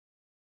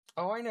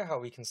Oh, I know how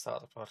we can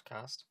start the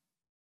podcast.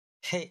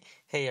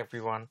 Hey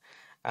everyone.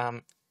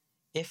 Um,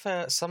 if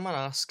someone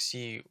asks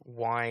you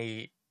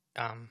why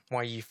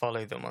you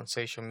follow them on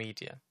social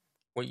media,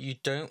 what you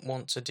don't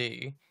want to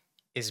do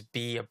is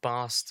be a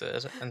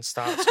bastard and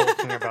start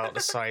talking about the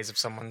size of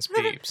someone's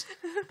boobs.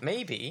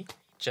 Maybe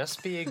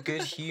just be a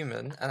good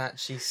human and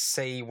actually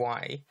say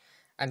why.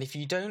 And if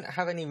you don't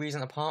have any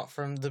reason apart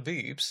from the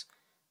boobs,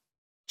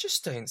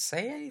 just don't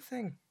say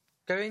anything.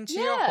 Go into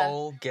your Yeah.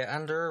 hole, get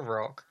under a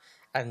rock,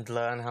 and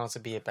learn how to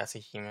be a better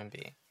human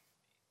being.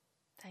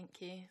 Thank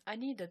you. I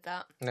needed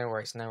that. No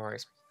worries, no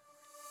worries.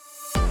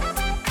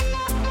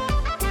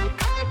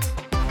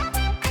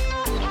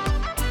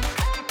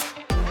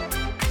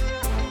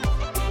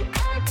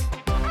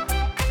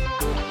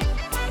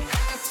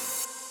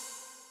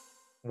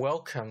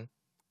 Welcome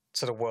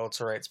to the World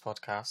to Rates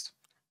podcast.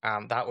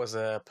 That was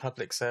a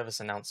public service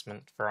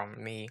announcement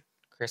from me,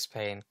 Chris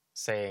Payne,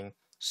 saying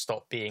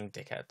stop being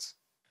dickheads.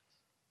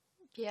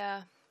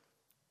 Yeah.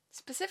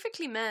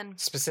 Specifically men.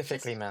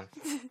 Specifically men.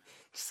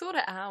 Sort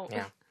it out.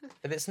 Yeah.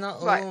 But it's not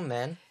Right. all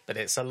men, but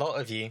it's a lot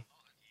of you.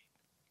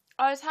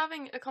 I was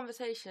having a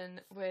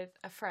conversation with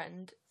a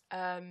friend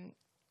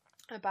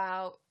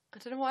about... I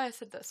don't know why I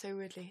said that so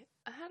weirdly.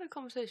 I had a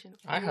conversation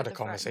I had with a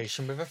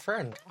conversation with a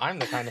friend. I'm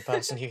the kind of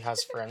person who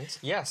has friends.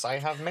 Yes, I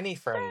have many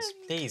friends.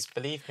 Please,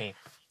 believe me.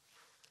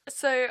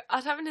 So I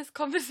was having this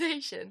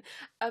conversation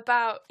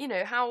about,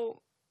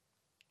 how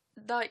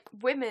like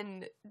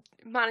women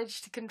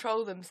manage to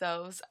control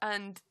themselves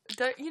and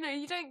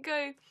you don't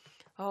go,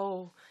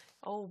 oh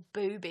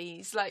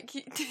boobies, like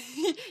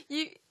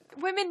you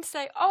women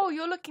say, oh,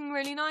 you're looking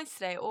really nice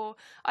today, or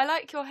I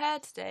like your hair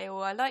today,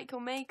 or I like your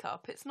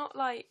makeup. It's not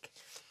like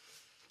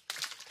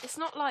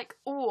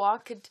oh, I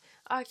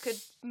could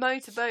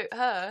motorboat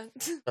her.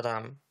 But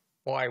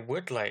what I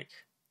would like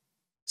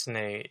to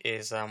know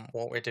is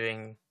what we're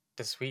doing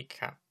this week,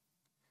 Kat.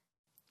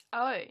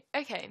 Oh,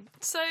 okay.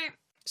 So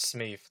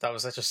Smooth. That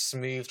was such a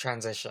smooth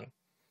transition.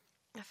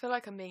 I feel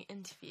like I'm being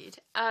interviewed.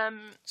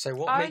 So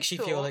what I makes you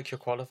feel thought- like you're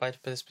qualified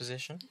for this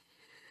position?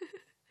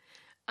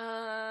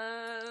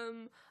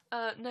 No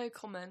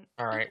comment.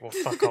 Alright, well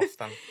fuck off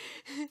then.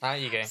 Out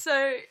you go.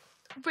 So,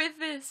 with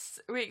this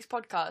week's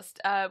podcast,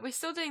 we're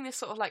still doing this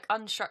sort of like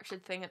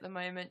unstructured thing at the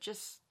moment,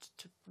 just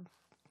to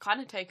kind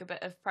of take a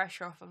bit of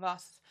pressure off of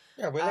us.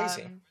 Yeah, we're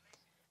lazy.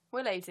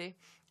 We're lazy.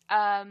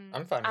 I'm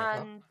fine with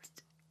that. And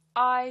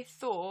I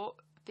thought,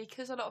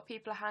 because a lot of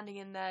people are handing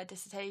in their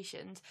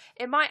dissertations,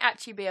 it might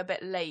actually be a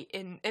bit late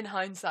in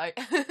hindsight.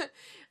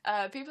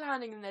 People are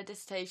handing in their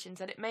dissertations,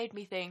 and it made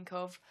me think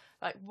of,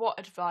 like, what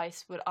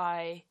advice would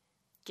I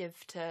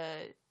give to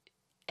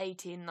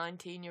 18,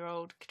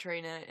 19-year-old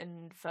Katrina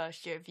in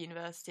first year of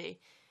university.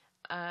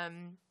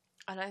 And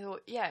I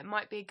thought, yeah, it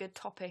might be a good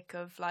topic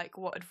of, like,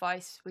 what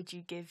advice would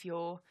you give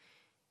your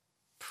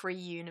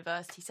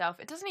pre-university self?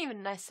 It doesn't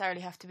even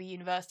necessarily have to be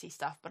university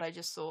stuff, but I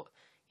just thought,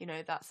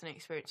 that's an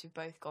experience we've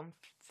both gone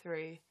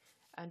through,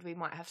 and we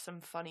might have some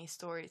funny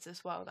stories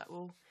as well that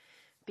will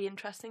be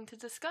interesting to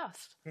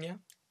discuss. Yeah.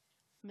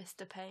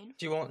 Mr. Payne.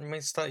 Do you want me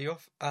to start you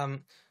off?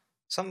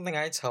 Something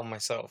I tell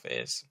myself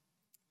is,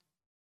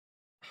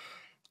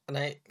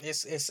 and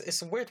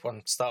it's a weird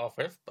one to start off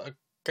with, but I'll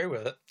go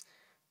with it.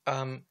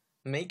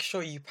 Make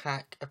sure you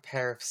pack a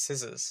pair of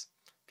scissors,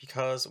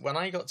 because when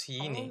I got to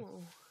uni,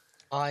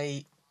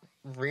 I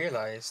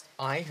realised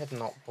I had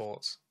not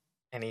bought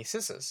any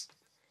scissors.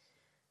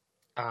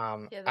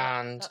 And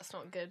that's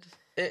not good.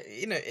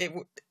 it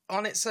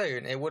on its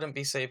own it wouldn't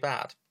be so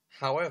bad.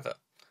 However,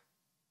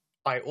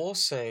 I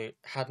also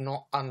had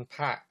not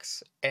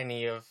unpacked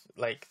any of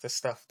like the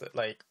stuff that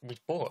like we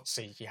bought.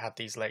 So you had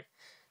these like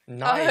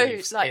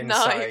knives inside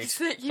knives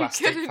that you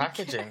plastic couldn't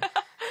packaging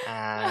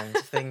and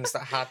things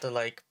that had the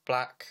like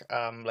black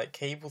like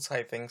cable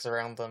tie things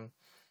around them,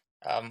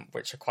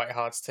 which are quite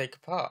hard to take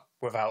apart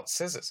without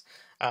scissors.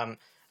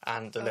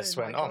 And the list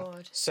went on.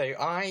 God. So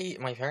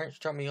my parents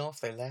dropped me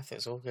off, they left, it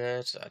was all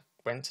good. I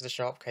went to the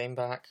shop, came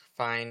back,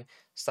 fine,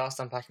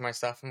 started unpacking my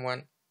stuff and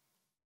went,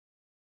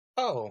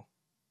 oh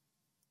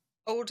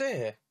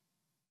dear,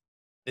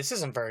 this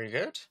isn't very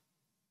good.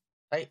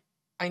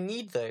 I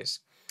need those.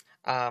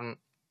 And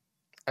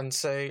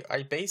so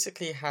I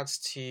basically had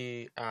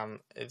to,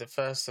 the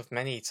first of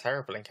many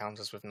terrible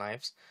encounters with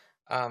knives,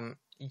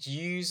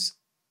 use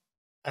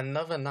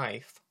another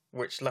knife,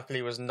 which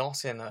luckily was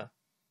not in a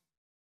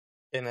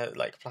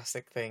like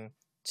plastic thing,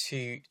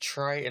 to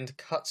try and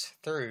cut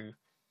through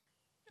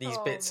these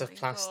bits of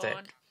plastic.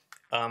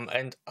 God.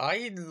 And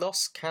I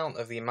lost count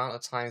of the amount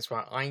of times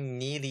where I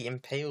nearly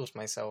impaled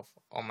myself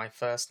on my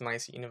first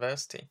night at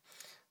university.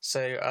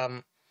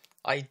 So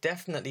I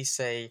definitely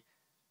say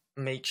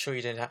make sure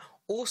you don't have...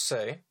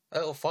 Also, a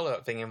little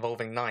follow-up thing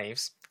involving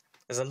knives.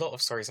 There's a lot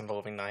of stories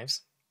involving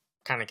knives.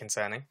 Kind of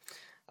concerning.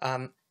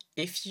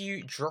 If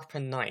you drop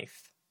a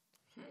knife,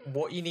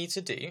 what you need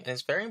to do, and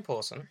it's very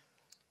important,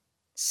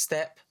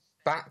 step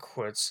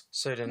backwards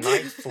so the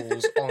knife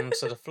falls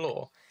onto the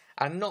floor.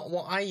 And not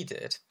what I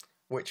did,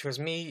 which was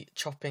me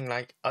chopping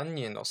like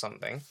onion or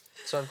something.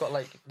 So I've got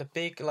like the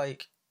big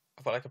like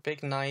I've got like a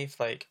big knife,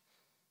 like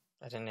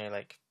I don't know,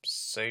 like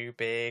so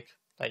big,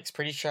 like it's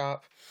pretty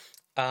sharp.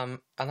 And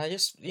I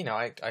just,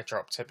 I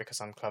dropped it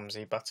because I'm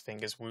clumsy,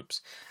 butterfingers,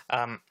 whoops.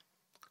 Um,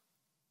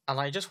 and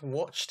I just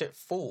watched it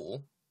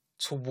fall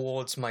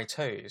towards my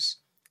toes.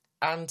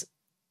 And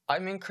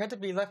I'm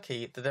incredibly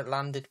lucky that it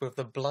landed with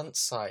the blunt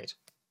side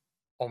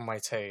on my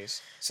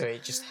toes, so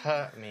it just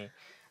hurt me.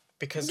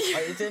 Because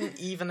it didn't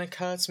even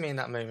occur to me in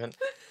that moment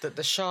that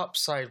the sharp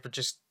side would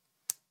just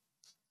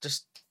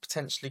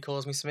potentially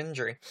cause me some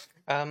injury.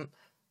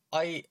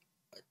 I,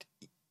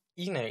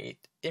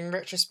 in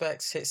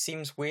retrospect, it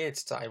seems weird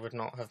that I would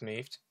not have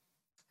moved.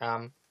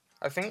 Um,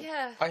 I think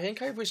Yeah. I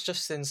think I was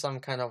just in some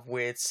kind of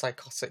weird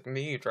psychotic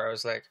mood where I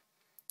was like,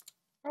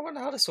 I wonder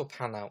how this will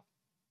pan out.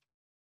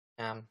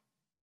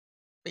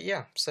 But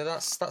yeah, so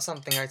that's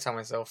something I tell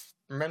myself.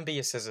 Remember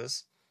your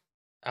scissors.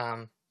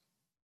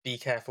 Be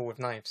careful with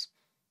knives.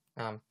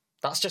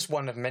 That's just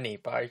one of many,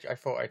 but I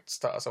thought I'd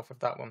start us off with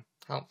that one.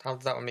 How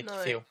did that one make you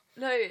feel?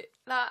 No,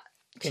 that.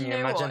 Can you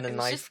imagine the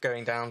knife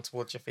going down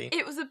towards your feet?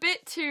 It was a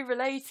bit too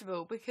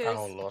relatable because.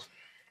 Oh Lord.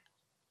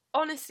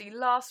 Honestly,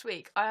 last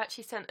week I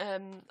actually sent.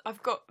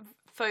 I've got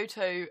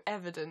photo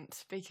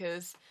evidence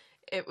because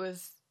it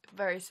was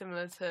very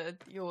similar to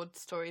your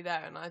story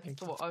there, and I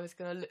thought I was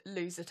gonna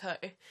lose a toe.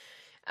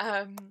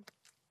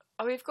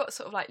 We've got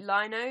sort of like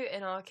lino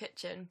in our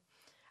kitchen,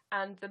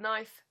 and the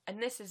knife,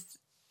 and this is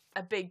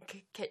a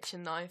big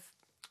kitchen knife,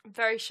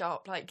 very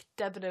sharp, like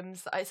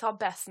Debenhams. It's our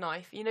best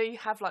knife. You know, you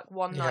have like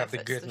one knife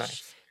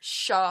that's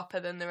sharper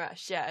than the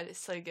rest. Yeah, it's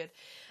so good.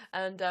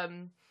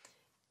 And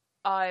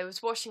I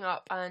was washing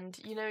up, and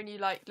you know, when you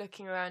like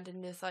looking around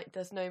and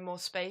there's no more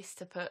space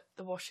to put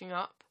the washing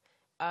up,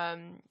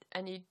 and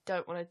you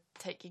don't want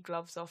to take your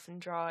gloves off and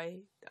dry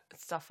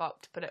stuff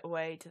up to put it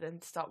away to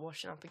then start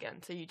washing up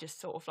again. So you just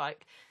sort of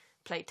like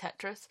play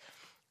Tetris.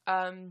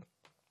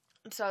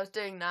 So I was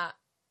doing that,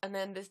 and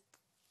then this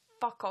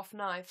fuck off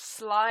knife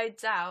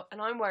slides out,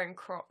 and I'm wearing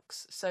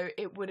Crocs, so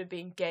it would have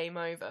been game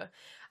over.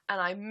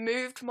 And I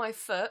moved my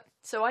foot,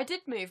 so I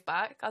did move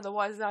back,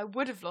 otherwise I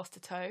would have lost a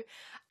toe,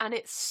 and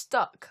it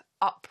stuck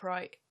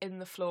upright in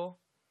the floor.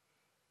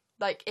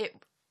 Like, it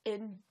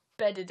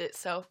embedded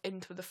itself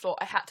into the floor.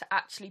 I had to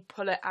actually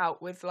pull it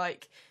out with,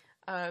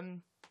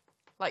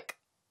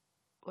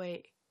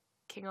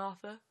 King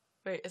Arthur?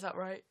 Wait, is that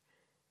right?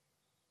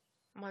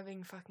 Am I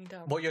being fucking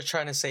dumb? What you're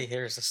trying to say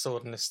here is the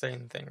sword and the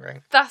stone thing,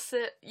 right? That's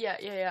it.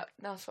 Yeah.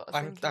 That's what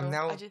I was thinking. I'm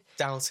now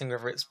doubting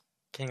whether it's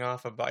King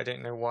Arthur, but I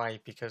don't know why,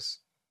 because...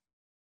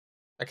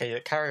 Okay,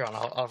 carry on.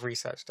 I'll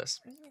research this.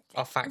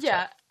 I'll fact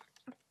check.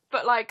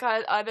 But like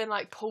I then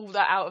like pulled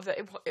that out of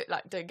it.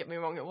 Like, don't get me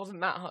wrong, it wasn't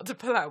that hard to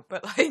pull out,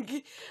 but like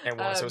it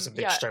was a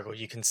big struggle.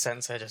 You can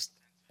sense her just.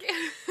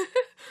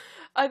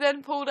 I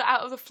then pulled it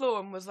out of the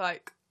floor and was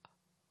like,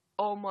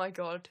 "Oh my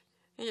god!"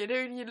 You know,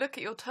 you look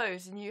at your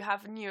toes and you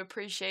have a new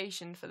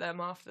appreciation for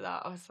them after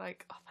that. I was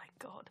like, "Oh thank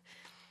God!"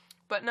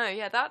 But no,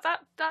 yeah,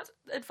 that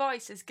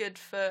advice is good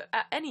for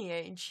at any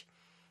age.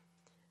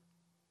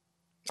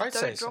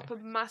 Don't drop a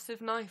massive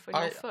knife on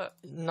your foot.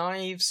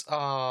 Knives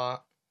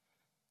are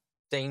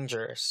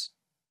dangerous,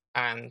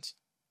 and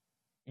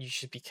you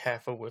should be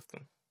careful with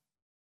them.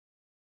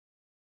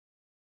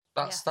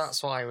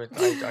 That's what I would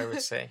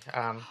say.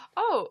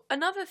 Oh,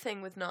 another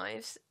thing with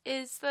knives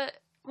is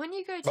that when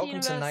you go to university...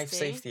 Welcome to Knife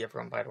Safety,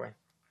 everyone, by the way.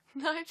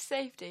 Knife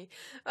Safety.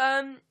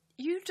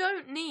 You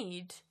don't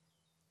need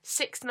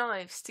 6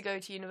 knives to go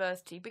to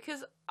university,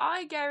 because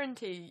I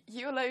guarantee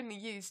you'll only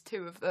use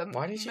 2 of them.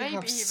 Why did you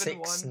have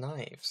 6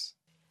 knives?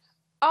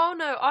 Oh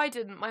no, I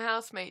didn't. My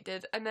housemate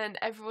did, and then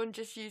everyone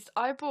just used...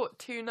 I bought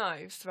 2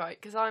 knives, right,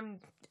 because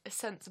I'm a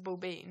sensible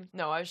bean.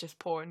 No, I was just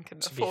poor and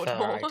couldn't afford more. To be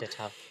fair, I did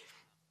have...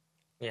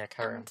 Yeah,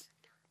 carry on.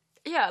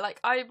 Yeah, like,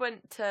 I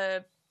went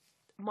to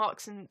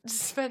Marks and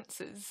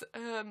Spencer's.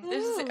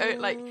 This is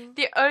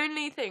the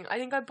only thing. I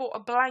think I bought a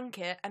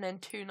blanket and then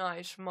 2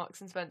 knives from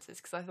Marks and Spencer's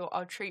because I thought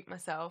I'll treat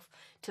myself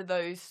to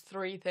those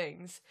 3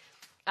 things.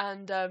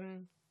 And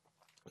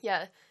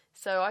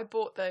so I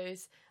bought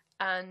those,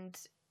 and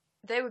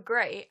they were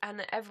great,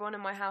 and everyone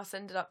in my house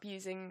ended up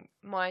using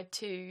my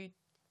 2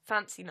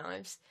 fancy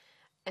knives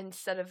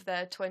instead of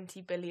their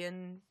 20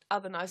 billion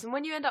other knives. And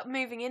when you end up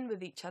moving in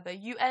with each other,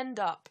 you end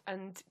up,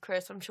 and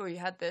Chris, I'm sure you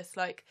had this,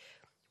 like,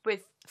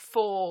 with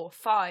 4,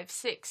 5,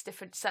 6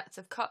 different sets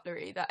of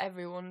cutlery that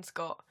everyone's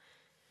got.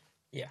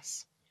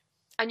 Yes.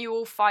 And you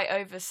all fight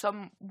over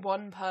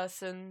one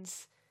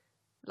person's,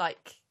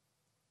 like,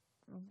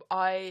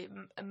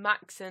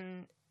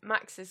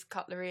 Max's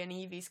cutlery and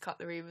Evie's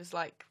cutlery was,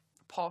 like,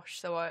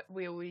 posh, so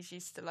we always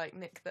used to, like,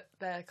 nick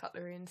their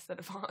cutlery instead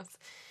of ours.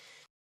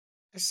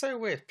 It's so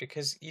weird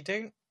because you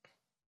don't...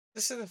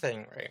 This is the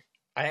thing, right?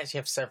 I actually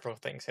have several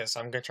things here, so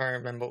I'm going to try and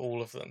remember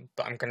all of them,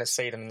 but I'm going to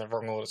say them in the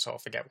wrong order, so I'll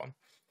forget one.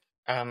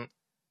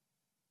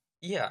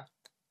 Yeah.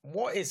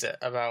 What is it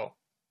about...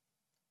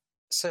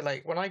 So,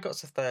 like, when I got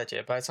to 3rd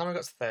year, by the time I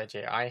got to 3rd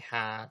year, I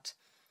had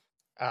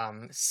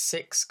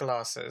 6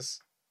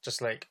 glasses,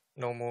 just, like,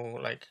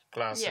 normal, like,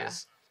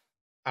 glasses.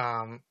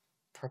 Yeah.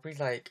 Probably,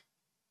 like,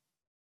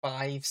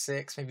 5,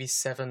 6, maybe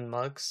 7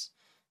 mugs,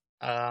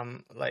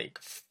 like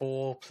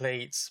 4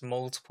 plates,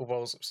 multiple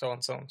bowls, so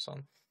on, so on, so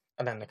on,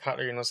 and then the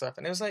cutlery and all stuff.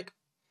 And it was like,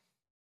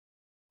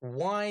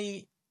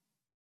 why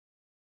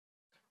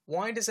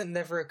does it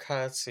never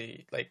occur to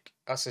like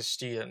us as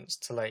students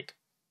to like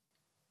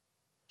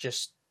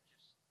just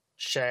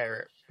share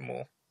it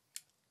more?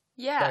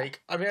 Yeah.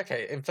 Like, I mean,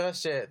 okay, in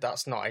first year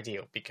that's not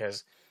ideal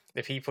because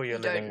the people you're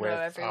You don't living know with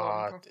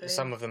everyone properly.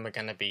 some of them are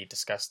going to be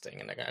disgusting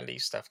and they're going to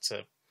leave stuff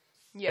to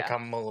Yeah.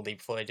 become moldy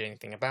before they do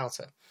anything about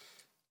it.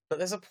 But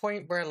there's a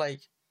point where,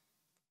 like,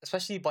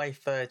 especially by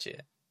third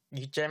year,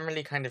 you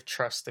generally kind of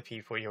trust the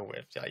people you're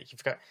with. Like,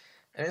 you've got,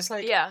 and it's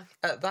like, Yeah.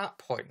 at that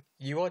point,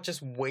 you are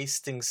just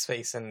wasting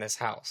space in this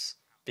house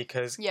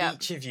because Yeah.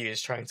 each of you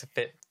is trying to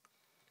fit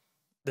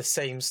the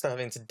same stuff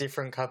into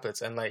different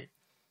cupboards, and like,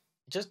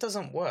 it just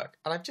doesn't work.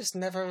 And it's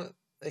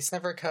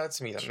never occurred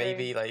to me that True.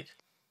 maybe like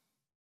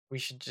we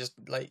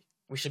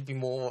should be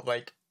more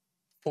like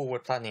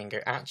forward planning and go,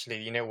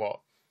 actually, you know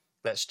what?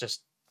 Let's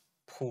just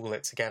pool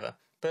it together.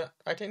 But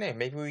I don't know,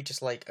 maybe we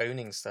just like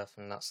owning stuff,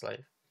 and that's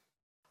like,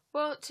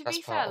 Well, to that's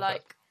be part fair, of it.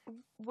 like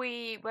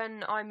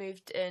when I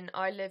moved in,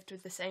 I lived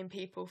with the same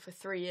people for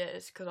 3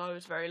 years because I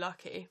was very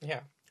lucky.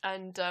 Yeah.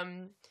 And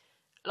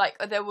like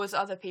there was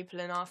other people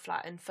in our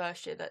flat in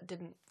first year that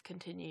didn't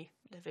continue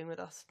living with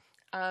us.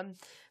 Goodbye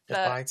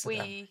But to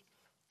them.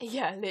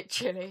 yeah,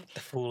 literally. The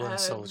fallen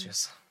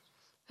soldiers.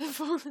 The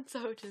fallen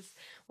soldiers.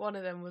 One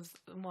of them was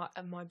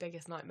my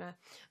biggest nightmare.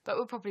 But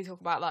we'll probably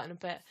talk about that in a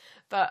bit.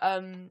 But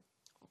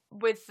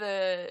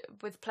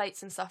with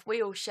plates and stuff,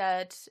 we all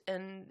shared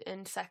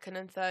in second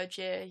and third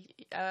year,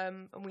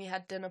 and we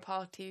had dinner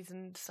parties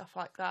and stuff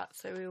like that.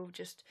 So we all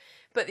just.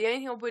 But the only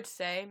thing I would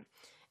say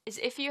is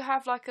if you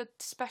have like a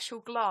special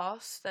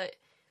glass that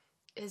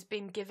has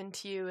been given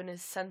to you and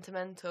is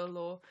sentimental,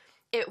 or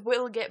it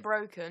will get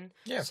broken.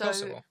 Yeah, so,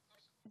 possible.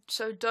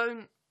 So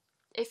don't.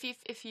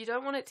 If you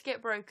don't want it to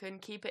get broken,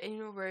 keep it in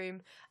your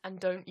room and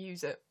don't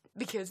use it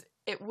because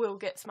it will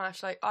get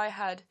smashed. Like I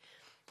had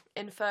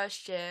in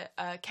first year,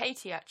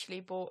 Katie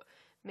actually bought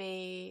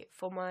me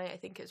for I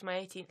think it was my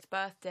 18th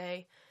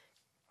birthday,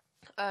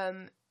 a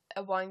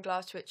wine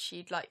glass which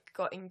she'd like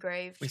got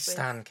engraved. We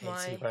stan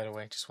Katie, by the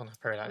way. Just want to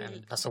throw that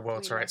in. That's a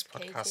World's Rights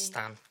podcast.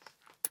 Katie.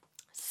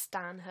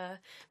 Stan her,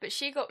 but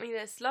she got me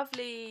this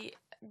lovely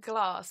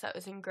glass that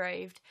was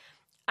engraved,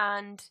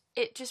 and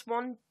it just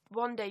one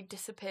day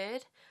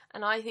disappeared,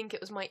 and I think it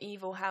was my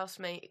evil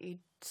housemate who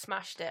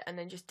smashed it and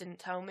then just didn't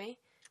tell me.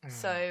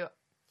 So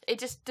it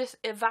just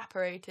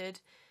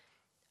evaporated.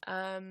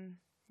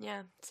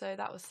 Yeah, so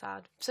that was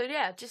sad. So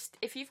yeah, just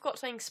if you've got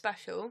something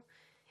special,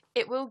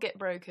 it will get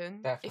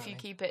broken. Definitely. If you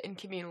keep it in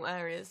communal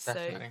areas.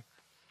 Definitely.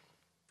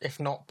 So if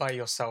not by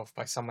yourself,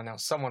 by someone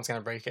else, someone's going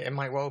to break it. It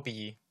might well be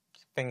you.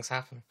 Things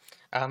happen.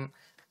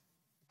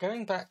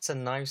 Going back to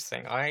knives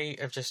thing, I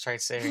have just tried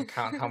to and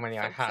count how many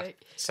I had.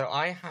 So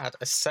I had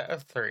a set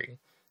of 3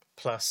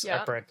 plus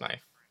a bread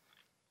knife.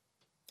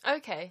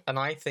 Okay. And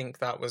I think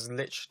that was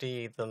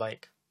literally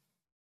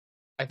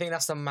I think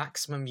that's the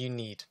maximum you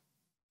need.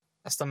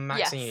 That's the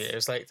maximum you need. It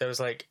was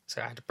like,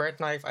 so I had a bread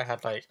knife, I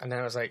had and then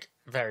it was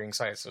varying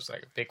sizes. It was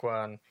a big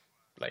one,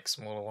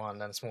 smaller one,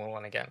 then a smaller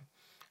one again.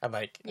 And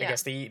I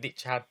guess they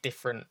each had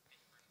different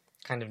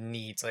kind of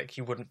needs.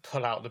 You wouldn't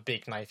pull out the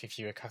big knife if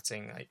you were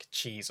cutting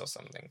cheese or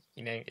something,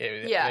 you know.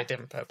 They're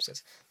different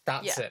purposes.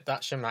 That's it.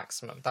 That's your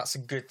maximum. That's a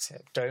good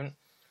tip. Don't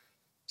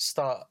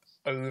start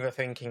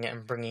overthinking it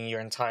and bringing your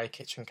entire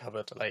kitchen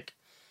cupboard.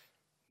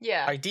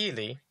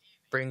 Ideally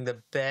bring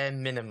the bare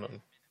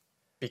minimum,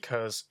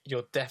 because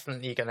you're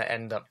definitely going to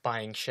end up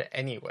buying shit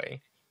anyway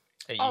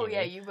at uni.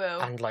 Yeah, you will.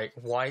 And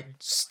why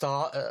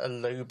start at a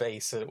low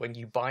base so that when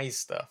you buy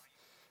stuff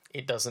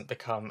it doesn't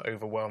become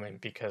overwhelming,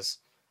 because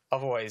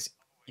otherwise,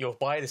 you'll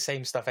buy the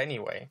same stuff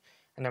anyway,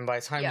 and then by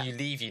the time you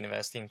leave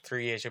university in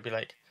 3 years, you'll be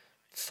like,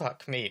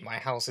 fuck me, my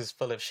house is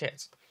full of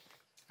shit.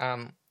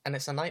 And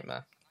it's a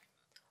nightmare.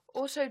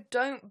 Also,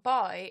 don't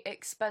buy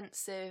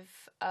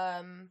expensive,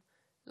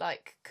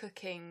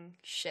 cooking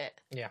shit.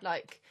 Yeah.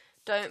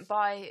 Don't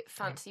buy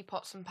fancy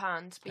pots and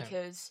pans,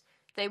 because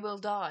they will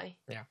die.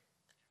 Yeah.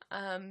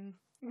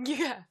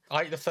 Yeah.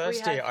 The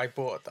first year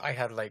I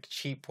had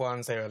cheap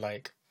ones. They were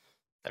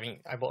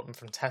I bought them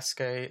from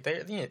Tesco.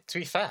 They, to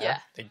be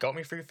fair, they got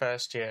me through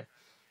first year.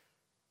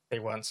 They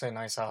weren't so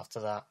nice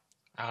after that.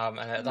 And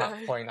at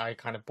that point, I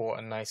kind of bought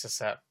a nicer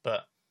set,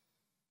 but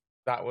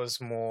that was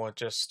more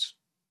just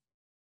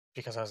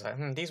because I was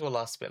like, these will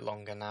last a bit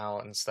longer now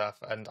and stuff.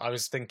 And I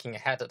was thinking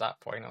ahead at that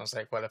point. I was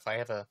like, well, if I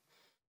ever,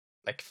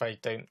 if I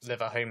don't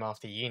live at home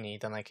after uni,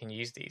 then I can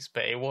use these.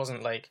 But it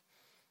wasn't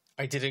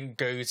I didn't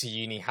go to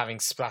uni having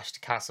splashed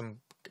cash and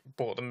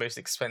bought the most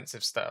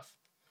expensive stuff.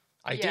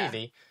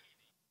 Ideally,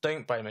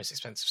 don't buy the most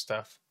expensive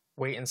stuff.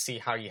 Wait and see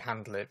how you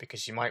handle it,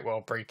 because you might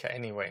well break it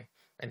anyway,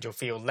 and you'll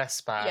feel less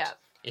bad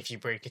if you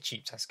break a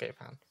cheap Tesco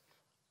pan.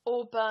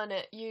 Or burn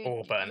it.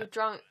 You're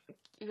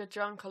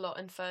drunk a lot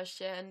in first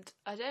year, and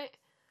I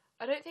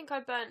don't think I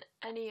burnt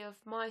any of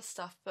my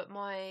stuff, but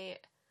my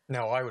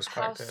I was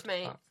quite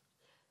housemate. good at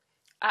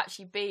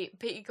actually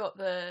B got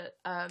the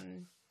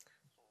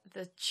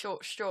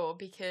short straw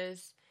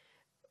because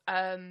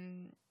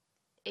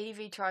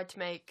Evie tried to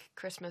make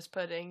Christmas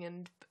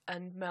pudding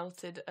and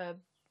melted a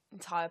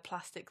entire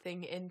plastic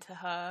thing into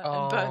her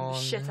and burned the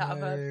shit out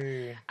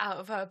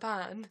of her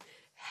pan.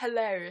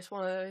 Hilarious.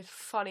 One of those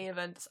funny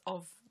events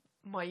of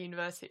my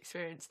university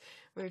experience.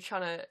 We were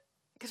trying to,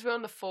 because we're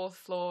on the 4th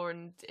floor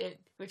and we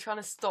were trying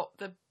to stop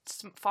the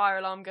fire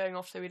alarm going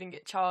off so we didn't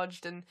get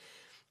charged, and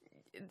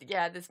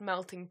yeah, this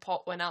melting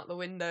pot went out the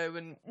window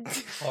and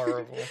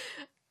horrible.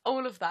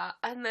 All of that.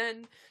 And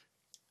then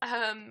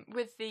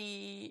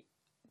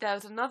there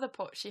was another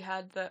pot she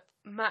had that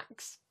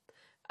Max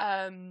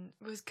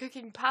was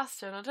cooking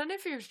pasta, and I don't know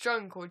if he was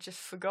drunk or just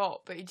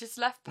forgot, but he just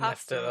left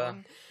pasta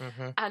on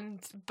and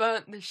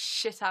burnt the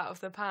shit out of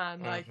the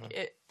pan. Like,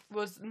 it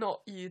was not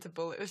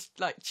usable. It was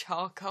like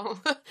charcoal.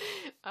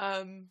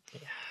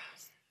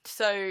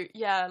 So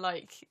yeah,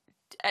 like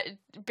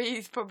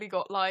B's probably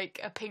got like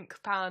a pink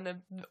pan,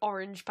 an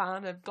orange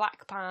pan, a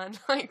black pan,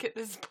 like at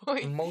this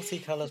point.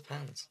 Multicoloured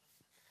pans.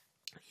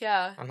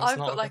 Yeah, I've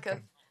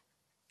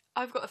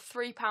got a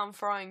 £3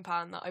 frying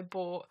pan that I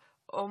bought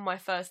on my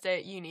first day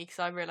at uni because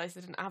I realised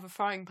I didn't have a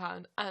frying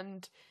pan,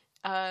 and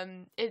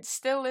it's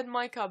still in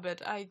my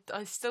cupboard. I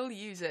still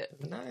use it.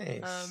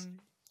 Nice.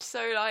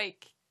 So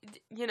like,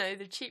 you know,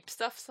 the cheap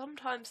stuff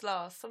sometimes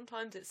lasts,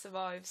 sometimes it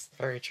survives.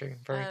 Very true.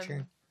 Very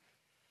true.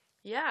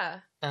 Yeah.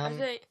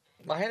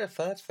 I had a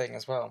third thing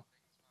as well.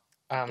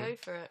 Go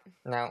for it.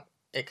 Now,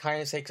 it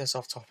kind of takes us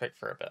off topic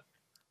for a bit,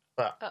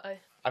 but Uh-oh.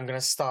 I'm going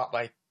to start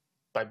by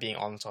being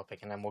on topic,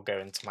 and then we'll go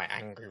into my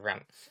angry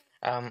rant.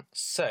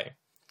 So,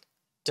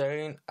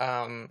 don't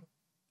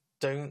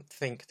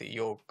think that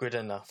you're good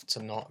enough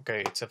to not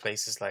go to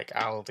places like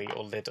Aldi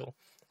or Lidl,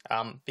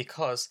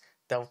 because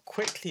they'll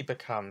quickly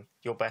become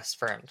your best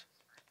friend.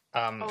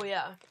 Oh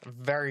yeah.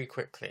 Very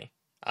quickly.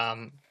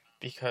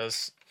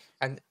 Because,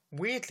 and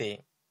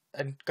weirdly,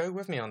 and go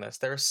with me on this,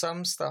 there is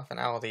some stuff in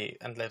Aldi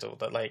and Lidl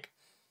that like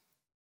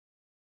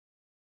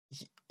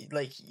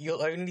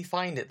you'll only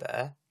find it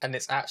there, and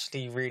it's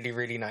actually really,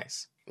 really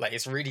nice. Like,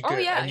 it's really good,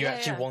 and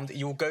you want,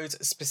 you'll go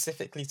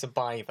specifically to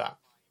buy that.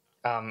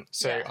 I'm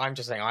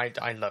just saying,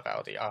 I love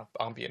Aldi.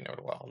 I'll be in there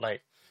a while.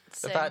 Like,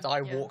 the fact that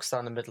I walked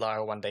down the middle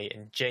aisle one day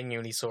and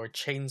genuinely saw a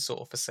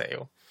chainsaw for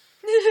sale,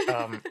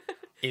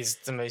 is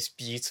the most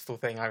beautiful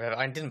thing I've ever.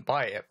 I didn't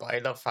buy it, but I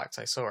love the fact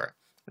I saw it.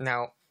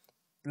 Now,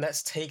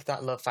 let's take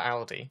that love for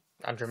Aldi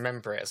and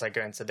remember it as I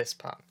go into this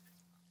part.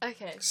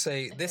 Okay.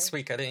 So this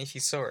week, I don't know if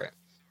you saw it,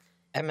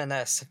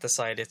 M&S have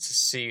decided to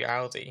sue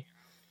Aldi.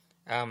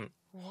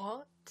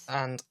 What?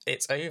 And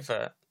it's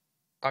over.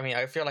 I mean,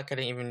 I feel like I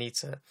don't even need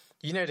to.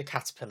 You know the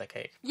caterpillar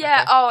cake.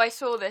 Yeah. Okay? Oh, I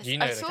saw this. You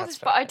know I saw this,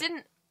 but I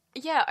didn't.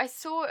 Yeah, I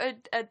saw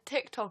a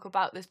TikTok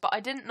about this, but I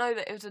didn't know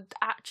that it was an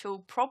actual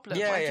problem.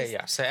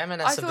 Yeah. So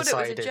M&S have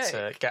decided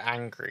to get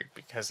angry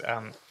because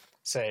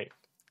so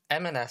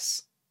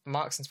M&S,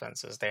 Marks and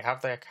Spencers, they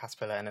have their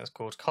caterpillar and it's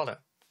called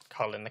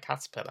Colin the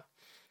caterpillar.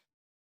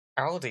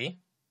 Aldi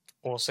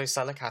also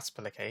sell a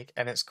caterpillar cake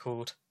and it's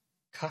called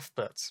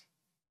Cuthbert.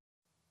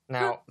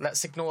 Now,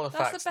 let's ignore the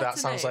fact that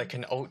sounds like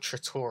an ultra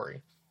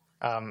Tory.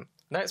 No,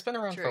 it's been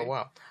around for a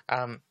while.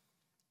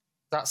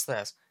 That's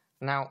theirs.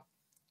 Now,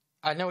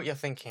 I know what you're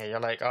thinking here. You're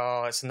like,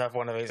 oh, it's another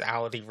one of those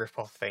Aldi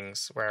rip-off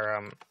things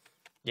where,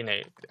 you know,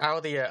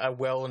 Aldi are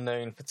well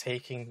known for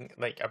taking,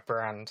 like, a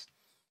brand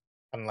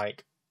and,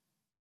 like,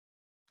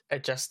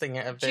 adjusting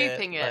it a bit.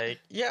 Duping it.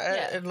 Like,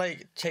 and,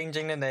 like,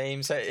 changing the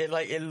name. So,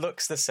 it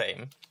looks the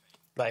same.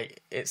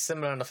 Like, it's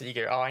similar enough that you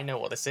go, oh, I know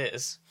what this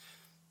is.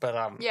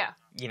 But,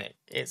 you know,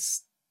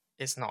 it's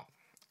not.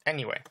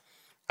 Anyway,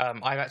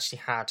 I've actually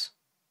had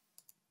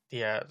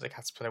the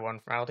caterpillar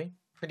one from Aldi.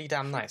 Pretty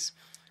damn nice.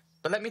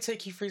 But let me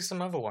take you through some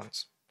other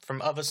ones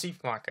from other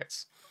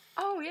supermarkets.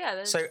 Oh,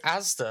 yeah. So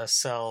Asda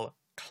sell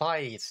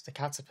Clyde the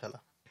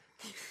caterpillar.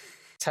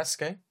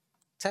 Tesco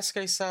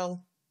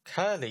sell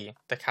Curly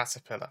the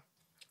caterpillar.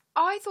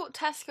 I thought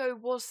Tesco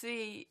was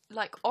the,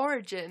 like,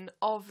 origin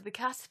of the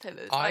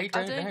caterpillars. I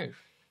don't know.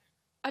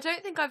 I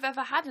don't think I've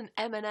ever had an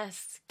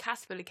M&S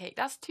caterpillar cake.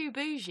 That's too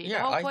bougie.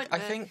 Yeah, I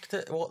think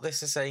that what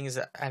this is saying is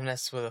that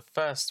M&S were the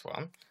first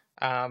one.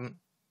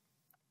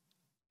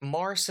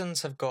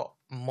 Morrison's have got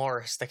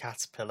Morris the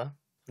caterpillar.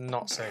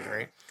 Not so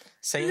great.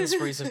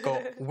 Sainsbury's have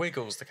got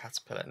Wiggles the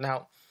caterpillar.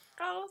 Now,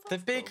 the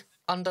big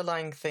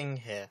underlying thing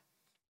here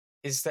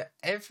is that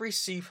every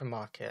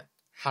supermarket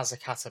has a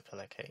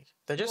caterpillar cake.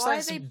 They're just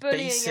like some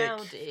basic,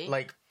 Aldi?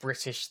 Like,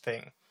 British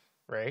thing,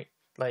 right?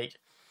 Like,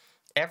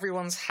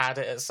 everyone's had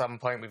it at some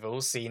point. We've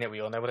all seen it. We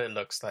all know what it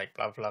looks like.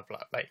 Blah blah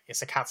blah. Like,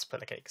 it's a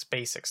caterpillar cake. It's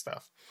basic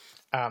stuff.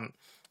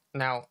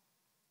 Now,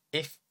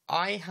 if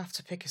I have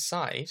to pick a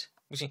side,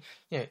 which, you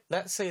know,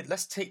 let's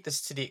take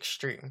this to the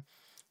extreme.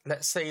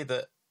 Let's say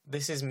that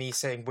this is me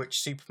saying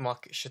which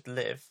supermarket should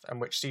live and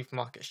which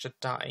supermarket should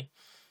die.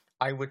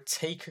 I would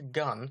take a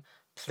gun,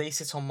 place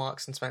it on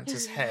Marks and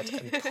Spencer's head,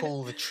 and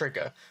pull the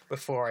trigger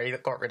before I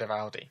got rid of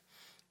Aldi.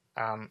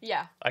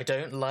 I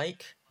don't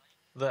like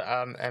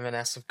that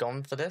M&S have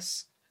gone for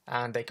this.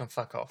 and they can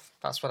fuck off.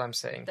 That's what I'm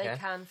saying They here.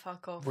 can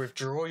fuck off.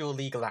 Withdraw your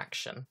legal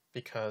action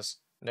because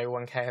no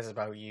one cares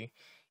about you.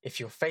 If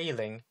you're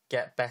failing,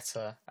 get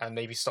better and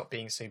maybe stop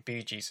being so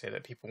bougie so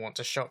that people want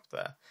to shop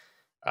there.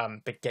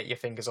 But get your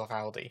fingers off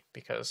Aldi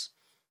because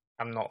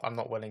I'm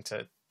not willing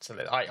to.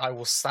 I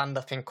will stand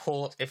up in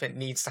court if it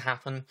needs to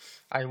happen.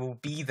 I will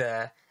be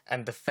there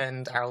and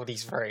defend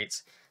Aldi's right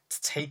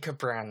to take a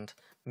brand,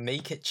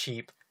 make it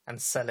cheap,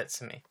 and sell it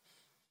to me.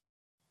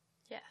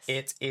 Yes.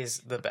 It is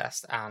the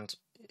best, and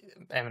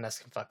M&S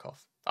can fuck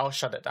off. I'll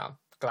shut it down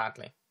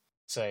gladly.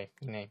 So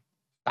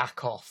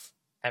back off,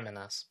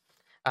 M&S.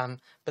 But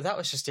that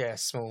was just a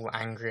small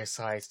angry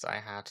aside that I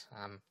had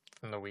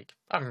from the week.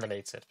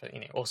 Unrelated, but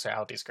also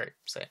Aldi's great.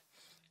 So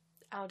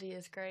Aldi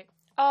is great.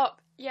 Oh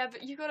yeah,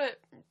 but you gotta.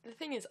 The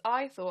thing is,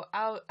 I thought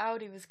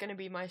Aldi was gonna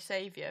be my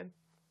saviour.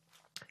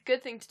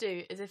 Good thing to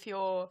do is if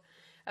you're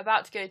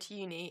about to go to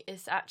uni,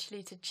 is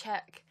actually to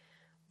check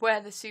where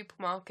the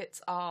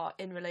supermarkets are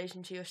in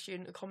relation to your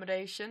student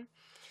accommodation,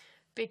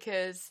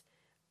 because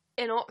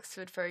in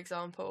Oxford, for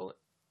example,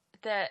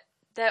 they're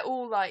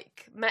all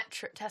like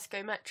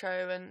Tesco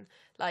Metro and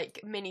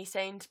like mini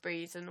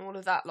Sainsbury's and all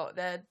of that lot.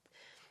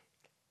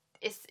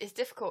 It's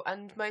difficult,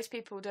 and most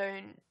people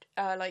don't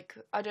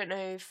I don't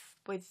know if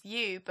with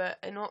you, but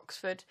in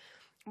Oxford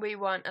we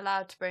weren't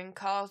allowed to bring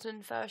cars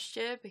in first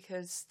year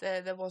because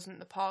there wasn't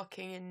the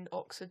parking, and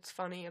Oxford's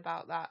funny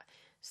about that.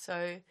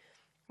 So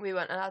we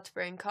weren't allowed to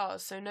bring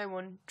cars, so no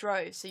one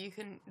drove, so you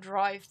couldn't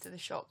drive to the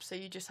shop, so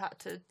you just had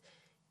to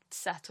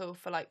settle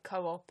for like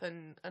co-op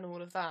and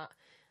all of that.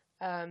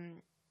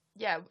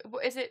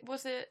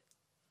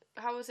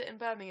 How was it in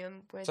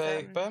Birmingham?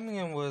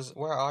 Birmingham was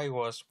where I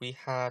was. We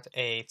had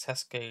a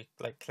Tesco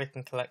click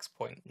and collect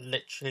point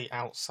literally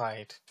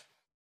outside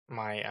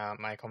my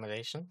my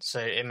accommodation. So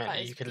it meant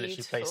that you could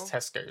literally place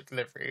Tesco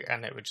delivery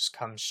and it would just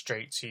come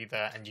straight to you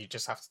there, and you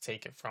just have to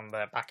take it from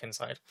there back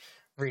inside.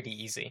 Really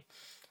easy.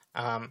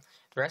 The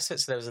rest of it,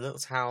 so there was a little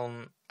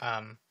town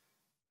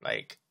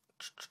about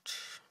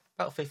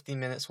 15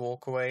 minutes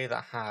walk away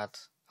that had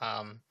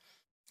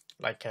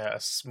a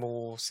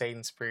small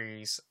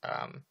Sainsbury's.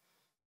 I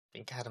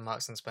think it had a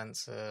Marks and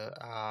Spencer.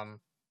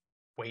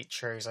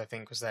 Waitrose, I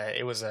think, was there.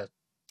 It was it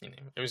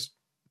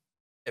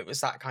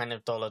was that kind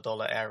of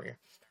dollar area.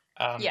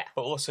 But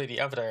also the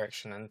other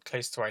direction, and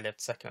close to where I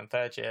lived second and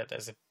third year,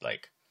 there's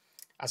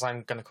as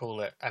I'm gonna call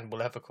it and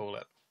will ever call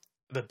it,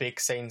 the big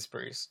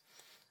Sainsbury's.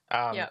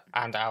 And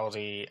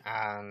Aldi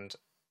and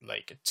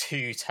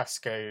 2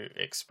 Tesco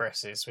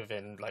Expresses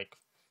within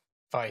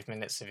 5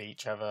 minutes of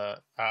each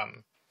other.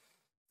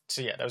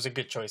 So yeah, that was a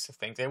good choice of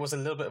things. It was a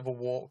little bit of a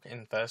walk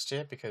in first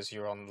year because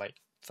you're on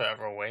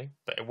further away,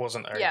 but it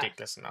wasn't a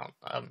ridiculous amount.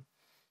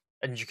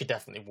 And you could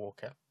definitely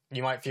walk it.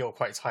 You might feel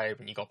quite tired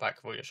when you got back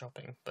with all your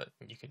shopping, but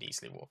you could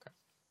easily walk it.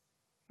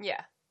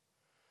 Yeah.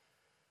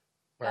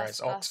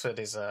 Whereas Oxford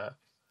is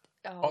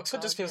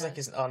Oxford just feels like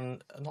it's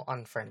not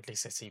unfriendly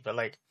city,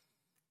 but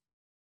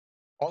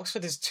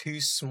Oxford is too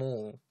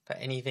small for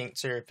anything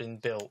to have been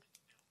built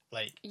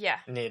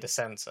near the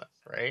centre,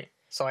 right?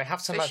 So I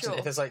have to imagine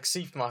if there's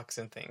supermarkets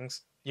and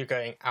things, you're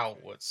going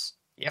outwards.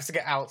 You have to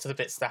get out to the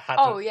bits that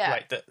hadn't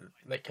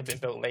that have been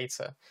built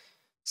later.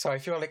 So I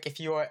feel like if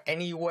you are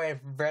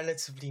anywhere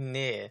relatively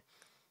near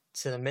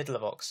to the middle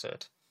of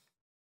Oxford,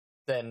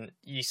 then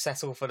you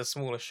settle for the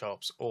smaller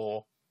shops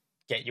or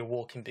get your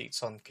walking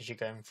boots on because you're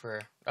going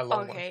for a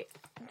long one. Okay,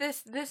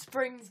 this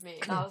brings me.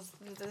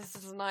 This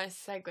is a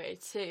nice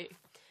segue too.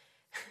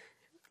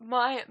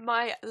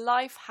 My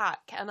life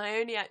hack, and I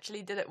only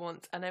actually did it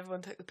once, and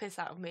everyone took the piss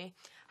out of me.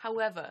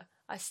 However,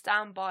 I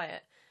stand by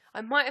it.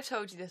 I might have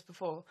told you this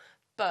before,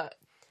 but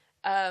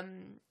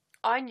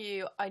I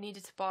knew I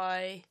needed to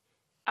buy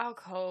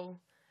alcohol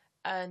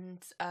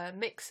and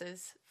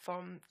mixers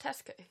from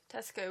Tesco.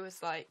 Tesco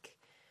was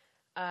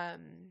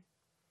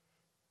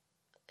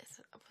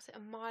was it a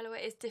mile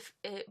away?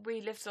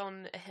 We lived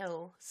on a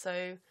hill,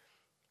 so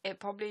it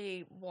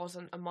probably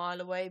wasn't a mile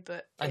away,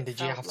 but and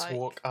did you have to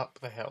walk up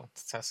the hill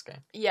to Tesco?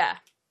 Yeah,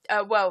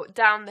 well,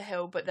 down the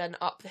hill, but then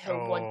up the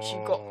hill once you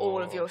got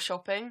all of your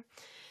shopping.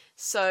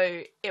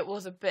 So it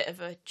was a bit of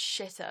a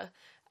shitter.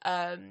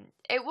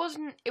 It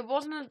wasn't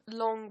a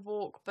long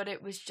walk, but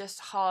it was just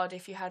hard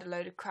if you had a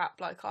load of crap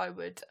like I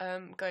would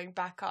going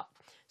back up.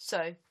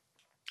 So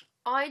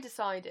I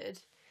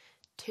decided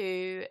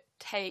to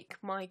take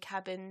my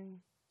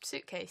cabin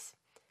suitcase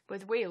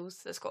with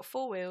wheels that's got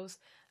 4 wheels,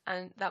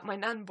 and that my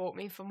nan bought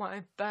me for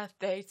my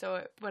birthday,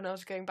 so when I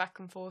was going back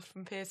and forth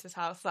from Pierce's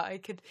house, that I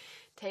could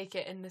take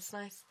it in this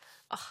nice.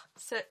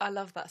 So I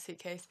love that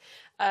suitcase.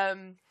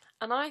 And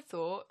I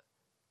thought,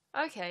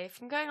 okay, if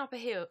I'm going up a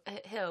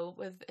hill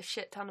with a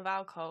shit ton of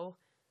alcohol,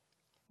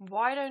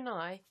 why don't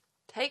I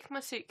take my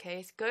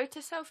suitcase, go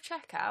to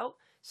self-checkout,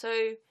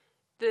 so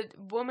the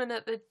woman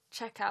at the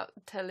checkout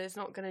till is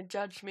not going to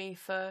judge me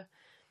for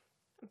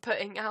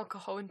putting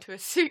alcohol into a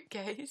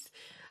suitcase,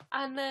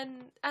 and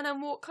then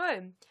walk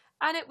home.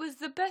 And it was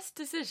the best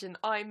decision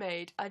I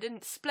made. I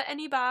didn't split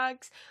any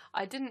bags.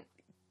 I didn't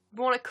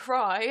want to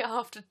cry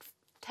after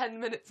 10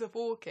 minutes of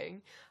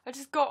walking. I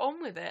just got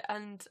on with it,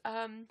 and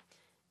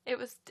it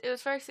was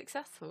very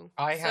successful.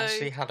 I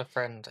actually had a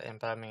friend in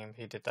Birmingham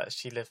who did that.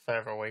 She lived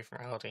further away from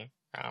Aldi.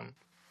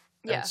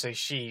 yeah, And so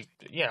she,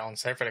 on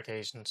several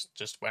occasions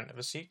just went with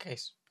a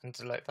suitcase and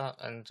did like that.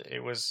 And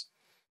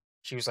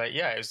she was like,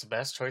 it was the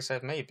best choice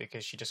I've made,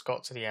 because she just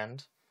got to the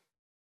end,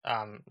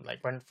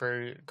 went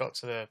through, got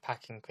to the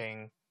packing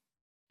thing,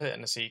 put it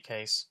in a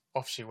suitcase,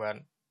 off she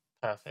went.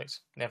 Perfect.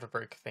 Never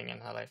broke a thing in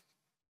her life.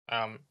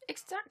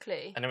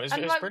 exactly. And it was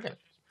brilliant.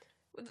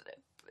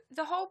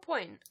 The whole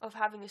point of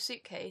having a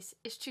suitcase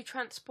is to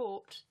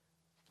transport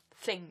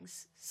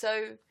things.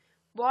 So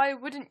why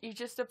wouldn't you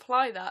just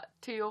apply that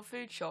to your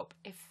food shop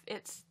if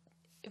it's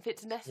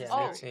necessary?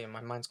 Yeah, me too.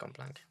 My mind's gone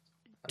blank.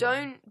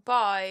 Don't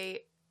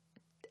buy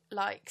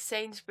like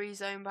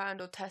Sainsbury's own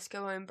brand or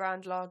Tesco own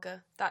brand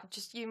lager. That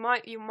just you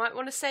might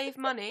want to save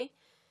money.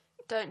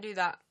 Don't do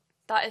that.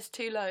 That is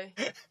too low.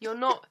 You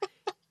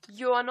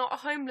are not a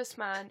homeless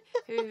man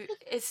who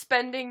is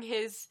spending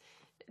his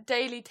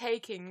daily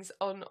takings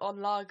on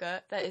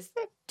lager that is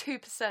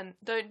 2%.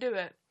 Don't do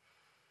it.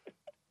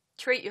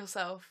 Treat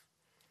yourself.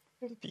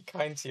 Be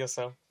kind to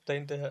yourself.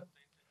 Don't do it.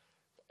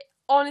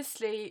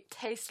 Honestly,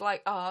 tastes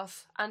like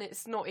arse, and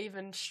it's not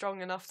even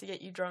strong enough to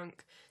get you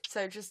drunk.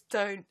 So just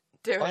don't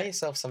do Buy it.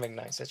 yourself something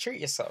nicer. Treat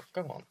yourself.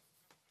 Go on.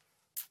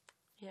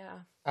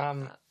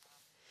 Yeah.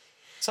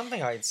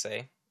 Something I'd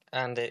say,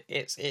 and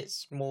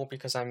it's more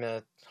because I'm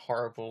a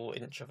horrible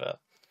introvert.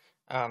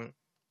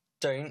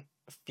 Don't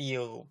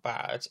feel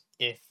bad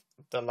if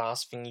the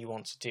last thing you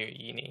want to do at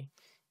uni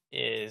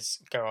is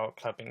go out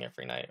clubbing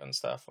every night and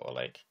stuff, or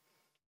like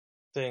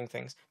doing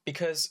things,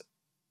 because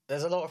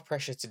there's a lot of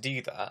pressure to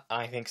do that.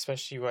 I think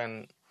especially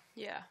when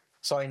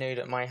so I know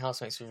that my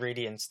housemates were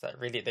really into that.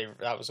 Really,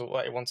 that was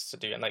what I wanted to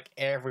do, and like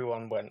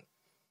everyone went,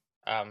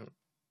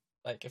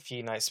 like a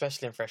few nights,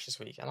 especially in Freshers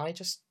Week, and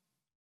it's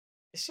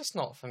just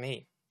not for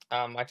me.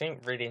 I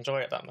don't really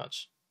enjoy it that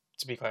much,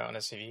 to be quite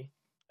honest with you.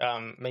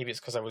 Maybe it's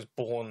because I was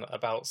born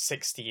about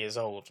 60 years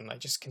old and I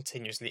just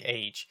continuously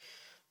age,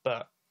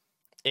 but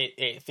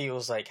it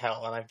feels like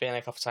hell, and I've been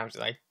a couple of times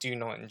and I do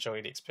not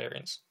enjoy the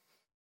experience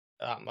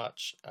that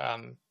much.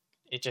 I'm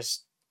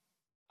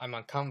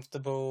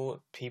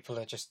uncomfortable. People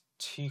are just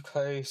too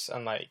close,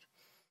 and like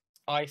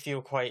I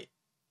feel quite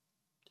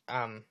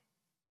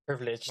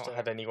privileged to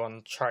have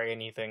anyone try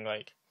anything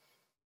like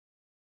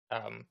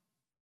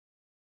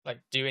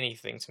do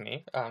anything to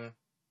me.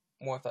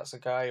 What if that's a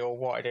guy or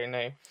what, I don't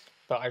know.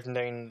 But I've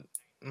known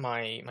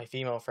my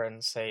female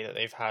friends say that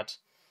they've had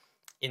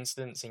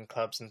incidents in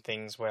clubs and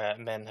things where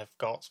men have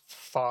got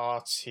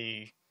far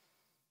too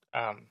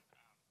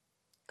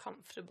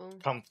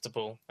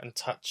comfortable and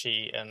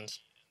touchy and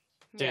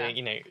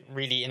doing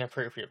really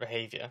inappropriate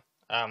behaviour.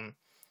 And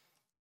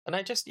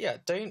I just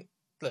don't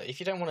look, if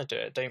you don't want to do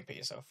it, don't put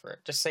yourself through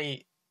it.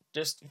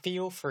 Just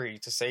feel free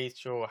to say to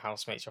your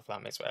housemates, your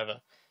flatmates,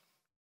 whatever,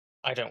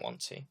 I don't want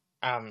to.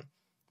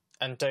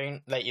 And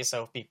don't let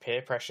yourself be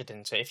peer pressured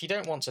into it. If you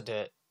don't want to do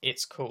it,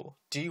 it's cool.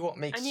 Do what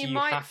makes you happy. And you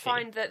might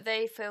find that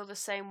they feel the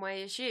same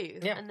way as you.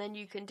 Yeah. And then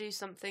you can do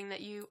something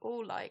that you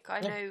all like. I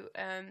know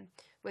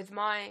with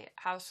my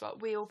house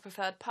lot, we all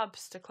preferred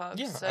pubs to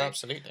clubs. Yeah, so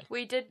absolutely.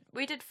 We did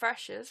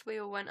Freshers. We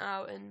all went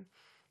out and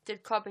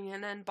did clubbing,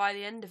 and then by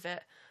the end of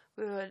it,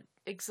 we were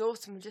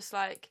exhausted and just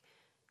like,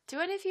 do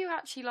any of you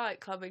actually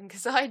like clubbing?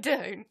 Because I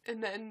don't.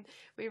 And then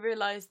we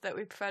realised that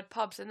we preferred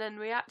pubs, and then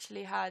we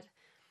actually had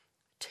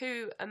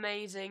 2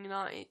 amazing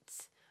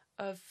nights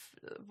of,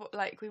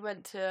 like, we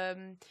went to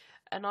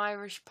an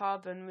Irish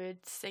pub and we were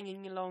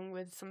singing along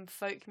with some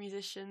folk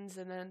musicians,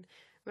 and then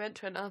we went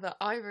to another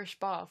Irish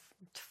bar,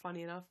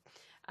 funny enough,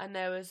 and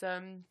there was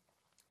a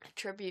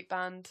tribute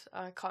band.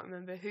 I can't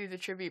remember who the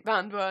tribute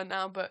band were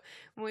now, but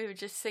we were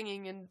just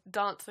singing and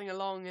dancing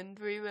along, and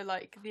we were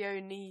like the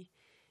only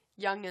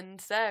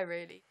young'uns there,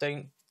 really.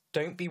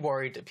 Don't be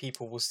worried that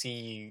people will see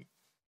you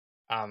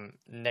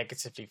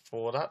negatively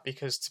for that,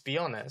 because to be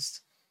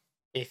honest,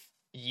 if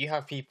you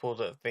have people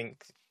that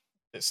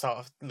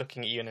start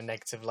looking at you in a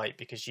negative light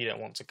because you don't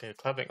want to go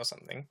clubbing or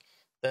something,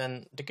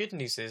 then the good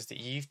news is that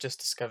you've just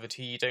discovered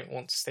who you don't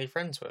want to stay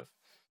friends with.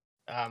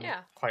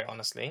 Quite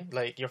honestly,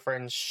 like, your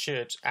friends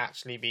should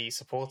actually be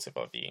supportive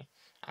of you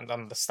and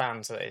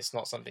understand that it's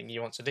not something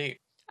you want to do.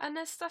 And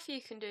there's stuff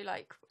you can do,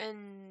 like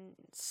in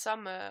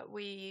summer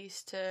we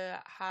used to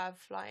have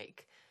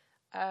like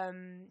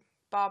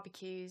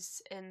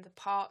barbecues in the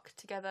park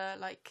together,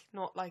 like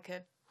not like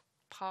a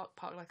park,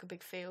 like a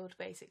big field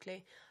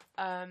basically.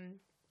 And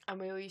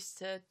we all used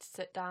to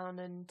sit down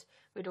and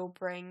we'd all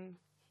bring,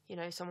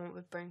 someone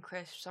would bring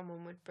crisps,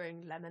 someone would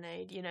bring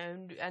lemonade,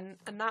 and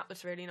that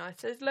was really nice.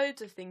 There's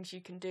loads of things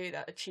you can do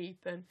that are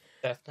cheap and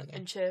definitely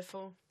and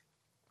cheerful.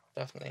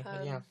 Definitely,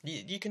 yeah.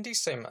 You can do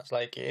so much.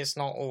 Like, it's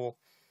not all.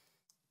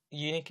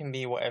 Uni can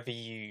be whatever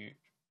you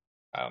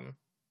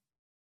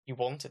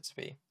want it to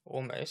be,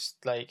 almost.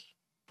 Like,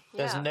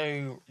 there's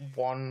no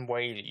one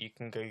way that you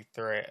can go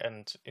through it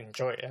and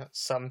enjoy it.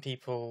 Some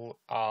people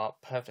are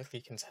perfectly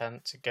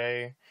content to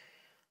go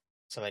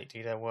to, like,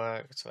 do their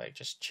work, to, like,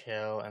 just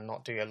chill and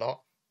not do a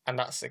lot. and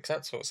that's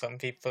acceptable. Some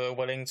people are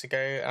willing to go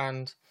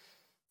and,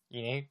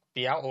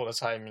 be out all the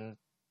time and,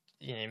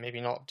 maybe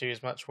not do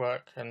as much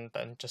work and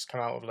then just come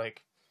out with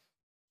like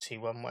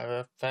 2-1,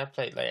 whatever. Fair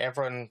play. Like,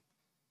 everyone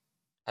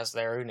has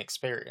their own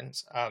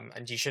experience,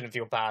 and you shouldn't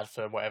feel bad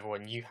for whatever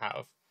one you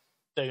have.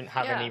 Don't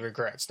have any Yeah.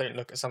 regrets. Don't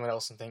look at someone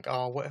else and think,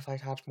 "Oh, what if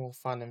I'd had more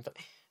fun?" And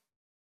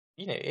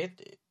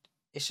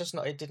it's just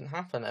not. It didn't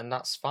happen, and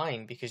that's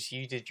fine because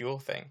you did your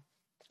thing.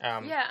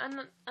 Yeah,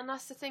 and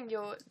that's the thing.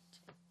 You're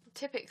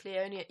typically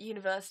only at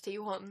university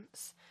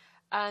once,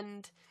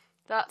 and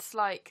that's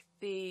like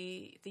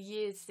the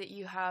years that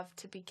you have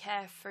to be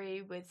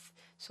carefree with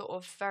sort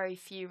of very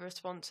few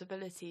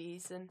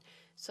responsibilities, and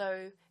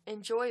so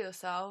enjoy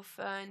yourself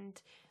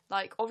and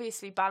like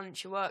obviously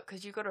balance your work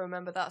because you've got to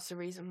remember that's the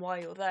reason why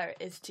you're there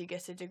is to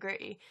get a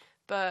degree,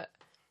 but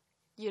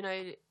you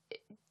know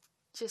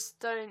just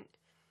don't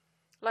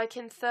like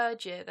in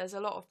third year there's a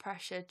lot of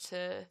pressure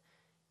to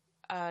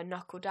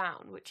knuckle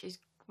down, which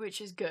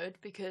is good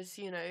because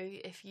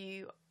if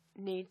you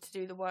need to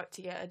do the work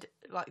to get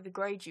like the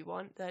grade you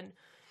want, then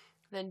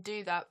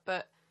do that.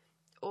 But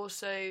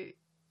also,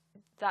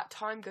 that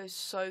time goes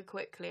so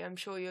quickly. I'm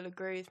sure you'll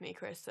agree with me,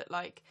 Chris, that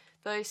like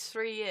those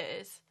 3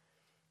 years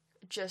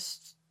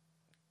just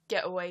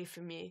get away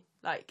from you.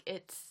 Like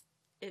it's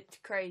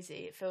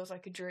crazy. It feels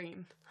like a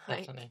dream.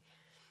 Like, Definitely.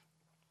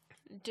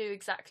 do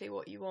exactly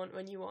what you want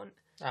when you want.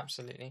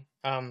 Absolutely.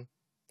 And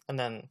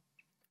then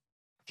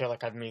I feel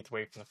like I've moved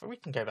away from we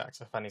can go back to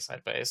the funny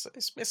side, but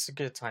it's a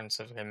good time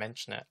to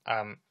mention it.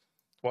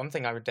 One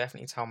thing I would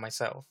definitely tell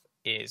myself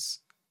is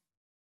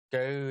go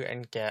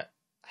and get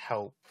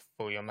help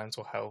for your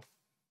mental health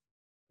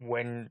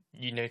when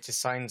you notice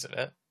signs of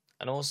it,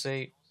 and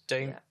also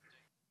don't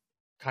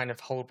kind of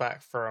hold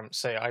back from.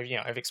 So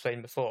I've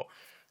explained before.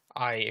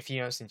 A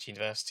few months into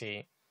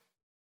university,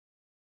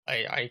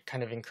 I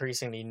kind of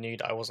increasingly knew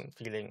that I wasn't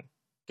feeling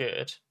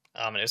good.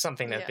 And it was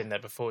something that had been there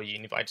before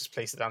uni, but I just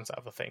placed it down to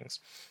other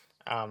things.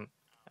 And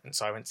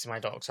so I went to my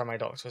doctor, and my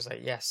doctor was like,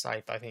 "Yes,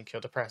 I think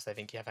you're depressed. I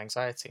think you have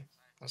anxiety."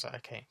 I was like,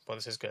 "Okay, well,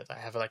 this is good. I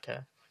have like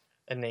a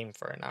name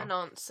for it now." An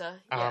answer,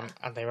 yeah.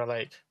 And they were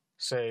like,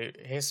 "So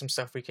here's some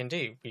stuff we can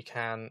do. You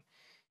can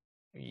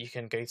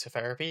go to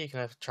therapy. You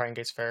can try and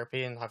go to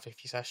therapy and have a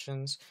few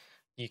sessions.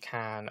 You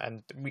can,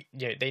 and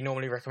they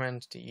normally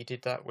recommend that you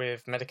did that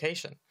with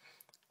medication."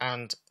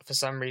 And for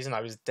some reason,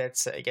 I was dead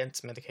set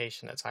against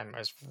medication at the time. I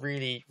was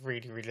really,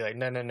 really, really like,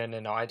 no, no, no, no,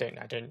 no. I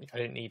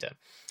don't need it.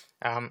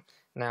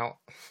 Now,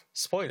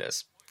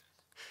 spoilers.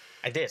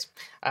 I did.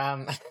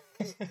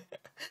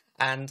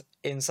 And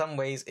in some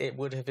ways, it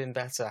would have been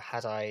better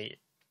had I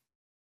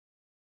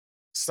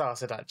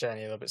started that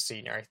journey a little bit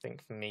sooner. I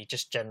think for me,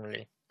 just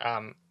generally.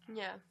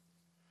 Yeah.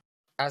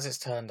 As it's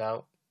turned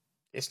out,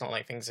 it's not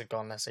like things have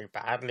gone necessarily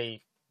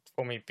badly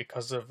for me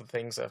because of the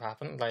things that have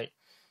happened. Like,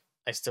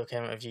 I still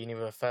came out of uni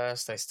with a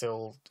first. I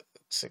still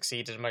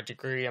succeeded in my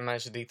degree. I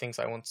managed to do things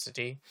I wanted to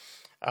do.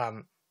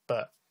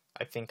 But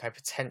I think I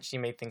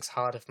potentially made things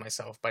harder for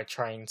myself by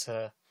trying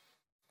to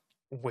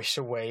wish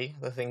away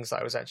the things that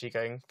I was actually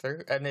going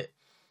through. And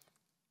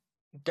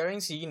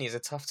going to uni is a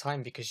tough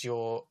time because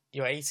you're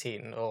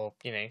 18 or,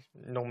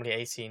 normally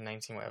 18,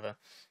 19, whatever.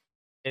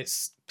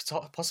 It's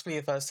possibly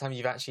the first time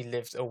you've actually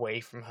lived away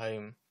from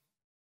home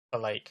for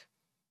like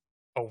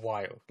a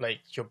while.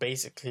 Like, you're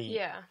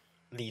basically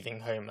leaving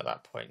home at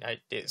that point.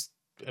 It's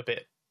a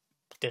bit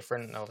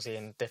different, obviously,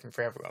 and different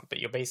for everyone, but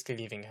you're basically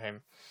leaving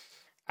home,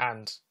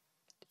 and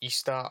you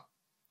start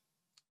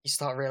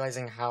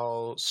realizing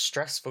how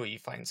stressful you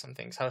find some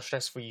things, how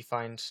stressful you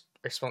find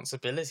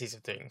responsibilities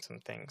of doing some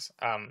things.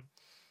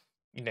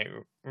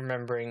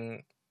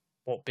 Remembering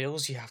what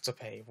bills you have to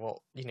pay, what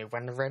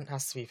when the rent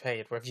has to be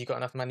paid, whether you've got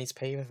enough money to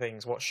pay for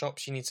things, what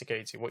shops you need to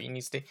go to, what you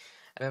need to do,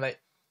 and then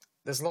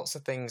there's lots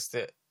of things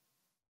that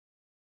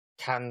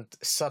can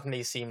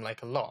suddenly seem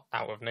like a lot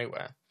out of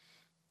nowhere.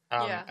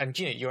 And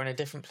you're in a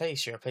different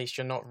place. You're a place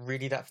you're not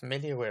really that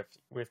familiar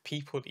with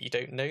people that you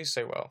don't know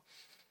so well.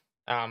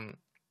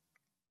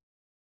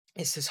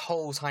 It's this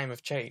whole time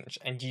of change,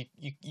 and you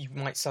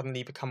might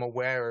suddenly become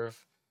aware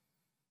of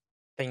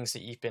things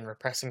that you've been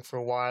repressing for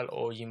a while,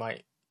 or you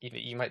might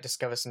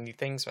discover some new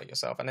things about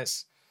yourself. And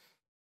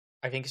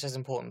I think it's just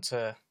important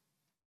to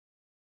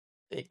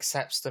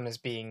accept them as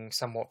being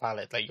somewhat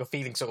valid. Like, your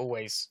feelings are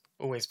always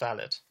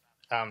valid.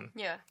 And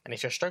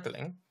if you're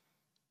struggling,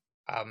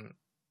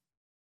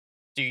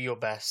 do your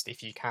best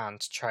if you can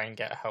to try and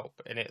get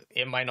help. And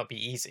it might not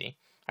be easy.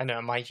 I know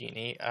at my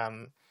uni,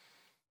 the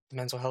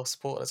mental health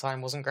support at the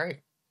time wasn't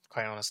great,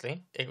 quite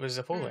honestly. It was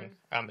appalling.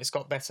 It's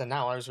got better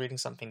now. I was reading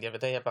something the other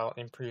day about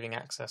improving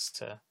access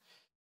to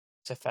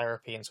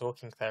therapy and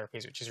talking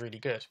therapies, which is really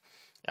good.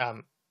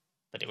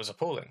 But it was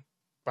appalling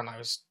when I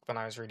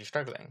was really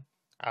struggling.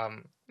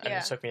 And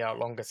it took me a lot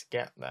longer to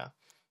get there.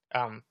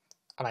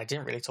 And I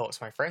didn't really talk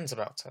to my friends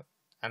about it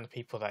and the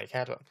people that I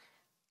cared about.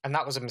 And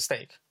that was a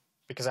mistake,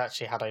 because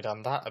actually, had I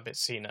done that a bit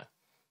sooner,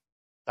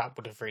 that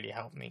would have really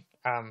helped me.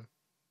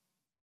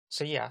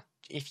 So yeah,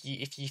 if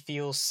you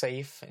feel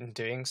safe in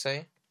doing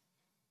so,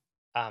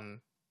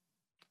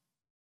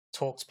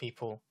 talk to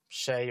people,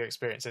 share your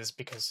experiences,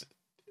 because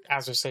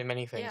as with so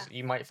many things, Yeah.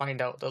 you might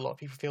find out that a lot of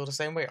people feel the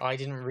same way. I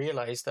didn't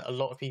realize that a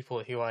lot of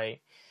people who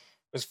I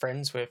was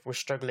friends with were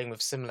struggling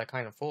with similar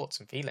kind of thoughts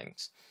and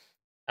feelings.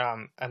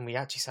 And we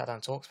actually sat down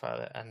and talked about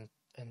it, and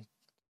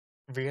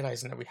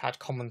realizing that we had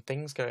common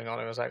things going on,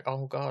 it was like,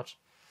 oh god,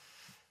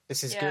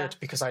 this is Yeah. good,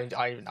 because I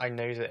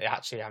know that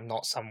actually I'm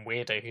not some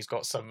weirdo who's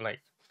got some,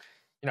 like,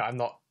 I'm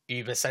not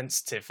uber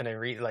sensitive, and I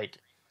really like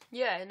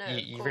Yeah, no,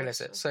 of you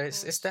realize course, it. of So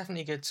it's course.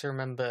 definitely good to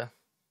remember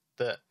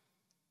that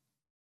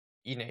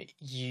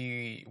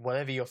you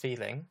whatever you're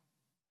feeling,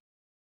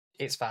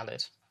 it's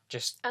valid.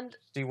 Just And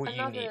do what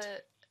you need.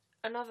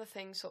 another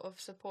thing sort of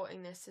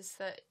supporting this is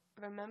that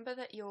remember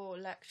that your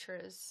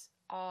lecturers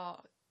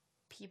are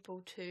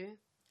people too,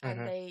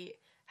 and Hmm. they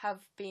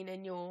have been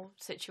in your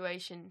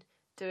situation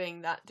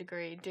doing that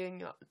degree,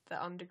 doing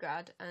the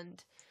undergrad,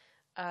 and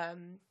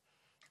um,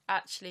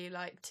 actually,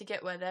 like, to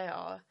get where they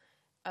are,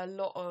 a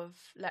lot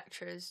of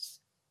lecturers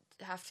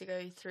have to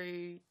go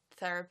through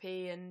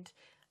therapy and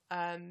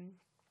um,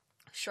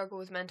 struggle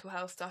with mental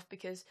health stuff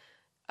because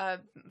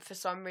for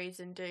some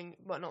reason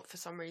not for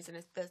some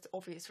reason, there's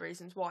obvious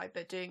reasons why,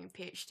 but doing a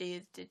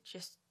PhD is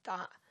just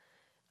that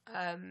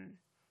um,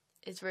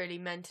 is really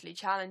mentally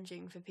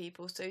challenging for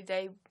people, so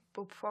they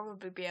will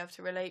probably be able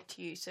to relate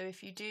to you. So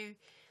if you do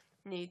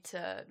need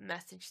to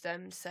message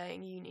them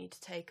saying you need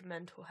to take a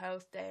mental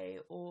health day,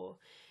 or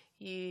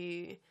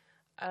you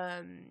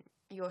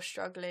you're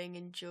struggling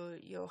and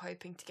you're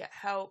hoping to get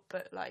help,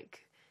 but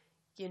like,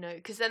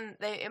 because then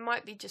it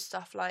might be just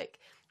stuff like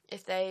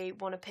if they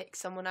want to pick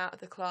someone out of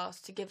the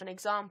class to give an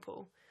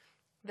example,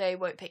 they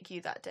won't pick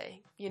you that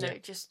day. Yeah.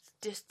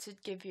 Just to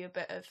give you a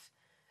bit of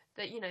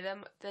that.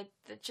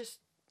 They're just,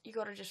 you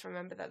got to just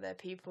remember that they're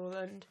people,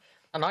 and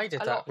And I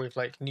did a that lot. with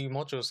like new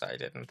modules that I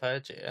did in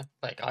third year.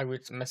 Like I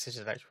would message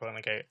the lecturer and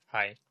I go,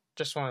 "Hi,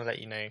 just want to let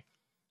you know,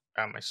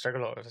 I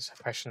struggle a lot with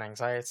depression,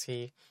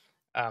 anxiety.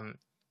 Um,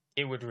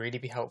 it would really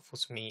be helpful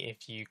to me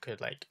if you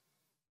could like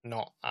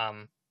not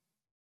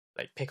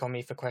like pick on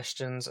me for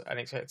questions and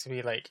expect to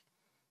be like,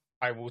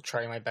 I will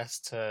try my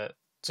best to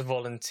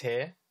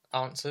volunteer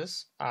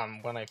answers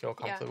when I feel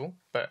Yeah, comfortable,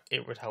 but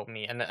it would help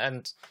me."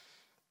 And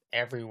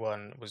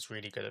everyone was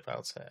really good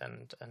about it,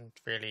 and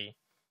really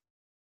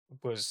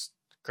was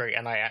great.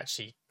 And I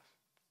actually,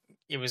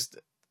 it was,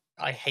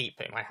 I hate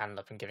putting my hand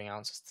up and giving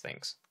answers to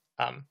things.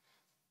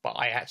 But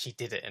I actually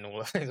did it in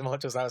all of those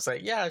modules. I was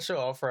like, yeah, sure,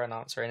 I'll throw an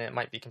answer in. It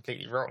might be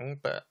completely wrong,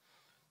 but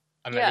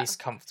I'm at yeah. least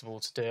comfortable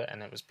to do it.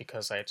 And it was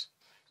because I'd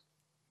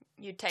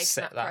You'd taken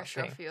set that that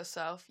pressure off thing. of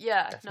yourself.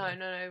 Yeah, no, Definitely.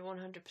 no, no,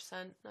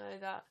 100%. No,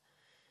 that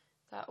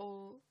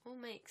all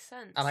makes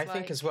And sense. I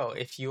think as Like, well,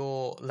 if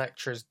your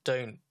lecturers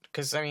don't,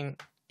 because I mean,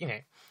 you know,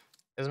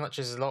 as much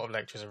as a lot of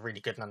lecturers are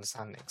really good in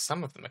understanding,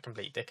 some of them are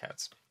complete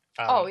dickheads.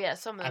 oh yeah,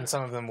 some of And them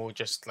some are. of them will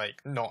just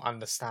like not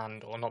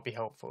understand or not be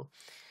helpful.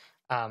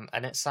 And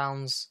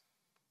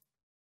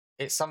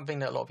it's something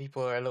that a lot of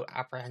people are a little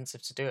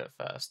apprehensive to do at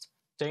first.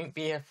 Don't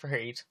be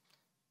afraid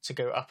to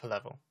go up a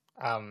level.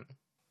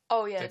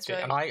 Oh yeah,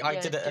 And don't, I yeah,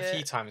 did it do a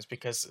few it. times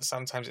because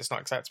sometimes it's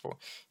not acceptable.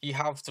 You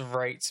have the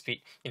right to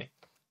be,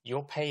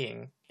 you're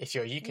paying, if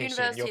you're a UK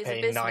student, you're University is a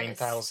paying business,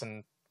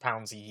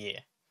 £9,000 a year,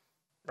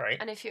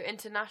 right? and if you're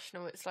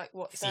international, it's like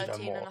what, It's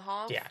even 13 and more. a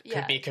half? Yeah,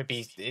 Yeah, could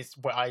be.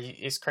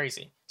 It's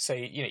crazy. So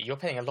you're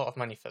paying a lot of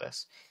money for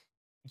this.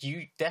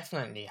 You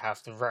definitely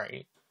have the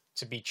right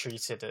to be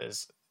treated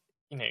as,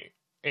 you know,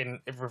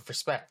 with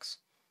respect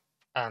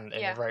and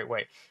in the yeah, right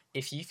way.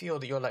 If you feel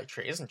that your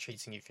lecturer isn't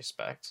treating you with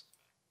respect,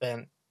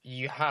 then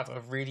you have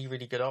a really,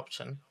 really good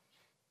option.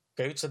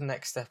 Go to the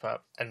next step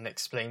up and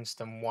explain to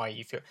them why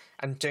you feel,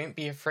 and don't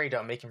be afraid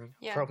of making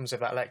yeah, problems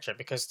with that lecturer,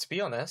 because to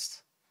be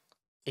honest,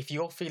 if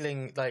you're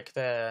feeling like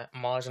they're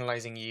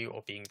marginalizing you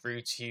or being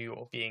rude to you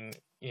or being,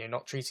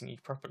 not treating you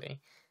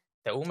properly,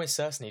 they're almost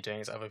certainly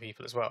doing it to other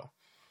people as well.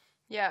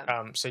 yeah,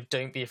 So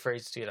don't be afraid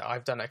to do that.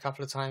 I've done it a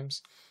couple of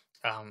times,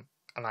 and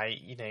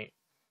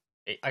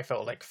I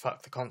felt like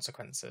fuck the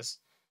consequences.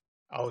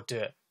 I'll do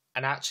it.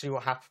 And actually,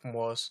 what happened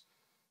was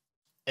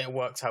it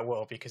worked out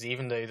well, because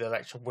even though the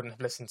lecturer wouldn't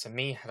have listened to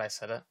me had I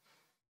said it,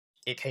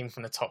 it came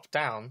from the top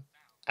down,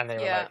 and they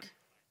were yeah. like,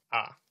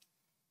 "Ah,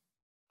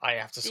 I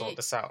have to sort The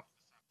this out."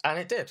 And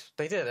it did.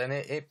 They did, and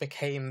it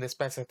became this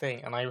better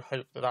thing. And I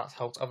hope that that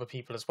helped other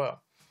people as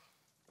well.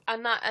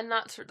 and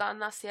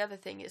that's the other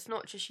thing. It's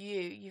not just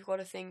you. You've got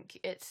to think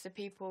it's the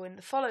people in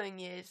the following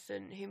years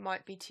and who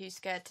might be too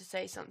scared to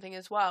say something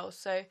as well.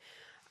 So,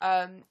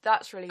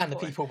 that's really And the important.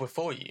 people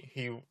before you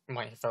who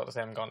might have felt the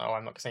same and gone, "Oh,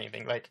 I'm not going to say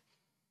anything." Like,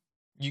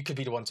 you could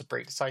be the one to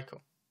break the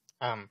cycle.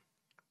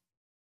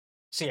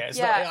 So yeah,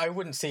 it's not. Yeah, I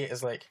wouldn't see it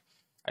as like.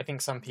 I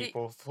think some the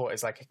people thought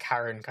it's like a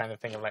Karen kind of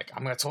thing of like,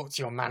 I'm going to talk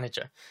to your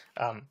manager.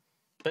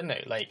 But no,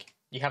 like,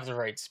 you have the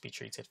right to be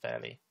treated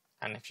fairly,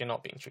 and if you're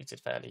not being treated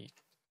fairly,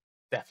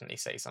 definitely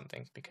say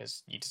something,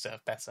 because you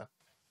deserve better.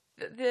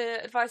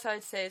 the advice I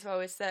would say as well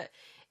is that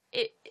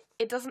it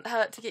it doesn't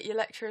hurt to get your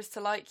lecturers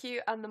to like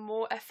you, and the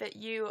more effort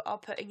you are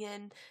putting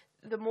in,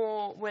 the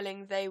more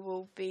willing they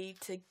will be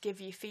to give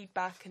you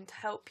feedback and to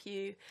help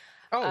you.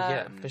 Oh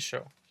yeah, for Um,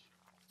 sure.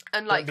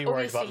 And Don't like, be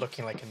worried obviously, about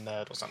looking like a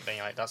nerd or something.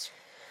 Like, that's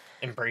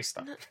embrace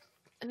that.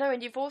 no,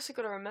 and you've also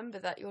got to remember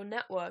that you're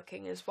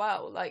networking as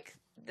well. Like,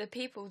 the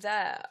people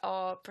there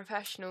are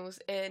professionals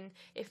in,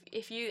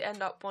 if you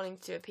end up wanting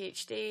to do a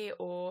PhD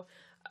or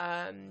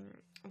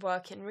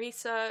work in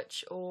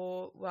research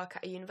or work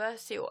at a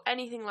university or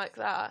anything like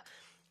that,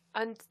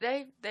 and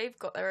they've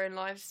got their own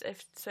lives.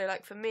 So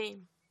like for me,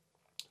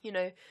 you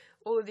know,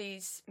 all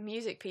these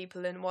music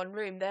people in one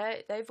room,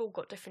 they've all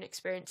got different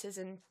experiences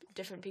and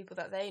different people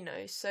that they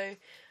know. So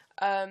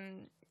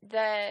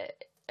they're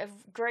a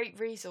great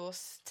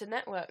resource to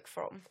network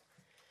from.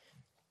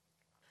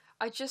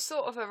 I just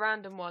thought of a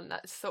random one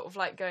that's sort of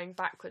like going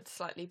backwards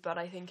slightly, but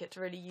I think it's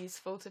really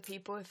useful to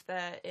people if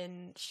they're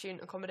in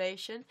student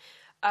accommodation.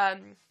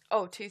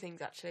 Two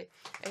things actually.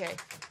 Okay.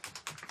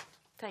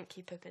 Thank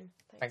you, Pippin.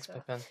 Thanks,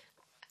 Pippin.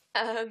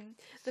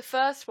 The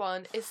first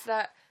one is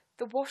that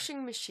the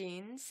washing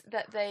machines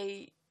that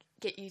they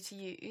get you to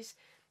use,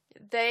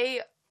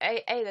 they're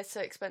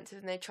so expensive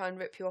and they try and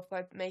rip you off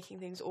by making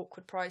things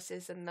awkward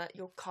prices, and that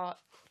your cart,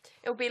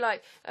 it'll be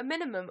like a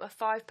minimum of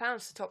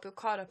 £5 to top your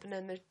card up, and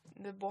then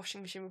the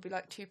washing machine will be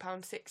like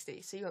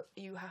 £2.60. So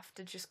you have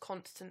to just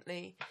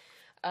constantly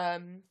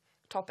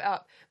top it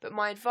up. But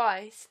my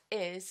advice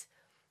is,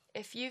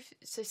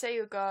 say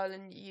you're a girl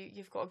and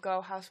you've got a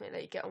girl housemate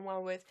that you get on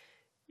well with,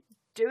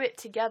 do it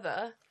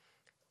together,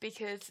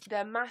 because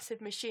they're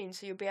massive machines,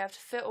 so you'll be able to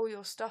fit all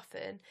your stuff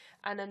in,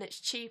 and then it's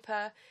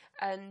cheaper,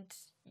 and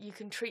you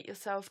can treat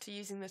yourself to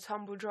using the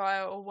tumble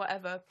dryer or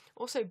whatever.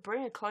 Also,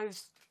 bring a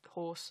clothes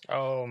horse.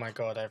 Oh my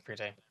god, every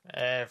day.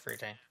 Every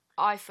day.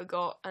 I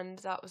forgot, and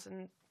that was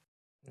an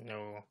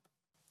No.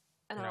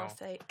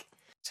 mistake.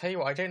 Tell you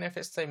what, I don't know if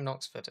it's the same in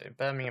Oxford. In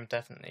Birmingham,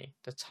 definitely.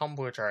 The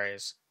tumble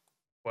dryers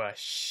were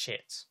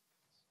shit.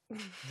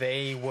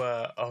 They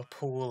were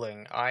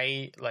appalling.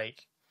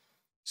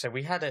 So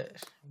we had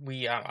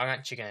I'm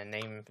actually going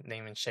to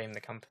name and shame the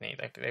company.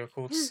 They were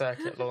called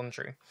Circuit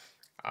Laundry,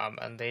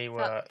 and they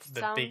were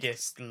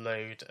biggest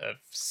load of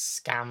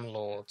scam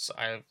lords.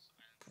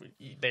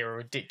 They were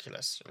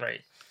ridiculous,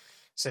 right?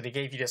 So they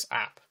gave you this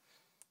app,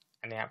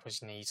 and the app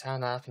was, you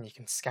turn up and you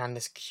can scan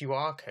this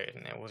QR code,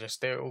 and it will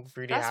just do it all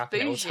through the app,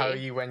 and it will tell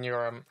you when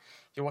you're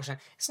watching.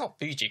 It's not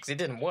bougie because it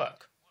didn't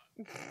work.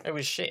 It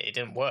was shit. It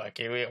didn't work.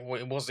 It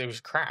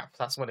was crap.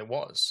 That's what it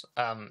was,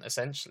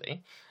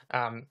 essentially.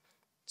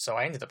 So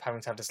I ended up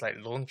having to have this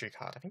laundry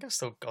card. I think I've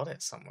still got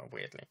it somewhere,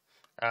 weirdly.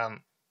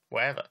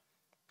 Whatever.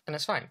 And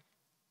it's fine.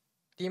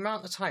 The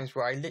amount of times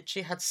where I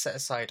literally had to set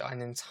aside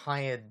an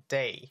entire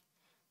day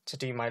to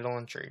do my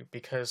laundry,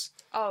 because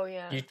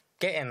you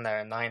get in there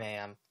at 9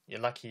 a.m, you're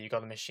lucky you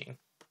got a machine.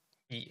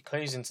 You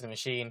close into the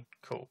machine,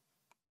 cool.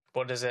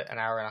 What is it? An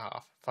hour and a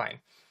half. Fine.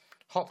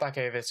 Hop back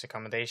over to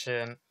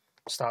accommodation,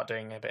 start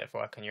doing a bit of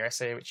work on your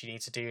essay, which you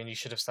need to do and you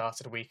should have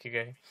started a week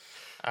ago.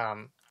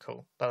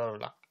 Cool. Blah, blah,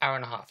 blah. Hour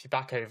and a half. You're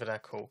back over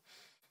there. Cool.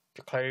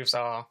 Your clothes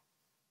are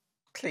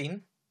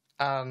clean.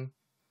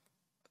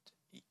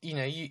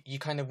 You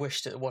kind of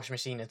wish that the washing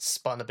machine had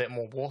spun a bit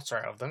more water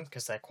out of them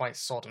because they're quite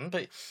sodden,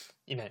 but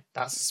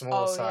that's the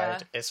smaller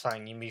side. Yeah. It's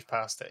fine. You move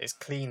past it. It's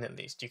clean at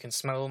least. You can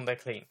smell them. They're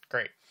clean.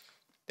 Great.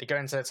 They go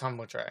into the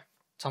tumble dryer.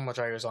 Tumble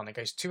dryer goes on. It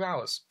goes 2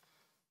 hours.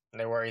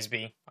 No worries,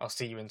 B. I'll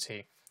see you in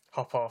 2.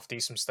 Hop off,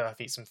 do some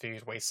stuff, eat some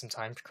food, waste some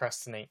time,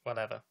 procrastinate,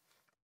 whatever.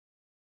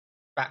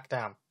 Back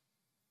down.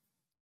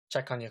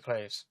 Check on your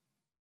clothes.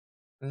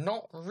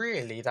 Not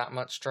really that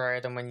much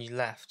drier than when you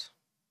left.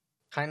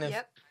 Kind of,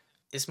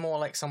 It's more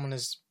like someone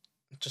has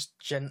just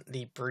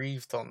gently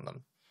breathed on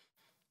them.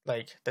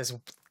 Like, there's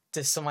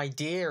some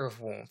idea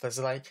of warmth. There's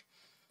the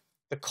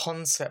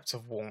concept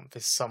of warmth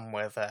is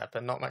somewhere there,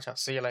 but not much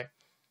else. So you're like,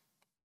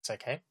 it's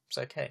okay.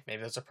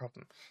 Maybe there's a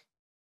problem.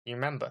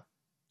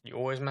 You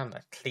always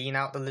remember, clean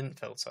out the lint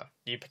filter.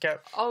 You pick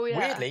up,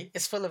 weirdly,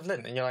 it's full of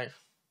lint, and you're like,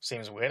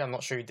 seems weird, I'm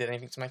not sure you did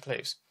anything to my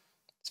clothes.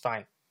 It's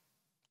fine.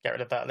 Get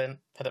rid of that lint,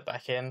 put it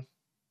back in,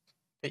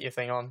 put your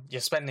thing on.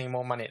 You're spending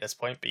more money at this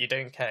point, but you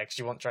don't care because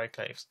you want dry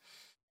clothes.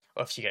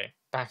 Off you go.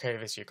 Back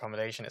over to your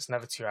accommodation. It's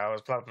another 2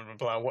 hours, blah, blah, blah,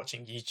 blah,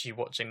 watching YouTube,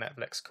 watching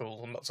Netflix,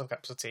 cool, lots of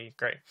cups of tea,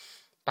 great.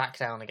 Back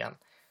down again.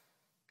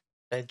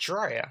 They're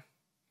drier,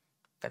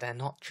 but they're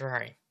not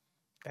dry.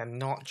 They're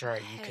not dry.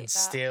 You can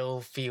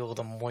still feel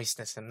the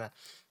moistness in there.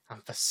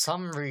 And for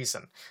some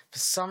reason,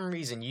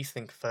 you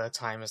think third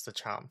time is the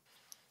charm.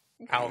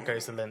 Out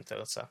goes the lint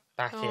filter.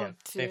 Back in.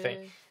 They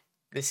think,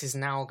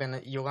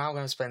 you're now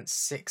gonna spend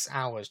 6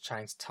 hours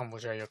trying to tumble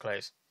dry your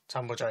clothes.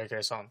 Tumble dry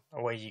goes on.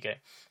 Away you go.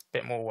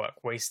 Bit more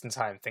work. Wasting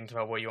time. Thinking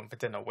about what you want for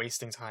dinner.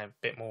 Wasting time.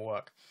 Bit more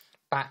work.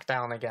 Back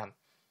down again.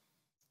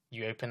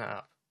 You open it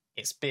up.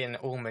 It's been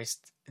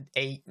almost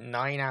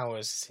 8-9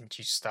 hours since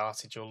you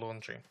started your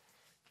laundry.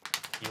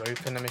 You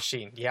open the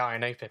machine. Yeah, I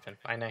know, Pippin.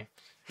 I know.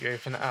 You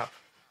open it up.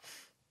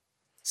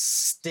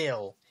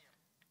 Still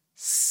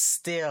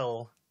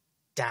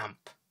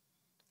damp.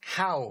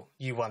 How,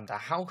 you wonder?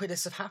 How could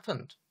this have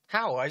happened?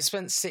 How? I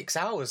spent 6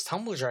 hours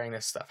tumble drying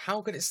this stuff.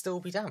 How could it still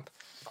be damp?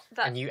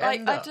 And you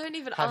end up I don't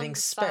even having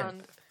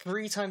understand. spent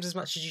 3 times as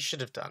much as you should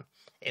have done.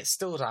 It's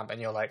still damp,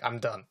 and you're like, I'm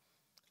done.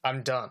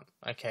 I'm done.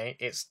 Okay,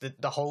 it's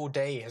the whole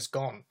day has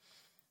gone.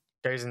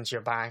 Goes into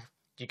your bag.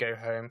 You go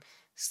home.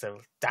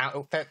 Still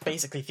damp. It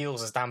basically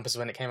feels as damp as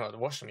when it came out of the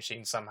washing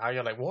machine. Somehow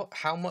you're like, what?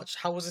 How much?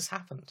 How has this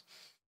happened?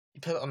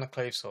 You put it on the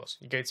clothes horse.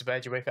 You go to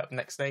bed. You wake up the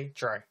next day,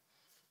 dry.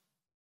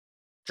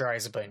 Dry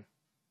as a bone.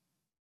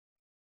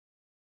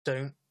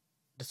 Don't.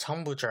 The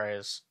tumble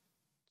dryers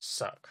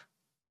suck.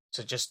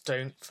 So just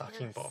don't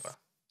fucking bother,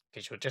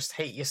 because you'll just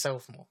hate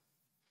yourself more.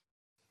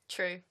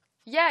 True.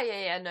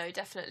 Yeah. No,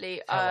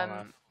 definitely.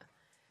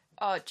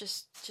 Oh,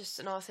 just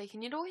an arse ache,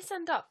 and you'd always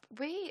end up.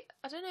 I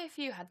don't know if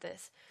you had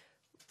this.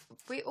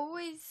 We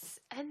always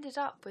ended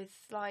up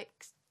with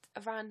like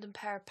a random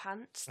pair of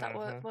pants that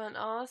weren't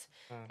ours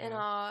in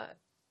our,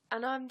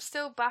 and I'm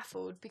still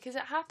baffled because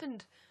it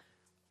happened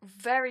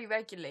very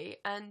regularly,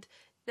 and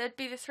there'd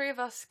be the three of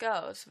us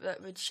girls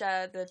that would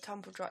share the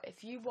tumble dry.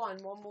 If you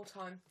won one more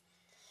time,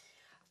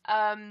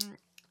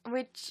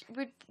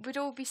 we'd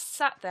all be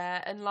sat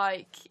there, and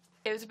like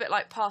it was a bit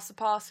like pass the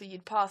parcel.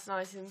 You'd pass an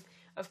item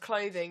of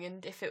clothing,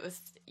 and if it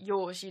was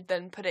yours, you'd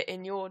then put it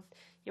in your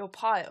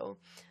pile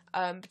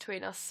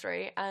between us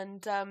three,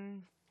 and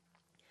and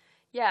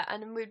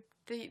then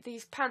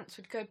these pants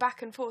would go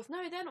back and forth.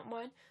 No, they're not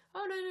mine.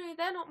 Oh no,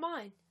 they're not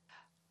mine.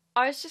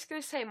 I was just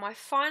going to say, my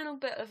final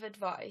bit of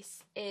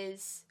advice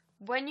is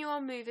when you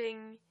are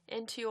moving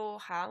into your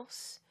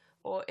house,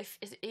 or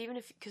even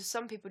if, because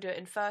some people do it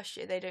in first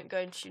year, they don't go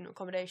into student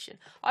accommodation.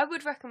 I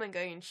would recommend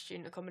going into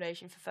student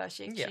accommodation for first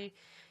year, because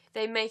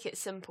they make it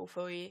simple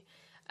for you.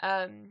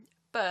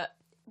 But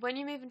when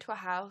you move into a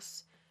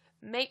house,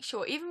 make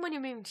sure, even when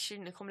you're moving to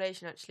student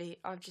accommodation, actually,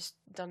 I've just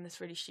done this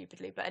really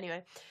stupidly, but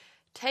anyway,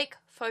 take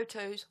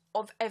photos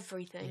of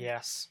everything.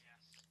 Yes.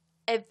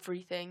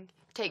 Everything.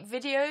 Take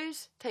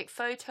videos, take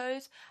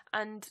photos,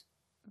 and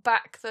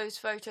back those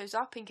photos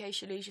up in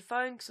case you lose your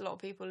phone, because a lot of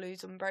people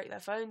lose and break their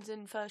phones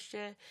in first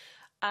year.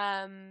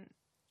 And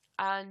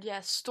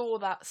store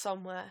that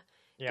somewhere.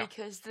 Yeah.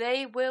 Because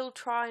they will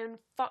try and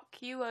fuck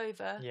you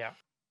over. Yeah.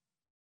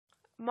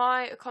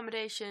 My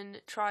accommodation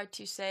tried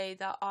to say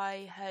that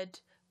I had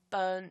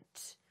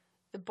burnt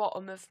the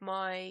bottom of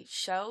my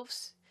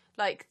shelves.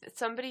 Like,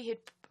 somebody had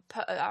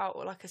put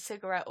out like a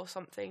cigarette or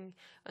something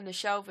on the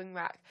shelving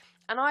rack,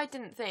 and I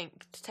didn't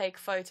think to take a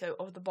photo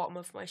of the bottom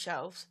of my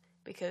shelves,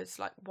 because,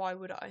 like, why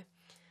would I?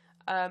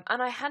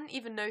 And I hadn't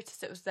even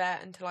noticed it was there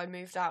until I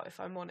moved out, if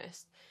I'm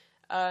honest.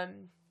 So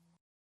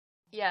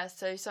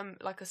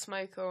a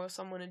smoker or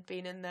someone had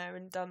been in there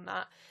and done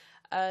that.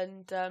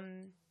 And,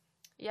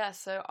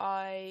 so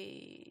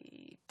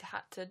I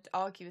had to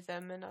argue with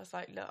them, and I was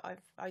like, look,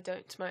 I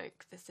don't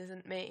smoke, this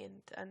isn't me,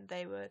 and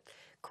they were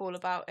cool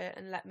about it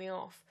and let me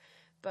off.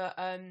 But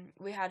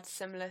we had a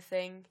similar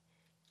thing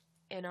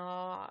in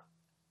our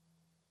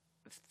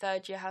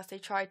third year house. They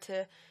tried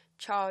to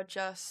charge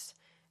us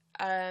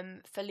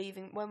for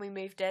leaving. When we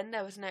moved in,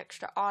 there was an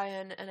extra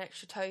iron, an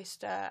extra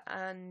toaster,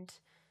 and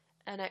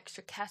an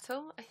extra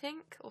kettle, I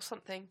think, or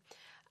something,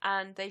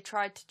 and they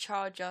tried to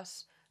charge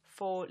us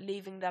for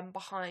leaving them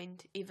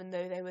behind, even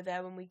though they were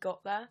there when we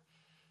got there.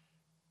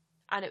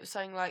 And it was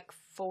something like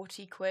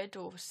 40 quid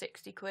or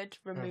 60 quid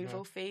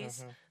removal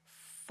fees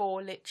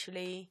for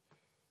literally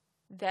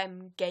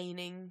them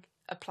gaining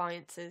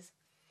appliances.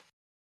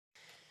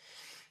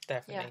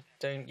 Definitely.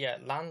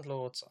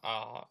 Landlords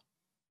are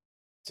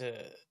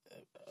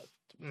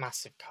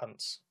massive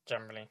cunts,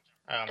 generally.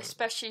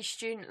 Especially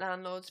student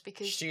landlords,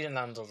 because student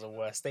landlords are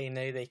worse. They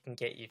know they can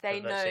get you for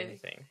virtually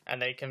anything,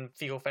 and they can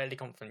feel fairly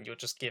confident you'll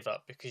just give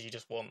up because you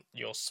just want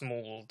your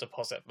small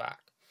deposit back.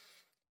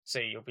 So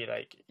you'll be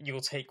like,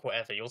 you'll take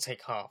whatever, you'll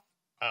take half.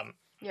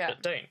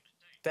 But don't.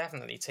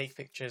 Definitely take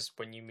pictures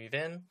when you move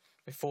in,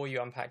 before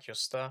you unpack your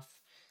stuff.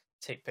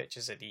 Take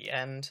pictures at the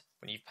end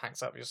when you've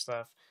packed up your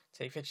stuff.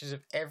 Take pictures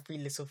of every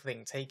little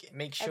thing.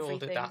 Make sure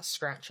that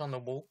scratch on the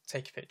wall,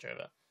 take a picture of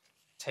it.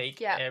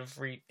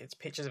 It's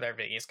pictures of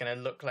everything. It's going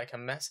to look like a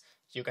mess.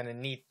 You're going to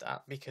need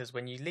that, because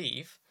when you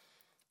leave,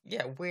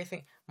 weird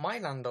thing. My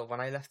landlord,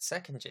 when I left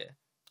second year,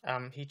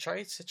 he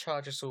tried to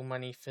charge us all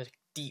money for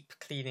deep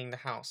cleaning the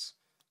house.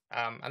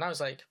 And I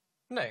was like,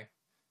 no,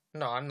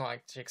 I'm not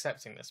actually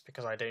accepting this,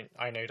 because I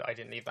know that I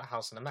didn't leave that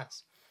house in a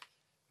mess.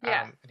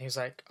 And he was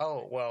like,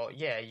 oh, well,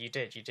 yeah, you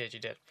did.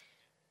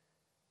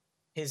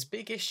 His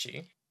big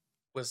issue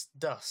was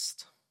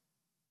dust.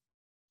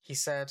 He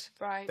said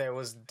there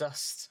was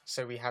dust,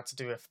 so we had to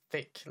do a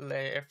thick,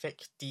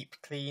 deep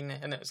clean,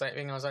 and it was like,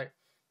 I was like,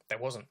 there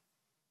wasn't.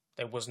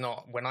 There was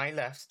not. When I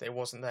left, it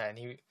wasn't there.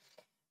 And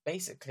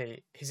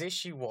basically, his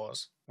issue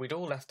was, we'd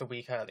all left a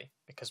week early,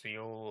 because we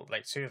all,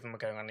 like, 2 of them were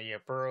going on a year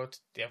abroad,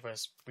 the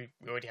others, we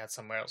already had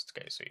somewhere else to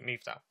go, so we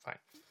moved out, fine.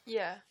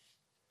 Yeah.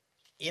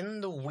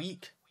 In the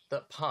week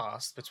that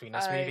passed between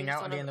us moving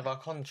out and the end of our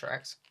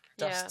contract,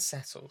 dust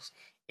settles.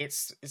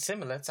 It's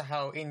similar to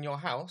how in your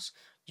house,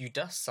 you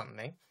dust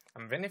something,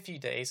 and within a few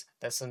days,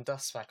 there's some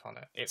dust speck on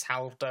it. It's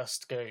how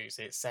dust goes,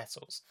 it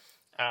settles.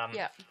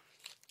 And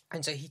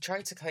so he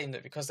tried to claim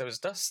that because there was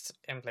dust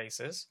in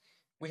places,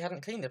 we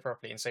hadn't cleaned it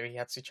properly, and so he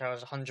had to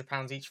charge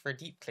 £100 each for a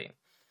deep clean.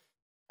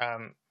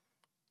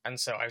 And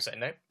so I was like,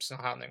 nope, it's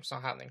not happening, it's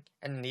not happening.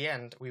 And in the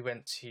end, we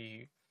went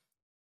to,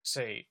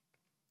 so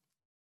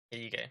here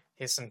you go.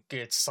 Here's some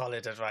good,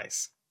 solid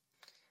advice.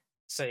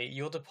 So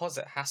your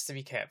deposit has to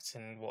be kept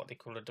in what they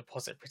call a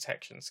deposit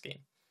protection scheme.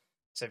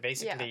 So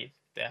basically,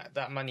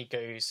 that money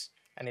goes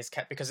and is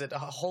kept because the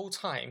whole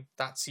time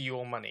that's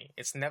your money.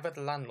 It's never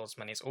the landlord's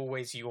money. It's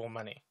always your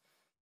money.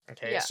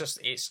 Okay, Yeah.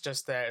 it's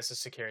just there as a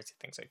security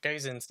thing. So it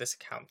goes into this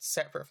account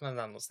separate from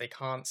the landlords. They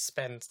can't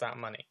spend that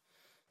money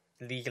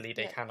legally.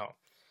 They cannot.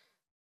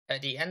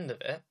 At the end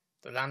of it,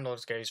 the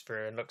landlord goes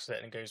through and looks at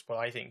it and goes, "Well,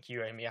 I think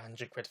you owe me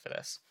 £100 for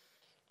this."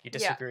 You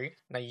disagree.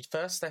 Now, your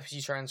first step is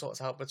you try and sort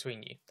it out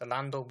between you. The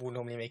landlord will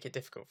normally make it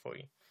difficult for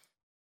you.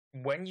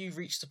 When you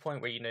reach the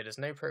point where you know there's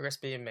no progress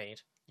being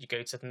made, you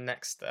go to the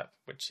next step,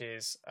 which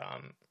is,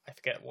 I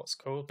forget what's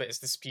called, but it's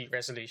dispute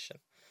resolution.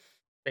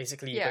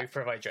 Basically, you both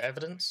provide your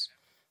evidence,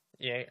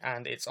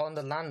 and it's on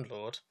the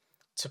landlord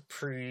to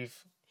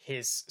prove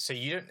his. So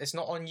you don't. It's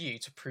not on you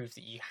to prove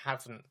that you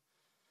haven't,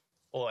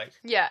 or like.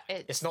 Yeah,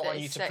 it's not on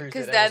you to prove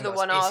because that they're the was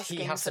one dust. asking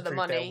He has for to the prove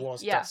money. there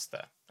was dust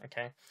there.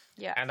 Okay.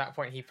 Yeah. At that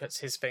point, he puts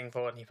his thing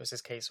forward and he puts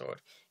his case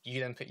forward. You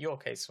then put your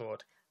case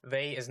forward.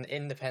 They, as an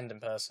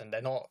independent person,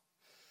 they're not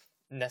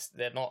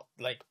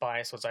like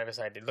biased towards either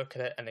side. They look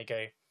at it and they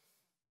go,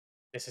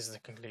 "This is the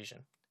conclusion."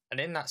 And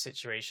in that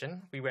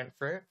situation, we went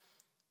through it.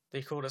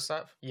 They called us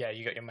up. Yeah,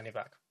 you got your money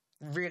back.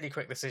 Really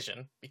quick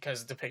decision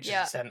because the pictures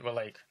he sent were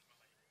like,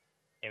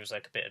 it was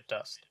like a bit of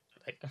dust.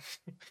 Like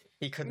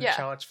he couldn't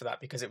charge for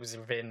that because it was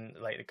within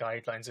like the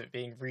guidelines of it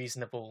being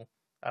reasonable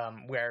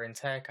wear and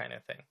tear kind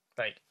of thing.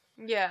 Like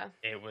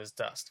it was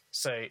dust.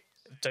 So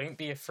don't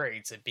be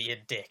afraid to be a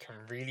dick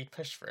and really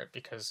push for it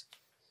because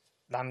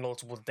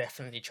landlords will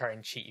definitely try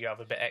and cheat you out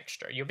of a bit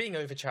extra. You're being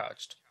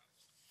overcharged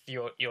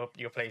for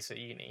your place at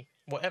uni.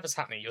 Whatever's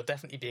happening, you're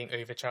definitely being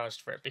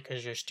overcharged for it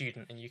because you're a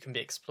student and you can be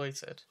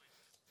exploited.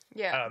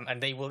 Yeah.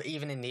 And they will,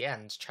 even in the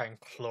end, try and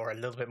claw a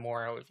little bit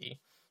more out of you.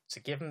 So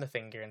give them the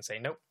finger and say,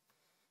 nope,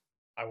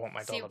 I want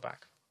my dollar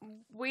back.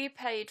 We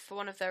paid for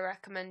one of their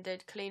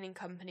recommended cleaning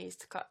companies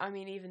to cut. I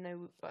mean, even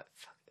though we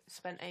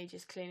spent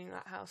ages cleaning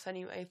that house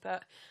anyway,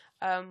 but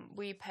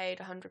we paid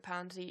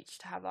 £100 each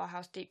to have our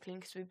house deep cleaned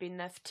because we've been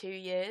there for 2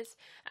 years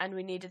and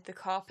we needed the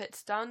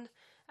carpets done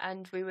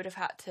and we would have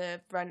had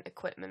to rent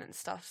equipment and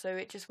stuff. So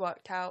it just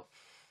worked out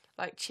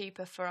like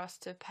cheaper for us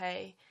to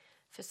pay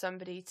for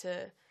somebody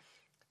to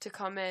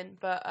come in.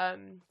 But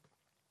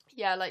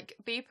like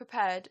be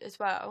prepared as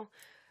well.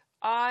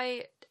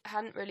 I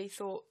hadn't really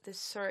thought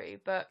this through,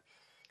 but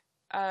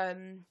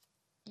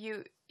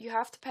you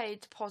have to pay a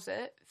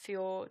deposit for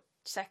your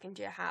second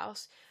year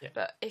house.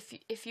 But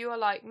if you are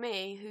like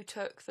me, who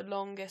took the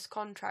longest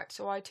contract,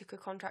 so I took a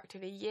contract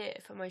of a year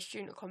for my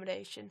student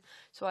accommodation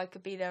so I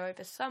could be there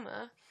over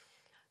summer,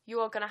 you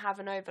are going to have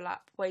an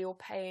overlap where you're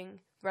paying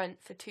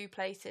rent for 2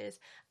 places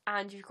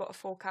and you've got to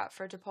fork out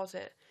for a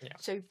deposit.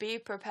 So be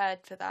prepared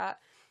for that.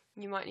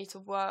 You might need to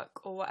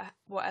work or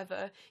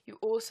whatever. You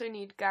also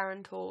need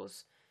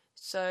guarantors.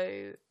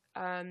 So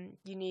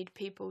you need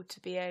people to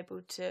be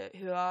able to,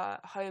 who are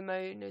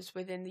homeowners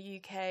within the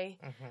UK.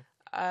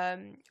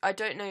 I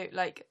don't know,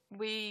 like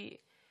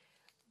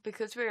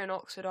because we're in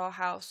Oxford, our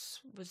house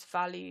was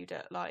valued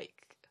at like,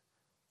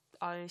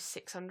 I don't know,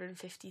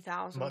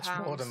 £650,000. Much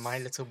more than my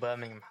little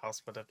Birmingham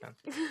house would have been.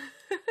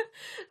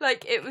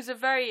 Like it was a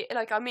very,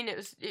 like, I mean,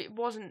 it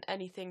wasn't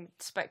anything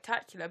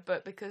spectacular,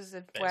 but because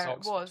of where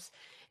it was,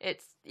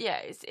 it's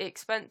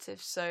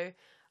expensive. So,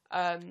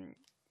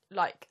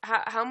 like,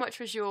 how much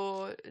was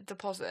your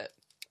deposit?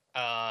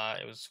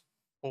 It was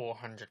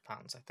 £400,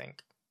 I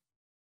think.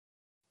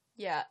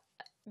 Yeah,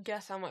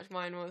 guess how much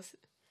mine was?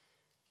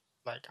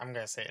 Like, I'm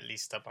gonna say at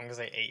least up. I'm gonna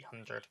say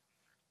 800.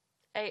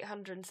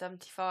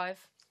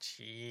 875.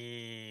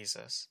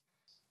 Jesus.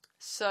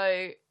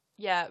 So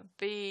yeah,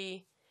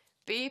 be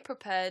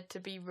prepared to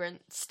be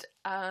rinsed.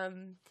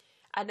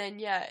 And then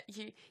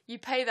you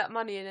pay that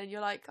money, and then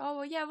you're like, oh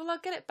well, yeah, well I'll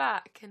get it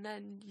back, and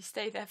then you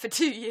stay there for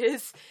 2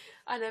 years,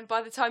 and then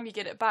by the time you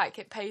get it back,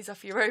 it pays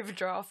off your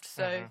overdraft.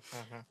 So,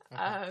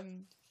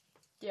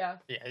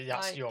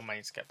 that's your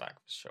money to get back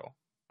for sure.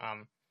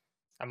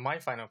 And my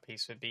final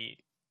piece would be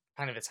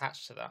kind of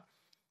attached to that.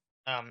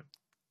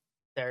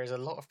 There is a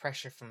lot of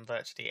pressure from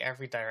virtually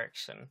every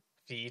direction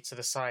for you to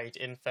decide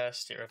in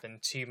first year within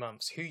 2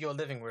 months who you're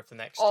living with the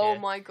next year. Oh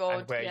my god!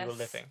 And where yes. you're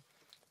living.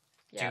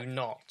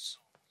 Yep.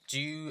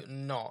 Do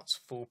not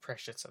fall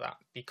pressure to that,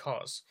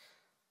 because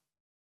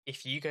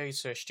if you go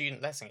to a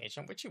student letting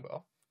agent, which you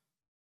will,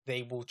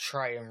 they will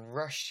try and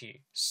rush you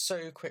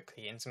so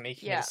quickly into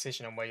making a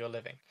decision on where you're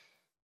living.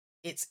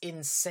 It's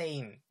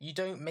insane. You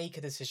don't make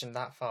a decision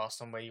that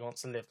fast on where you want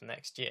to live the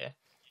next year.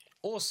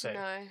 Also,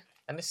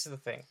 and this is the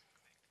thing,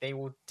 they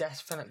will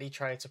definitely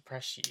try to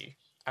pressure you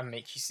and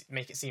make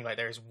it seem like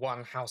there is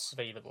one house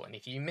available, and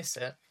if you miss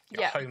it,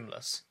 you're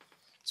homeless.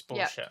 It's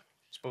bullshit.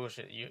 It's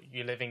bullshit.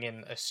 You're living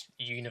in a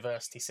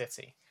university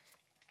city.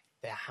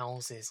 There are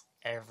houses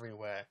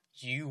everywhere.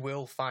 You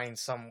will find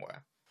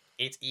somewhere.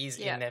 It is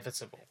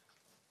inevitable,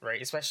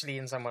 right? Especially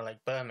in somewhere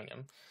like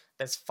Birmingham,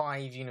 There's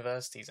 5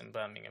 universities in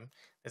Birmingham.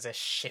 There's a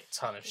shit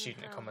ton of Fucking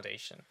student hell.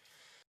 accommodation.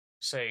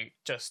 So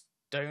just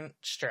don't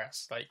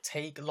stress. Like,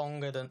 take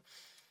longer than...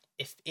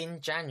 If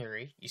in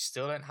January you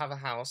still don't have a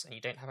house and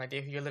you don't have an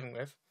idea who you're living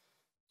with,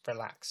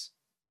 relax.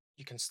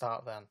 You can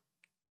start then.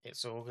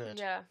 It's all good.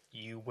 Yeah.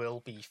 You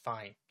will be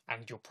fine.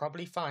 And you'll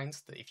probably find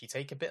that if you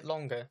take a bit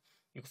longer,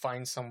 you'll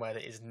find somewhere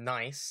that is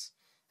nice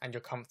and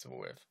you're comfortable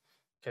with.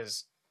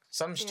 Because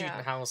some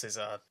student houses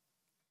are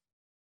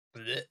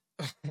bleh,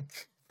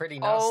 pretty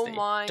nasty. Oh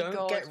my Don't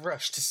God. get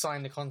rushed to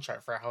sign the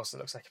contract for a house that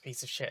looks like a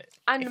piece of shit.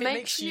 And If it make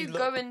makes sure you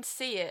look- go and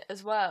see it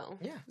as well.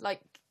 Yeah.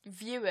 Like,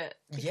 view it.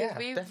 Because Yeah,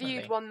 we definitely.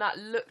 viewed one that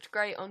looked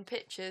great on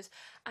pictures,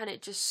 and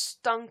it just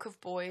stunk of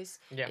boys.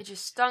 Yeah. It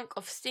just stunk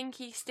of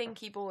stinky,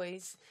 stinky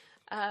boys.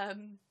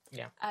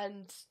 Yeah.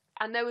 And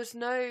there was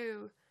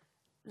no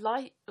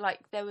light.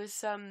 Like, there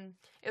was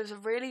it was a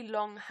really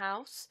long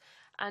house,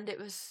 and it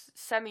was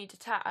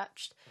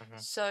semi-detached. Mhm.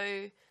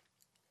 So,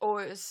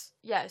 or it was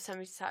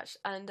semi-detached,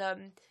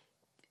 and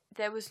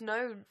there was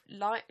no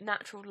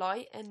natural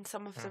light in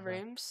some of the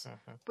rooms,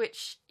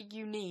 which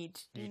you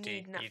need. You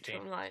need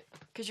natural light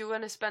because you're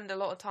going to spend a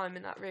lot of time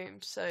in that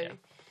room. So,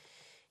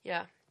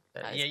 yeah.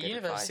 That is good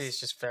university advice. is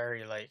just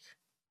very, like,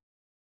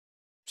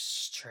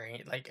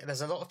 strange. Like,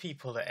 there's a lot of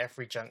people at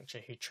every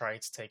juncture who try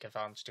to take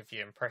advantage of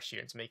you and press you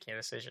into making a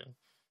decision.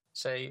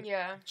 So,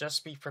 Yeah.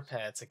 just be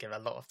prepared to give a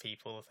lot of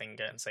people a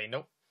finger and say,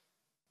 nope,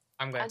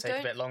 I'm going And to take a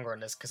don't- bit longer on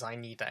this because I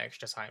need that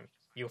extra time.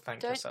 You'll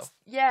thank Don't. yourself.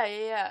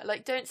 Yeah.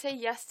 Like, don't say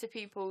yes to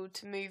people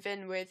to move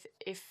in with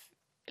if,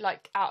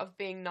 like, out of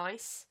being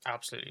nice.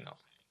 Absolutely not.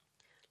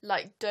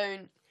 Like,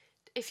 don't.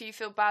 If you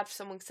feel bad for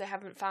someone because they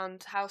haven't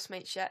found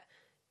housemates yet,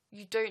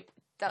 you don't.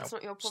 That's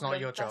not your It's problem. not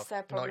your job, That's their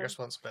not problem. your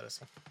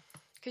responsibility.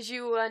 Because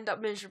you will end up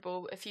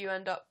miserable if you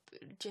end up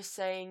just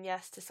saying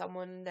yes to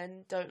someone and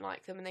then don't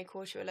like them and they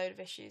cause you a load of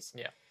issues.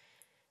 Yeah.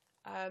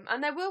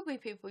 And there will be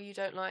people you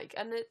don't like.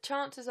 And the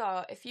chances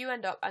are, if you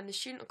end up... And the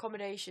student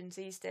accommodations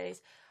these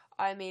days,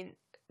 I mean,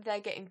 they're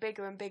getting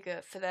bigger and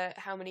bigger for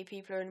how many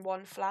people are in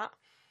one flat.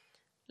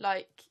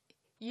 Like,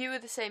 you were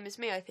the same as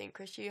me, I think,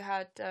 Chris. You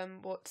had,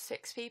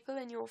 6 people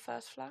in your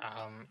first flat?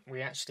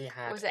 We actually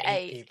had Was it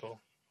 8 8? people.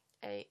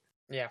 8.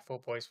 Yeah, 4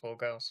 boys, 4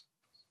 girls.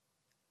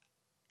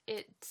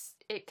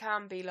 It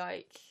can be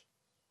like...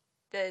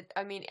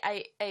 I mean,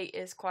 8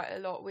 is quite a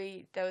lot.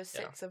 There was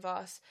 6 of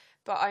us,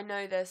 but I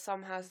know there's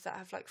some houses that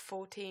have like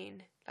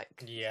 14,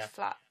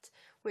 flat,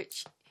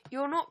 which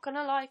you're not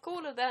gonna like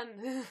all of them.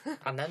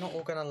 And they're not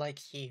all going to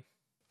like you.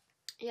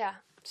 Yeah,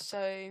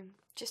 so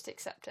just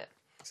accept it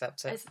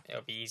Accept it.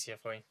 It'll be easier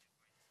for you.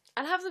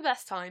 and have the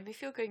best time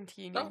if you're going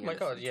to uni. Oh my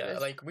god, yeah.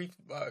 Like,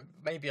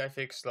 maybe I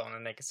focused a lot on the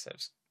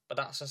negatives, but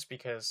that's just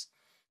because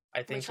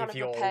I think trying if to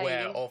you're prepare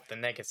aware you. of the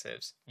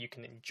negatives, you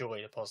can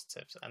enjoy the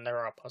positives, and there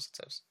are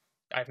positives.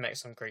 I've met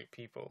some great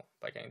people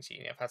by going to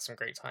uni. I've had some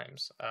great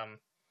times. And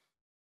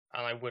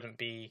I wouldn't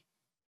be,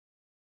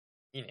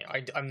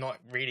 I'm not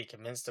really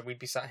convinced that we'd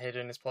be sat here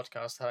doing this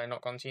podcast had I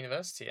not gone to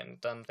university and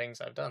done things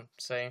I've done.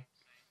 So,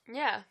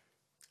 Yeah,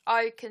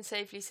 I can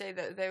safely say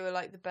that they were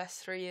like the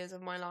best 3 years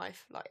of my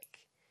life. Like,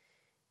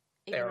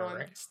 even They're though I'm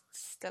alright.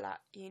 still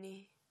at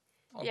uni.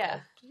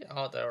 they're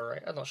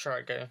alright. I'm not sure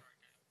I'd go.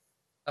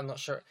 I'm not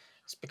sure.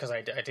 It's because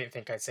I didn't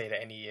think I'd say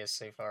that any years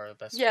so far are the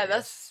best. Yeah, 3 years.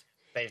 that's...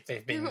 They've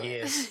been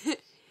years.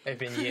 They've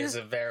been years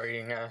of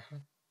varying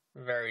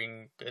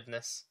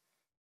goodness.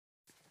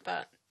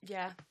 But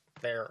yeah.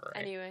 They're alright.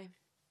 Anyway,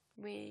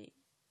 we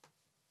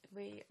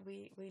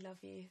love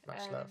you.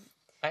 Much love.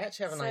 I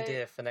actually have an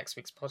idea for next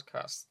week's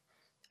podcast.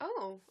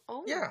 Oh.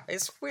 Yeah,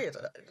 it's weird.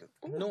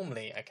 Ooh.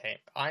 Normally,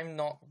 I'm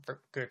not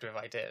good with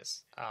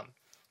ideas.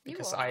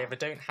 Because You I are. either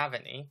don't have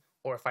any,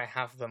 or if I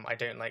have them, I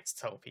don't like to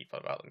tell people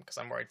about them because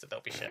I'm worried that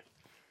they'll be shit.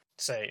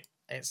 So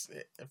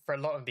for a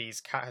lot of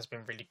these, Kat has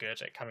been really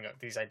good at coming up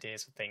with these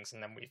ideas of things,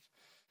 and then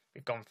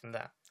we've gone from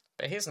there.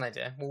 But here's an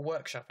idea: we'll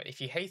workshop it. If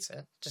you hate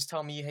it, just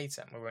tell me you hate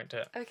it, and we won't do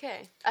it.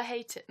 Okay. I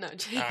hate it. No.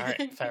 All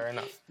right, fair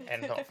enough.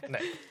 End of.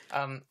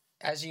 No.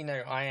 As you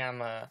know,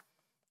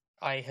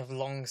 I have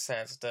long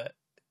said that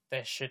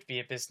there should be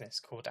a business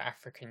called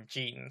African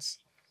Jeans,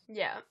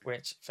 Yeah.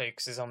 which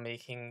focuses on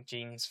making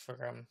jeans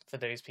for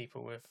those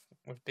people with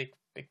big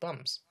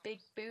bums. Big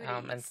booties.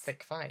 And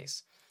thick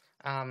thighs.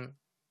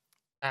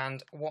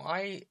 And what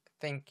I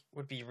think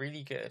would be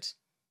really good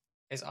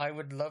is I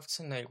would love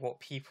to know what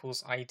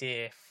people's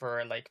idea for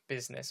a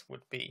business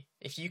would be.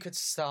 If you could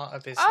start a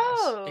business,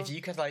 if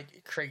you could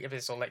create a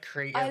business or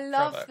create a I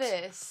love product,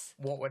 this.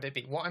 what would it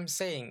be? What I'm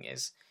saying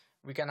is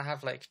we're gonna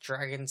have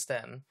Dragon's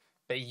Den,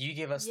 but you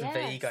give us the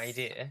vague Yes.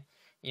 idea.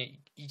 You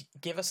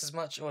give us as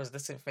much or as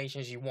little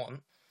information as you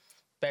want.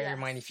 Bear in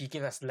mind, if you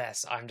give us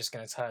less, I'm just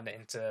going to turn it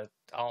into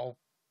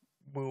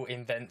we'll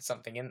invent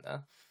something in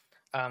there.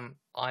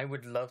 I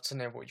would love to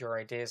know what your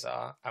ideas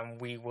are,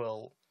 and we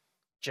will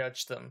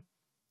judge them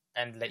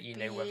and let you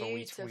know whether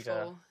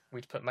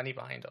we'd put money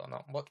behind it or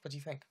not. What do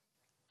you think?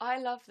 I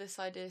love this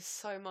idea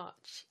so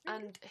much.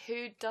 And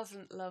who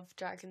doesn't love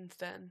Dragon's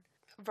Den?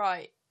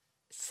 Right.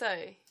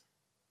 So,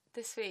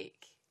 this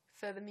week,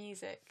 for the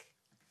music,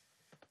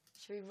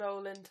 Should we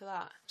roll into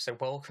that? So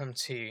welcome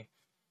to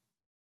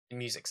the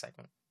music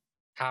segment.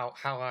 How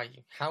are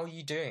you? How are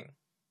you doing?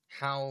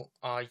 How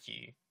are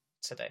you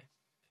today?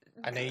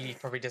 I know you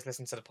probably just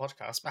listened to the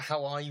podcast, but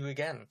how are you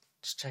again?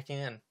 Just checking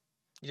in.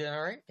 You doing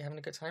all right? You having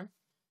a good time?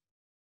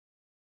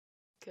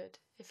 Good.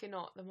 If you're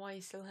not, then why are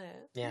you still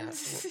here? Yeah.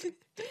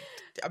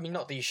 I mean,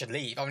 not that you should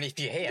leave. I mean, if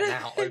you're here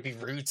now, it would be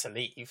rude to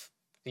leave.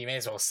 You may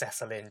as well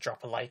settle in,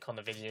 drop a like on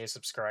the video,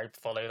 subscribe,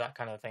 follow, that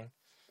kind of thing.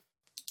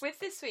 With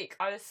this week,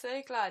 I was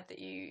so glad that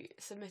you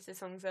submitted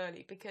songs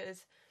early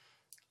because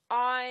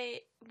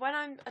I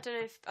don't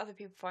know if other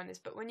people find this,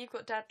 but when you've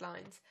got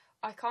deadlines,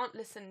 I can't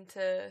listen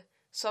to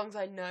songs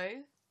I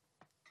know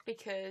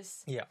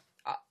because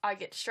I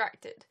get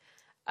distracted.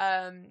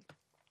 And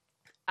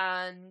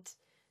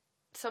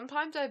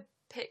sometimes I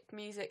pick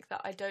music that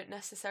I don't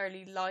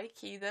necessarily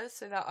like either,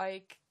 so that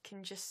I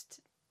can just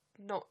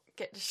not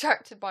get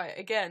distracted by it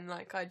again.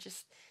 Like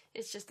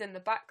it's just in the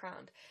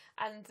background.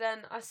 And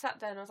then I sat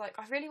there and I was like,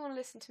 I really want to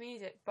listen to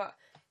music, but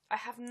I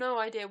have no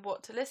idea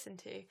what to listen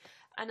to.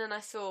 And then I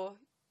saw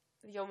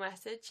your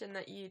message and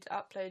that you'd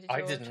uploaded your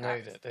I didn't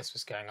tracks. know that this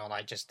was going on.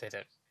 I just did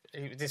it.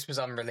 This was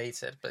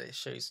unrelated, but it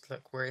shows,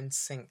 look, we're in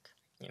sync,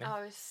 you know?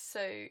 I was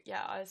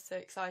so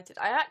excited.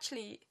 I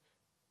actually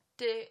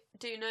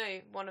do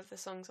know one of the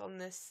songs on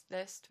this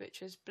list,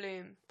 which was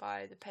Bloom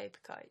by the Paper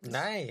Kites.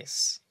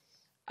 Nice.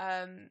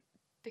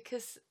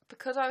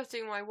 Because I was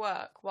doing my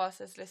work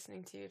whilst I was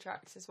listening to your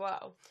tracks as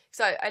well.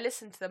 So I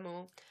listened to them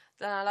all,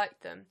 then I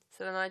liked them,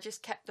 so then I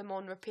just kept them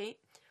on repeat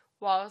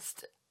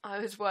whilst I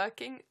was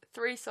working.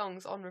 3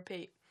 songs on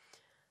repeat.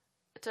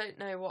 I don't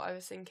know what I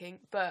was thinking,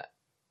 but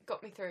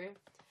got me through.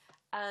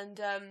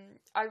 And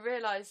I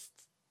realised,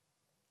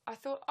 I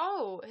thought,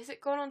 oh, has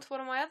it gone onto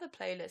one of my other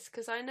playlists?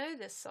 Because I know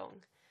this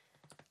song.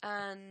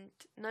 And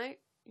no,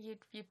 you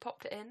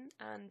popped it in,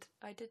 and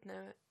I did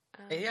know it.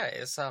 Yeah,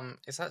 it's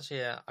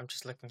actually I'm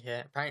just looking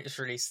here. Apparently, it's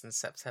released in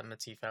September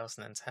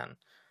 2010.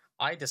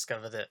 I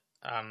discovered it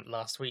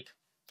last week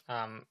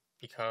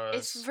because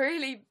it's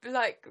really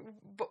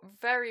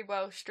very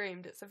well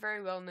streamed. It's a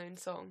very well known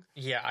song.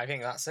 Yeah, I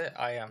think that's it.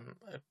 I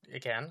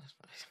again,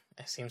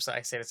 it seems that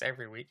I say this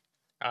every week.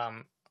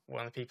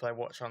 One of the people I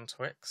watch on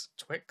Twix.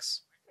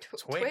 Twix.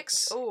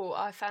 Oh,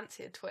 I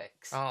fancy a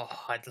Twix. Oh,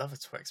 I'd love a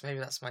Twix. Maybe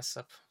that's my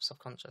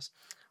subconscious.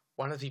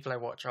 One of the people I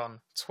watch on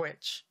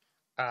Twitch.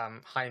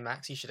 Hi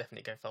Max, you should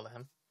definitely go follow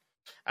him.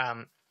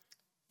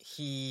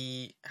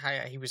 He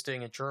was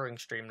doing a drawing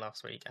stream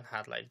last week and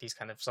had like these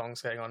kind of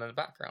songs going on in the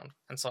background,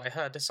 and so I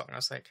heard this song and I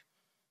was like,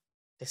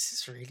 this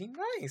is really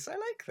nice, I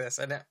like this.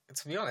 And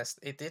to be honest,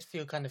 it did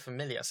feel kind of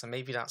familiar, so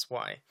maybe that's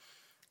why.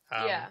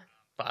 Yeah,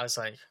 but I was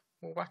like,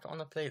 we'll whack it on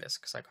the playlist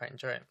because I quite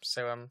enjoy it.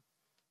 So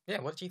yeah,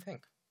 what did you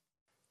think?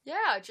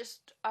 Yeah,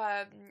 just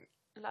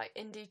like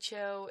indie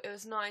chill. It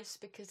was nice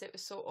because it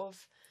was sort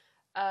of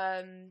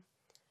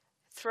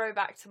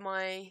throwback to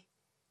my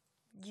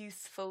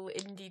youthful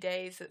indie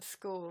days at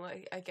school.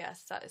 I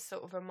guess that has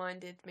sort of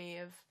reminded me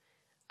of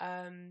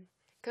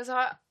because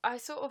I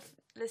sort of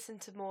listen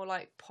to more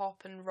like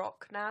pop and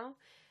rock now.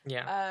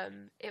 Yeah.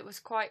 It was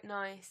quite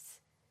nice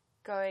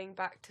going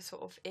back to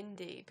sort of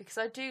indie because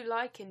I do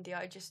like indie.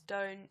 I just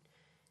don't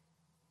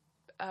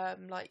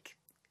like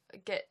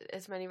get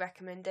as many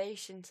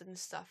recommendations and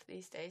stuff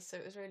these days, so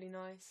it was really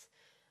nice.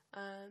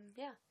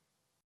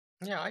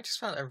 Yeah, I just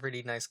found it a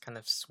really nice kind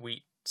of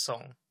sweet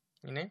song,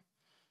 you know?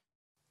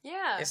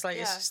 Yeah. It's like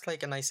it's just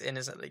like a nice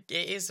innocent, like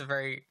it is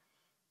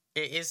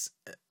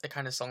a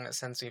kind of song that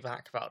sends me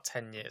back about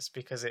 10 years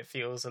because it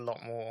feels a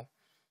lot more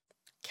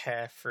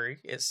carefree.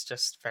 It's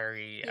just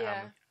very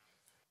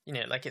you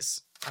know, like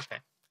it's okay.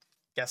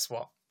 Guess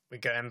what? We're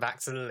going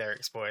back to the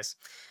lyrics, boys.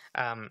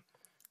 So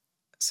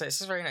it's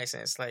just very nice,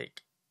 and it's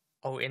like,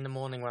 oh, in the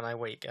morning when I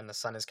wake and the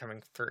sun is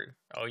coming through,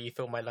 oh, you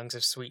fill my lungs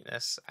with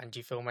sweetness and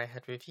you fill my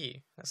head with you.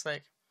 It's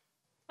like,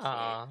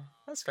 ah,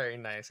 that's very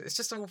nice. It's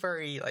just all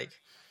very, like,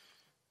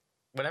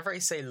 whenever I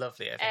say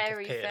lovely, I think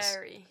airy, of Piers.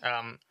 fairy.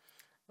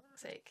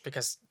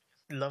 Because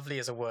lovely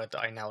is a word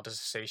that I now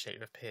just associate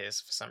with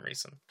Piers for some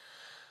reason.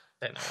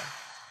 Don't know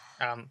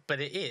why. But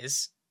it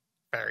is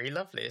very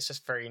lovely. It's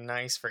just very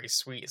nice, very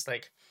sweet. It's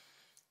like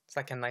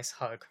a nice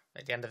hug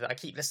at the end of it. I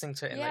keep listening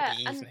to it in like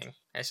the evening.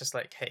 And it's just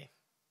like, hey,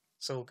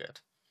 it's all good.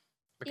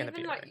 We're gonna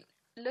be like right.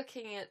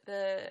 Looking at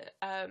the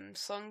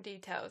song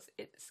details,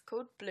 it's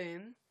called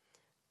Bloom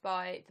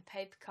by the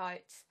Paper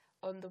Kites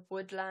on the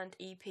Woodland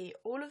EP.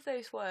 All of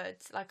those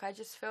words, like, I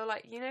just feel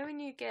like, you know, when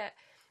you get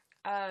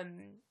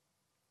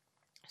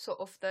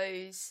sort of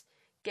those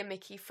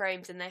gimmicky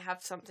frames and they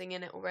have something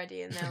in it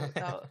already, and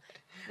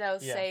they'll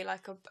say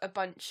like a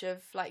bunch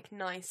of like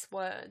nice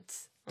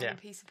words on a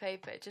piece of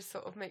paper. It just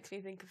sort of makes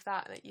me think of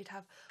that. Like, you'd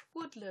have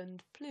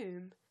Woodland,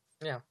 Bloom,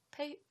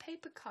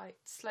 paper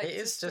kites. Like, it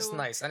is just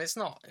nice, and it's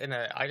not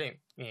I don't.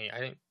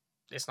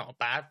 It's not a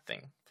bad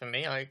thing for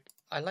me. I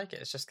like it.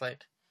 It's just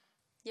like,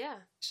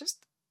 it's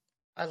just,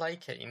 I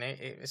like it. You know,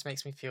 it just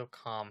makes me feel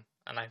calm,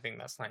 and I think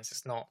that's nice.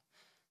 It's not.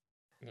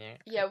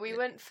 Yeah. We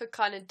went for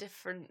kind of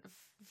different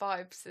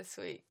vibes this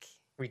week.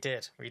 We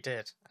did.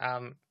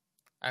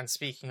 And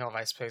speaking of,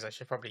 I suppose I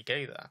should probably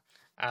go there.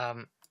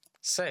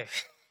 So,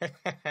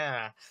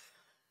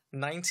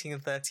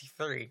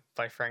 1933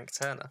 by Frank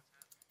Turner.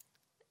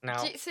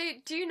 Now,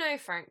 do you know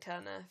Frank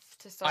Turner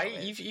to start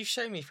with? you've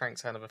shown me Frank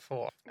Turner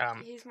before.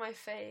 He's my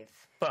fave.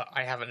 But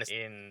I haven't listened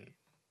in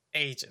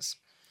ages.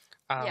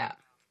 Yeah.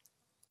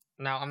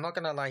 Now, I'm not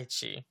gonna lie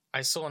to you.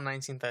 I saw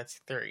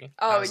 1933.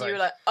 Oh, and you were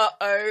like,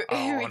 uh-oh,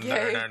 here we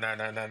go. No.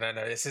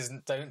 This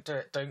isn't... Don't do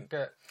it.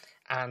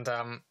 And,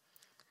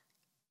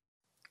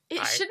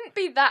 It shouldn't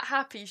be that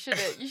happy, should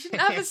it? You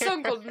shouldn't have a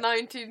song called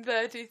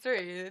 1933.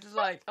 It's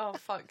like, oh,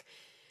 fuck.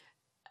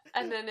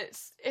 And then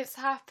it's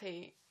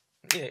happy.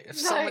 Yeah, if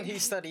someone who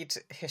studied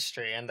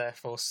history and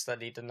therefore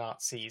studied the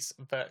Nazis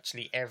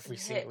virtually every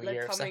single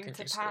year of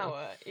secondary school.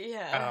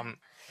 Yeah.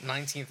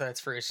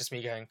 1933 is just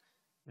me going,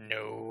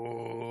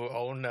 no,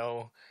 oh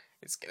no,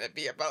 it's gonna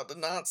be about the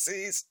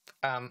Nazis.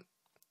 And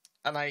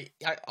I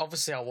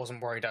obviously I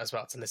wasn't worried I was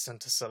about to listen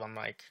to some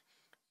like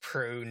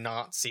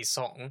pro-Nazi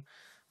song,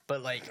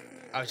 but like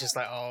I was just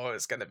like, oh,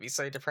 it's gonna be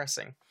so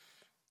depressing.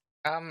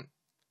 And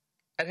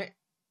it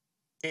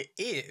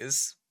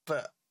is,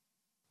 but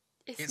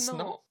it's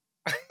not.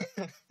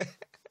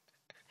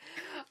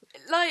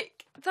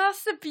 Like,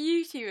 that's the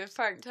beauty with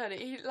Frank Turner.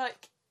 He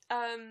like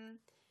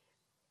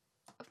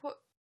what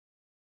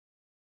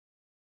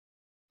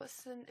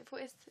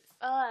is this?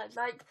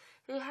 Like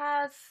he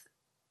has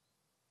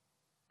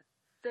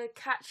the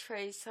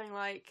catchphrase something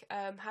like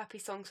happy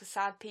songs for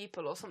sad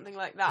people or something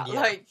like that.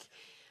 Yeah. Like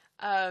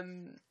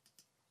I'm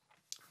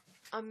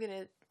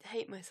gonna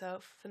hate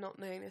myself for not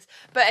knowing this.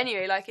 But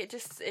anyway, like it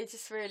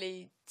just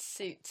really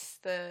suits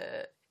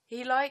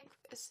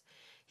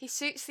he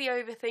suits the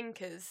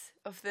overthinkers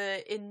of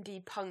the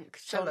indie punk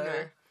genre.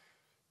 Hello.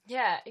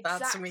 Yeah,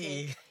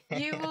 exactly. That's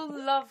me. You will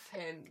love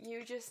him.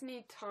 You just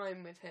need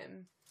time with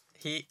him.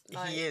 He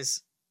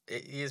is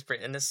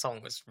brilliant. And this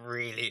song was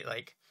really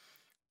like...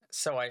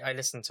 So I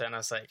listened to it and I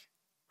was like,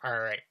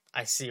 alright,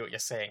 I see what you're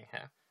saying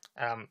here.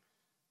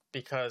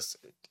 Because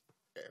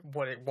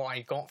what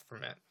I got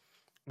from it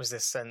was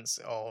this sense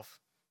of...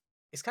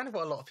 It's kind of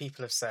what a lot of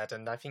people have said,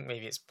 and I think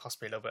maybe it's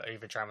possibly a little bit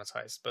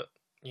over-dramatized, but,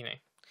 you know,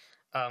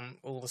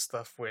 all the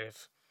stuff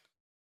with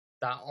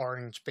that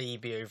orange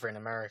baby over in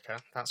America,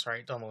 that's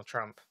right, Donald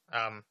Trump,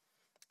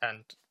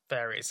 and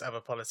various other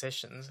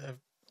politicians,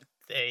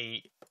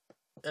 they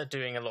are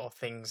doing a lot of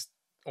things,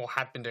 or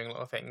had been doing a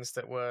lot of things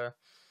that were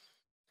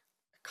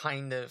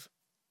kind of...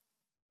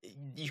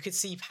 You could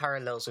see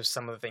parallels with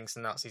some of the things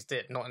the Nazis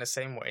did, not in the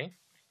same way,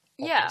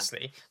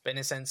 obviously, but in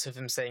a sense of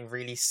them saying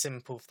really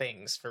simple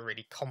things for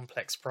really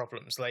complex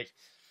problems. Like,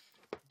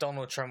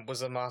 Donald Trump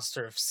was a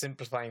master of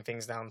simplifying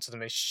things down to the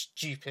most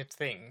stupid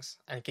things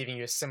and giving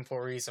you a simple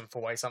reason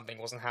for why something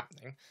wasn't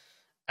happening.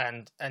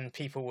 And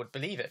people would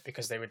believe it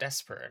because they were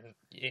desperate, and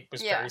it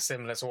was very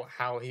similar to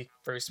how he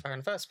rose to power in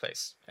the first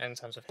place in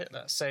terms of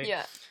Hitler. So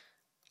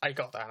I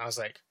got that, and I was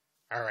like,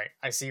 all right,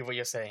 I see what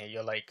you're saying.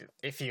 You're like,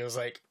 it feels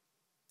like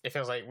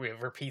we're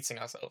repeating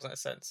ourselves in a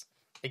sense.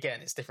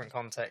 Again, it's different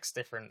contexts,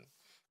 different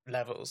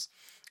levels,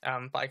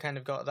 but I kind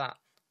of got that.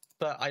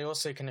 But I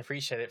also can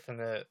appreciate it from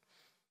the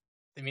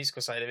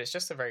musical side of it. It's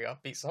just a very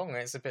upbeat song.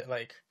 It's a bit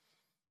like,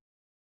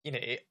 you know,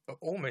 it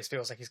almost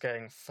feels like he's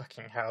going,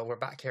 fucking hell, we're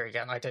back here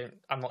again.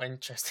 I'm not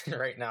interested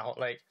right now.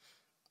 Like,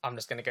 I'm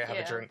just going to go have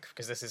a drink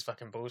because this is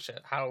fucking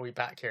bullshit. How are we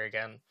back here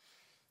again?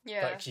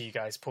 Yeah. Like, you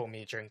guys pour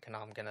me a drink and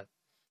I'm going to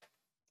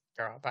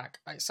go out back.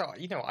 So,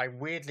 you know, I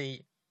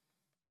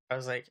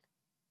was like,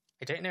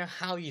 I don't know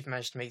how you've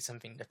managed to make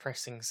something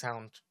depressing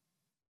sound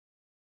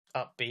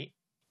upbeat,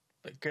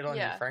 but good on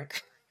you,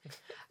 Frank.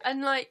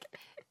 And, like,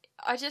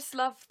 I just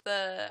love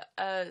the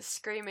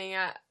screaming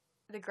at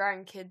the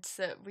grandkids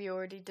that we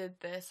already did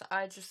this.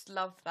 I just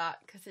love that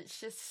because it's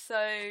just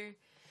so...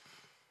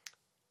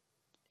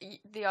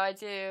 The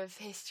idea of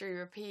history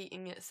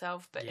repeating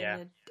itself, but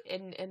in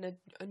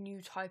a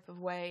new type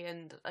of way,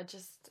 and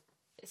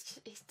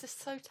he's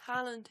just so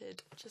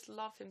talented. I just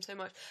love him so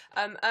much.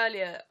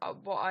 Earlier,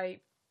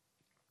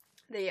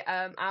 the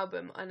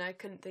album, and I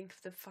couldn't think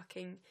of the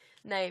fucking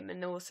name,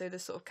 and also the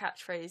sort of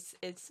catchphrase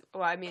is,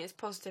 well, I mean, it's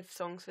positive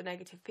songs for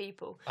negative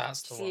people.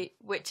 That's the one.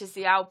 Which is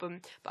the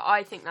album, but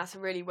I think that's a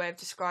really way of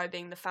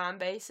describing the fan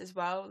base as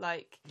well.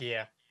 Like,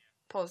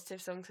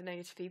 positive songs for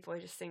negative people. I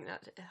just think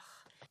that. Ugh.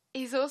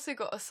 He's also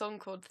got a song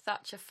called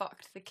Thatcher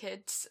Fucked the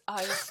Kids.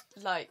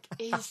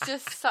 He's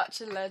just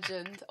such a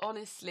legend.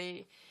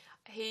 Honestly,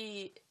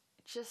 he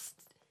just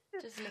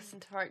listen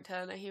to Frank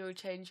Turner. He will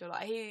change your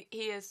life. He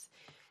is.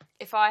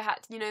 If I had,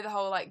 you know, the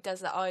whole like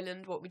desert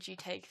island, what would you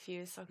take if you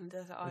were stuck on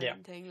desert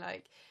island thing?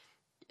 Like,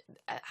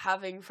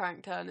 having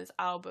Frank Turner's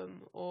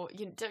album, or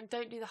you know,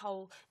 don't do the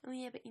whole, oh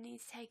yeah, but you need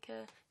to take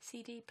a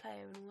CD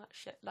player and all that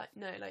shit. Like,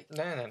 no.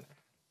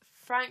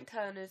 Frank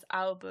Turner's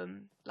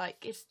album,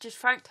 like, it's just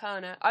Frank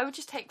Turner. I would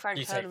just take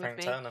Frank Turner with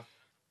me. Turner.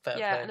 Fair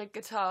play. And a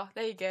guitar.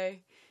 There you go.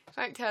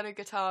 Frank Turner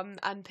guitar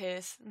and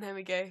Pierce. And there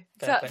we go.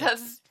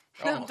 That's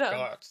done.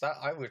 God, that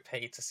I would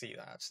pay to see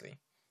that actually.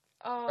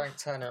 Oh. Frank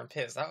Turner and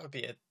Pierce. That would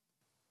be a...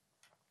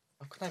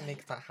 How can I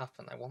make that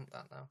happen? I want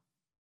that now.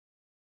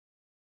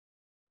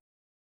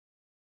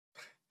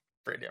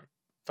 Brilliant.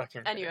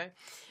 Fucking brilliant.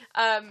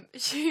 Anyway,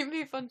 should we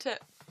move on to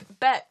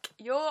Beck?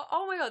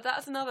 Oh my god,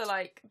 that's another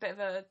like bit of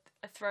a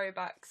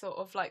throwback sort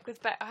of like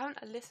with Beck. I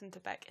haven't listened to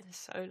Beck in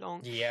so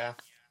long. Yeah.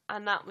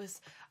 And that was,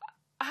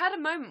 I had a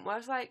moment where I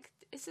was like,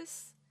 is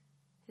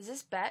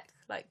this Beck?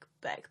 Like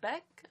Beck?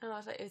 And I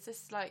was like, is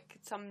this like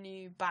some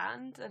new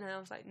band? And then I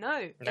was like,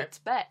 no, Nope. it's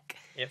Beck.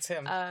 It's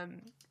him.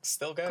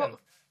 Still going.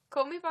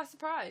 Caught me by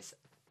surprise.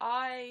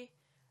 I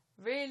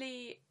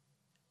really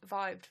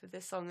vibed with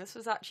this song. This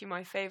was actually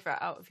my favourite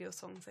out of your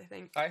songs, I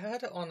think. I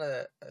heard it on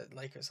it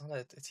was on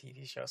a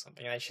TV show or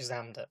something, and I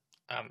Shazammed it.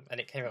 And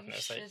it came up and it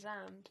was like,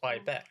 by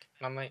Beck.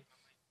 And I'm like,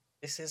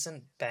 this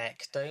isn't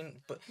Beck, don't...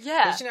 But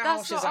yeah, you know how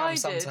Shazam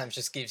sometimes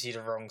just gives you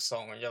the wrong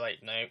song, and you're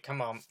like, no,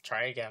 come on,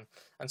 try again.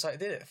 And so I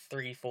did it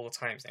 3-4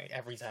 times, and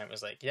every time it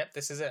was like, yep,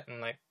 this is it. And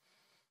I'm like,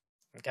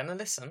 I'm gonna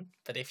listen,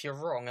 but if you're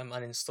wrong, I'm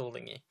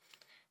uninstalling you.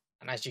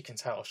 And as you can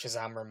tell,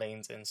 Shazam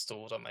remains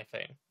installed on my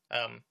phone.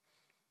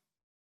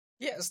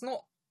 Yeah, it's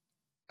not...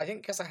 I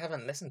think because I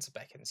haven't listened to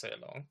Beck in so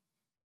long,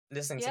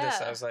 listening to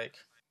this, I was like,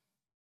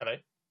 hello?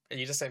 Are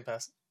you the same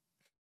person?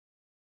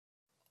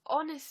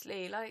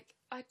 Honestly, like,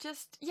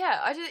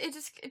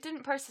 it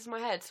didn't process my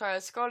head. Sorry, I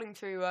was scrolling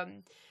through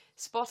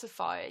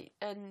Spotify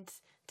and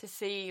to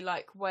see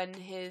like when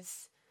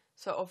his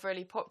sort of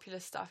really popular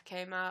stuff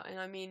came out, and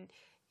I mean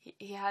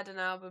he had an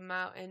album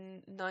out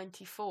in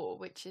 '94,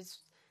 which is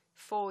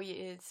 4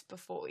 years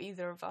before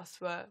either of us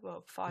were,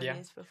 5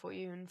 years before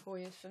you and 4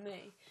 years for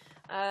me.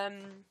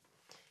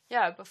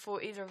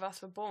 Before either of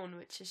us were born,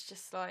 which is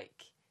just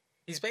like,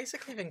 he's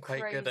basically been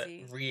quite good at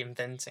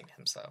reinventing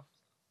himself.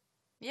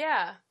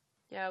 Yeah,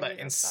 like,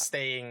 and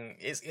staying...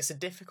 It's a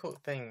difficult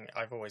thing,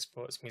 I've always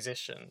thought, as a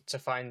musician, to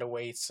find a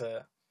way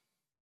to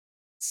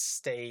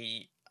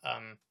stay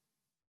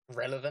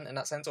relevant in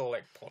that sense, or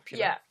like popular.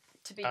 Yeah,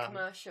 to be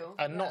commercial.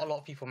 And not a lot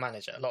of people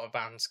manage it. A lot of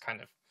bands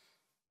kind of,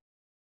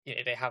 you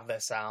know, they have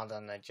their sound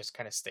and they just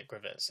kind of stick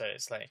with it. So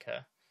it's like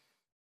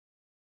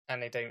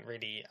and they don't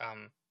really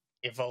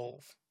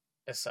evolve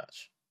as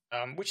such,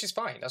 which is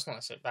fine. That's not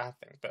necessarily a bad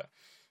thing, but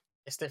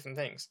it's different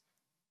things.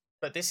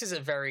 But this is a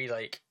very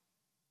like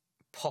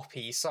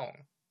poppy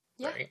song,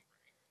 right?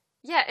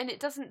 Yeah, and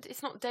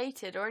it's not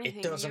dated or anything.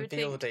 It doesn't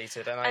feel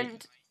dated,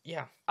 and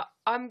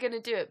I'm gonna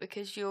do it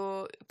because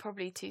you're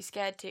probably too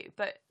scared to.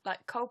 But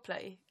like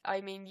Coldplay,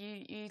 I mean,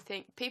 you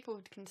think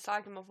people can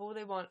slag them off all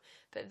they want,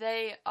 but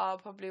they are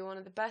probably one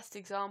of the best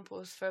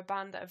examples for a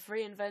band that have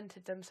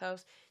reinvented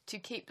themselves to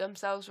keep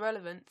themselves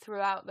relevant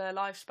throughout their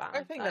lifespan.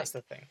 I think that's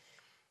the thing.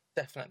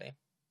 Definitely.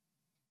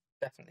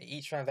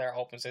 Each one of their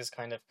albums is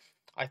kind of...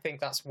 I think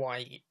that's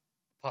why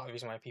part of the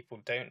reason why people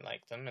don't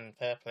like them, and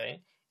fair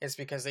play, is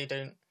because they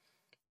don't...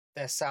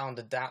 Their sound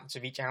adapts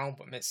with each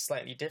album. It's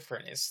slightly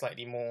different. It's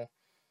slightly more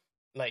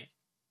like...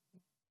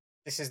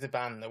 This is the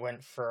band that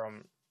went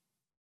from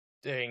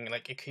doing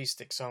like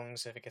acoustic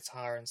songs with a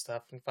guitar and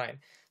stuff and fine,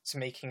 to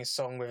making a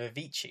song with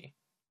Avicii.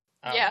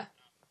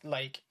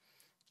 Like,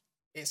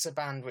 it's a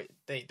band with...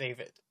 They've,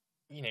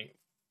 you know,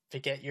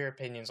 forget your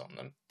opinions on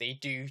them. They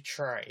do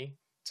try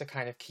to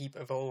kind of keep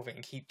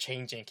evolving, keep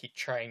changing, keep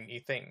trying new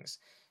things.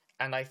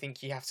 And I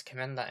think you have to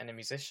commend that in a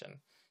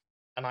musician.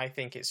 And I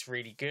think it's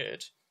really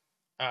good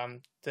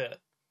that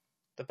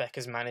the Beck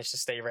has managed to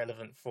stay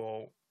relevant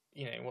for,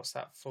 you know, what's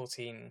that,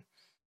 14?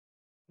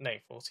 No,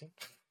 14?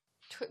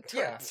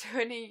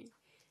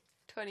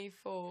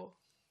 24.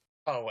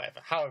 Oh, whatever.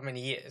 However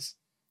many years.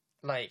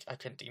 Like, I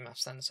couldn't do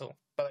maths then at all.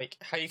 But, like,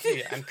 how you can do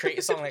it and create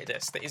a song like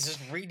this that is just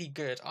really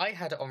good. I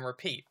had it on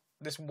repeat,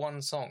 this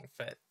one song,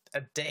 for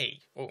a day,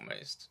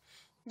 almost.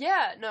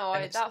 Yeah, no,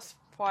 that's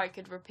why I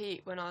could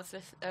repeat when I was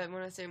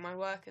doing my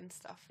work and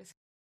stuff. It's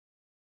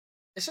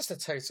just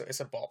it's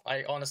a bop.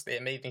 Honestly,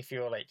 it made me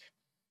feel like,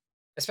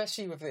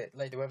 especially with it,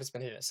 like the weather's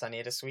been a bit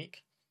sunnier this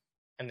week,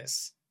 and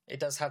it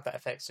does have that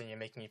effect on you,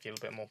 making you feel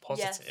a bit more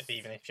positive,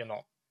 even if you're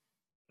not.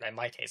 In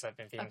my case, I've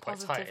been feeling quite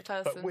tired,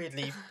 but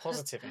weirdly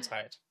positive and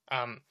tired.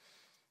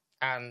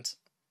 And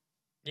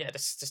yeah,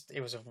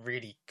 it was a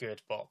really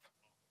good bop.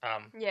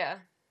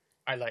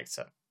 I liked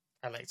it.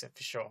 I liked it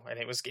for sure, and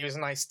it was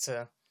nice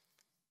to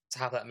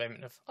have that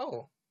moment of,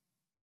 oh,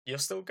 you're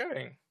still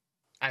going,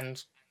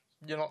 and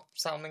you're not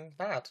sounding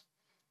bad.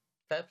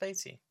 Fair play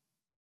to you.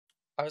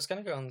 I was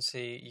going to go on to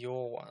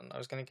your one. I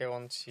was going to go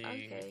on to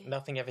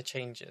Nothing Ever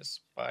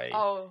Changes by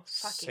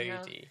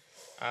Sodi.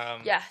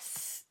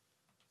 Yes.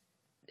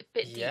 A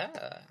bit deep.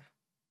 Yeah.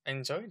 I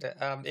enjoyed it.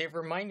 It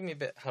reminded me a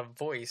bit, her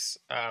voice.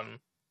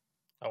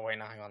 Oh, wait,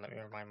 no, hang on. Let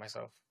me remind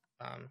myself.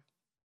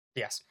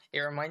 Yes. It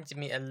reminded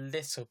me a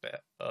little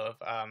bit of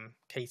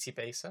Katie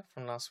Baser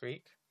from last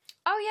week.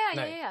 Oh,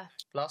 yeah.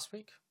 Last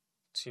week?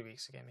 2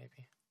 weeks ago,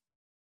 maybe.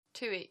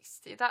 2 weeks.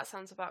 That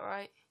sounds about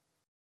right.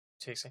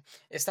 2 weeks ago.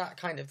 It's that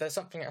kind of... There's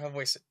something at her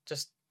voice that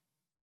just...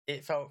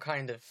 It felt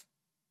kind of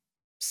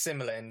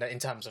similar in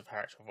terms of her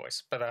actual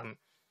voice. But,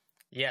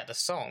 yeah, the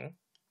song,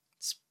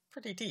 it's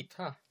pretty deep,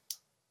 huh?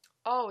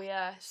 Oh,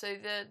 yeah. So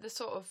the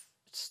sort of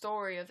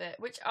story of it,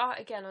 which,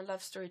 again, I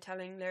love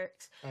storytelling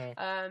lyrics,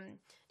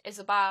 is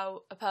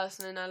about a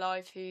person in her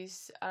life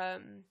who's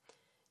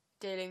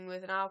dealing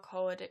with an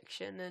alcohol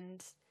addiction,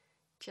 and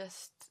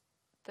just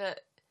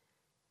that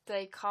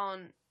they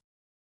can't,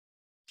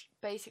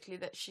 basically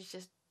that she's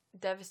just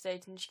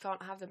devastated and she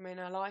can't have them in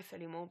her life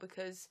anymore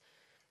because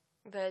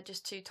they're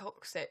just too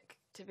toxic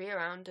to be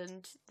around,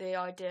 and the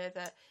idea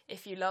that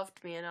if you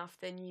loved me enough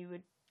then you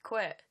would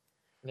quit.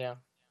 Yeah.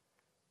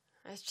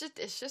 It's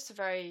just a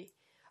very,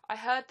 I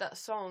heard that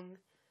song,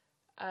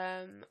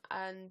 and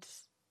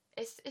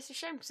it's a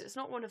shame because it's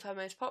not one of her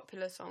most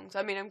popular songs.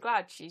 I mean, I'm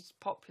glad she's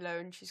popular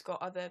and she's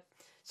got other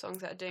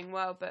songs that are doing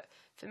well, but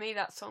for me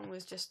that song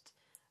was just,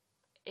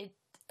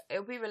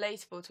 it'll be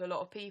relatable to a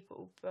lot of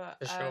people, but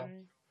For sure.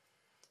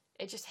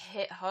 it just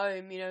hit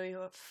home,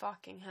 you're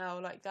fucking hell,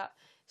 like that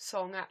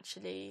song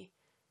actually,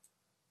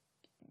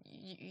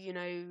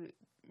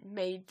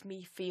 made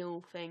me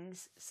feel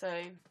things. So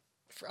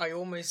I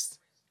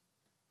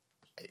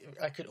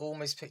could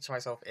almost picture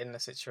myself in the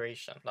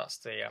situation. That's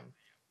the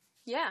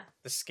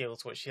skill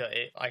to which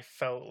I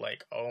felt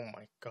like, oh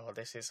my god,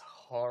 this is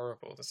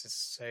horrible. This is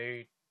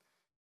so,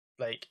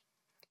 like,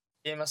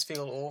 it must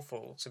feel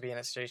awful to be in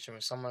a situation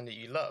with someone that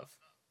you love,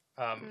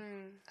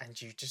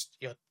 and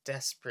you're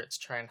desperate to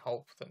try and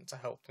help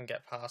them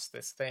get past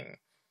this thing,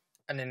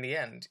 and in the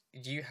end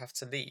you have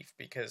to leave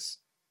because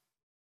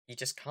you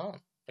just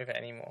can't with it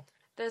anymore.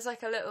 There's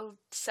like a little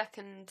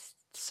second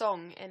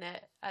song in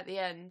it at the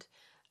end,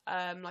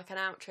 like an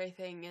outro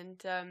thing,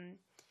 and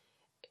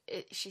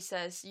she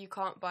says, "You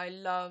can't buy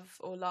love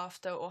or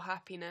laughter or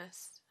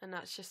happiness," and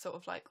that's just sort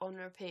of like on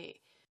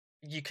repeat.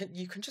 You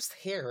can just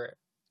hear it.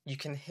 You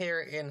can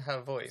hear it in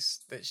her voice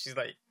that she's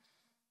like,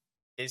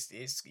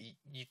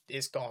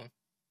 it's gone.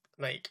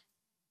 Like,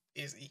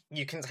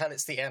 you can tell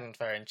it's the end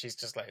for her, and she's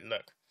just like,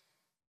 look,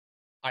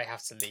 I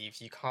have to leave.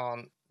 You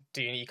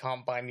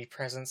can't buy me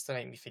presents to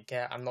make me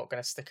forget. I'm not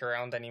gonna stick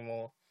around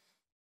anymore.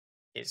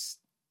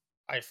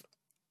 I've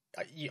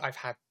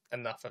had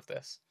enough of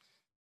this,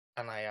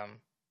 and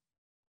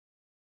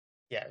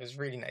yeah, it was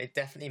really. It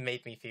definitely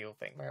made me feel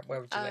things. Where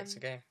would you like to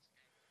go?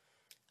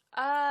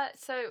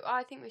 So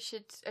I think we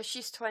should.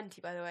 She's 20,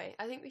 by the way.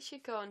 I think we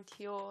should go on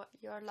to your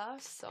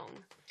last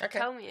song. Okay.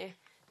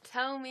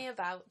 Tell me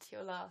about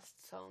your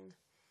last song.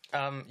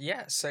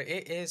 Yeah. So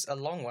it is a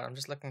long one. I'm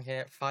just looking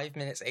here. 5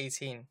 minutes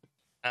 18.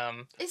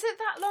 Is it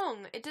that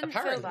long? It didn't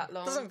feel that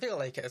long. It doesn't feel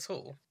like it at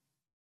all.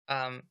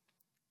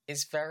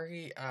 It's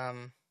very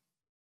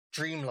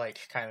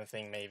dreamlike kind of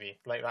thing, maybe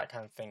like that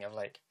kind of thing of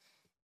like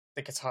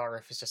the guitar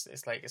riff is just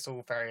it's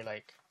all very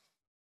like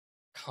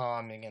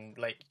calming, and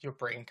like your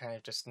brain kind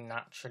of just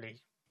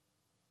naturally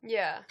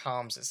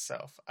calms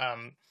itself.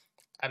 And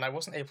I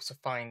wasn't able to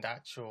find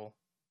actual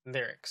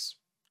lyrics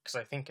because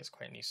I think it's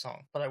quite a new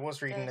song, but I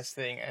was reading this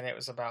thing and it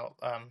was about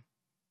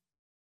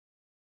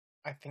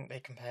I think they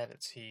compared it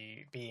to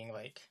being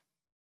like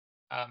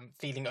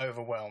feeling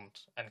overwhelmed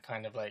and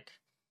kind of like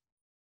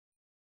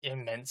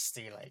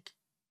immensely like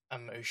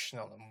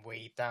emotional and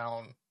weighed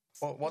down.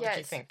 What did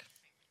you think?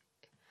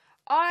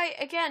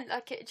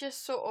 It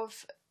just sort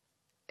of,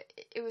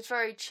 it was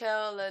very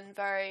chill and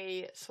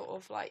very sort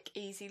of like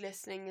easy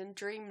listening and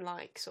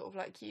dreamlike, sort of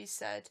like you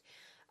said.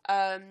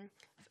 And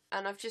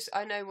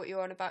I know what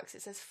you're on about, because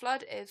it says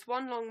flood is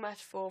one long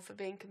metaphor for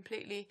being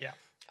completely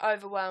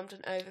overwhelmed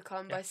and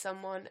overcome by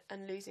someone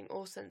and losing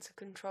all sense of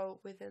control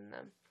within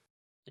them.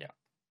 Yeah,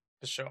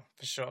 for sure.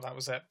 That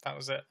was it.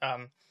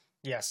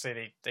 So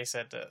they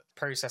said that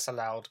process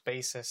allowed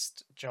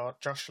bassist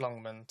Josh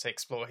Longman to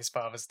explore his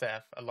father's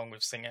death along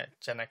with singer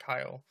Jenna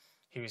Kyle,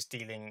 who was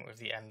dealing with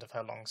the end of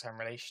her long-term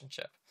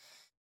relationship.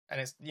 And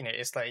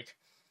it's like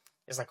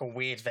a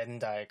weird Venn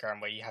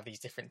diagram where you have these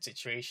different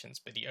situations,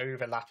 but the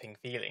overlapping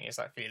feeling is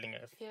that feeling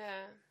of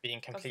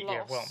being completely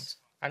overwhelmed.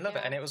 I love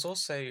it. And it was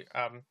also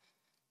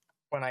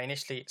when I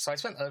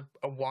spent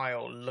a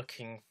while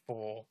looking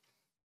for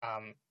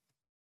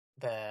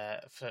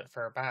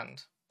for a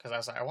band, because I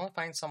was like, I want to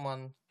find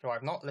someone who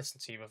I've not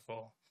listened to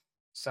before,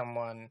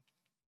 someone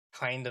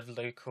kind of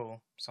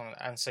local,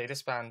 and so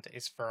this band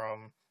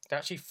they're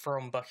actually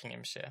from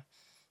Buckinghamshire,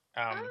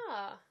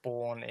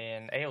 born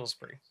in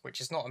Aylesbury, which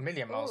is not a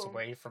million miles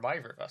away from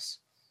either of us.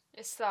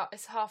 It's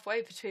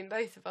halfway between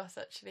both of us,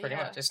 actually. Pretty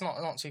much, it's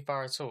not too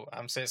far at all.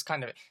 So it's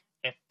kind of,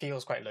 it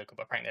feels quite local,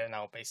 but apparently they're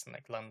now based in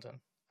like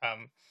London.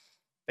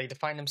 They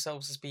define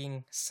themselves as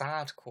being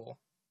sadcore,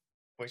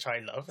 which I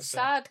love.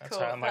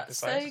 Sadcore, that's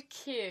so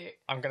cute.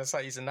 I'm going to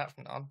start using that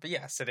from now on. But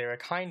yeah, so they were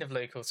kind of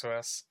local to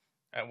us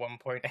at one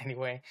point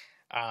anyway.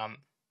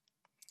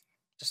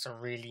 Just a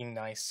really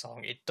nice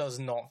song. It does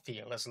not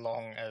feel as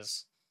long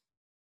as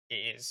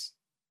it is.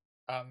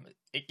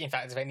 In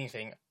fact, if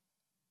anything,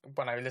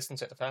 when I listened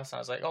to it the first time,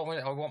 I was like, oh,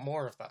 I want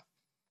more of that.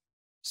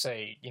 So,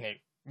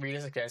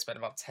 realistically, I spent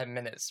about 10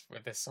 minutes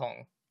with this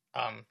song.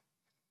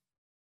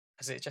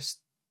 Because it just...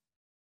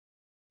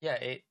 Yeah,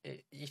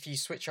 if you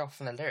switch off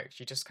from the lyrics,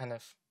 you just kind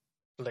of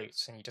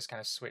float and you just kind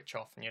of switch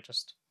off and you're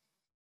just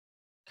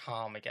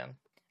calm again.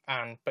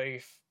 And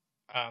both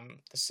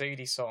the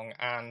Sodie song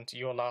and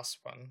your last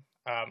one,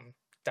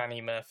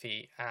 Danny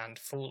Murphy and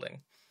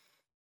Falling,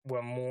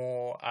 were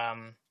more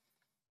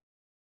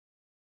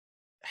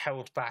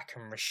held back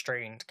and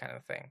restrained kind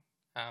of thing.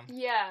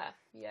 Yeah.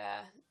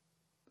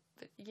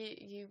 But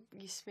you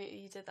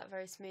did that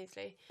very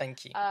smoothly.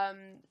 Thank you.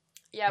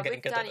 Yeah, I'm getting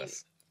with good at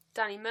this.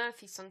 Danny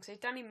Murphy's song. So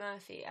Danny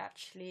Murphy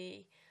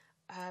actually,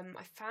 I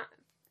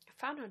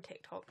found her on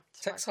TikTok.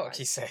 TikTok,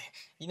 you say?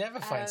 You never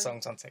find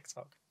songs on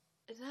TikTok.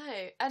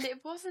 No, and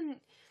it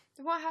wasn't.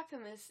 What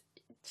happened was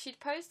she'd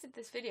posted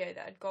this video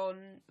that had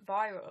gone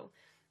viral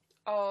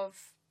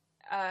of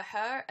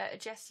her at a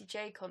Jessie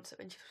J concert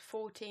when she was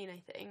 14,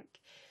 I think,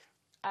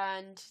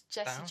 and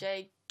Jessie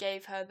J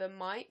gave her the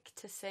mic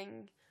to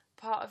sing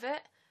part of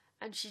it,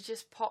 and she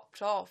just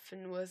popped off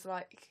and was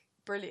like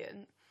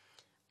brilliant.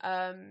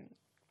 And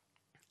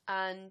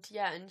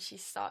she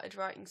started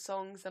writing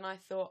songs, and I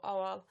thought,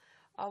 oh,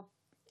 I'll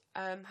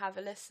have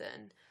a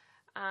listen,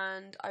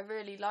 and I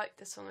really liked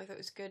the song. I thought it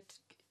was good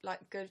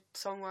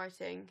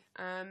songwriting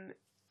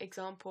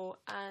example,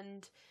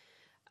 and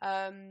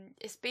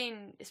it's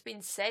been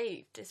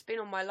saved. It's been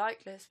on my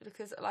like list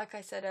because, like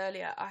I said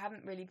earlier, I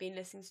haven't really been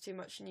listening to too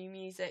much new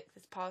music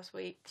this past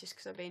week just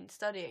because I've been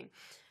studying,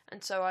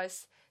 and so I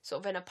was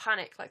sort of in a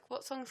panic, like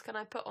what songs can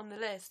I put on the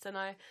list? And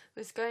I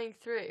was going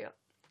through,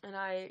 and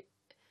I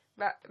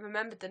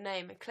remembered the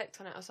name and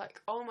clicked on it. I was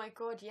like, oh my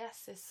god,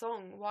 yes, this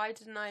song. Why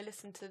didn't I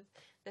listen to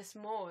this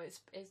more? It's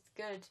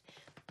good.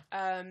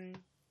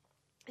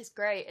 It's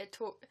great. It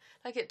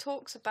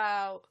talks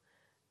about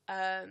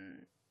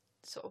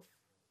sort of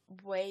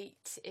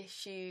weight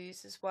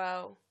issues as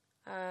well.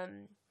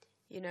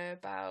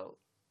 About,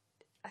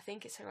 I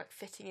think it's like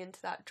fitting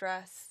into that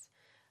dress.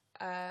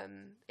 But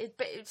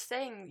it's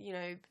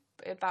saying,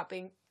 about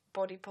being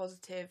body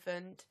positive,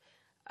 and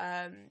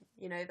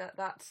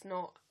that's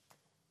not.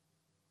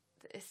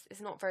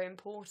 It's not very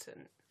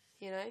important,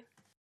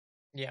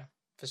 Yeah,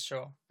 for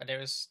sure. And it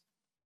was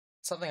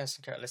something I was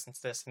thinking about listening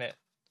to this, and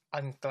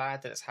I'm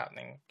glad that it's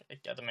happening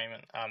at the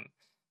moment.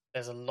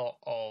 There's a lot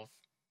of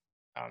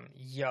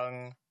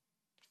young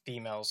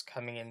females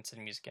coming into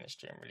the music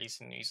industry and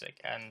releasing music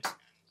and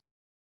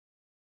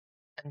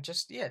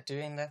just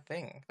doing their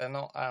thing. They're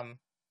not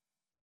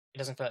it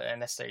doesn't feel like they're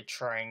necessarily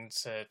trying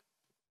to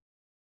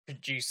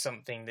produce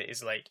something that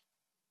is like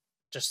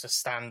just a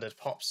standard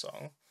pop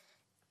song.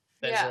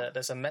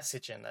 There's a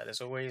message in there.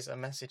 There's always a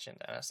message in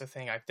there. That's the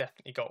thing I've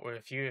definitely got with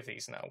a few of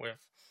these now.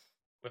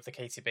 With the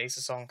Katie Baser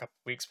song a couple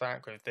of weeks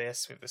back, with the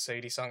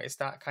Sodi song, it's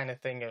that kind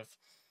of thing of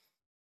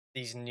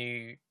these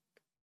new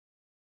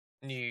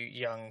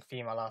young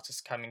female artists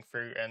coming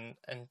through and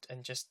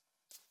just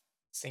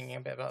singing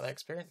a bit about their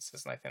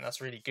experiences, and I think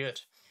that's really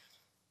good.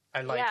 I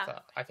like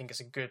that. I think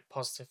it's a good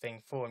positive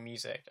thing for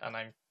music, and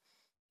I'm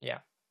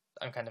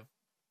kind of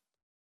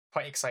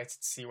quite excited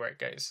to see where it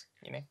goes,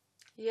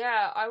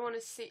 Yeah, I want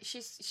to see.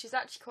 She's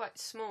actually quite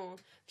small.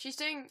 She's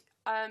doing.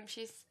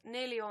 She's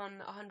nearly on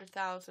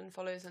 100,000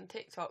 followers on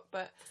TikTok,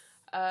 but.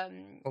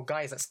 Well,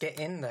 guys, let's get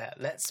in there.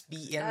 Let's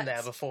be in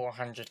there before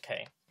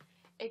 100k.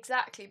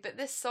 Exactly, but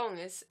this song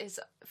is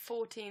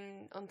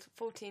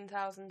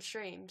 14,000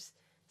 streams,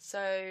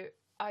 so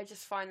I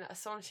just find that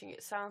astonishing.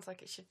 It sounds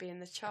like it should be in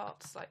the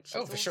charts. Like,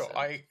 she's for sure.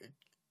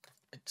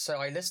 So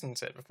I listened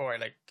to it before I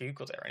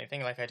Googled it or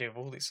anything, like I do with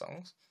all these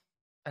songs.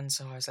 And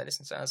so I was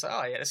listening to it, I was like,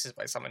 oh yeah, this is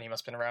by someone who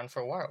must have been around for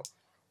a while.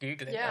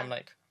 Googling it, I'm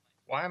like,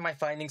 why am I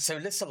finding so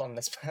little on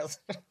this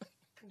person?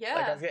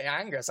 Yeah. I was getting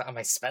angry. I was like, am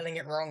I spelling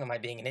it wrong? Am I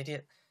being an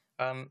idiot?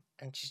 And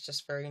she's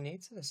just very new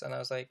to this. And I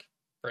was like,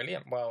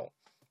 brilliant. Well,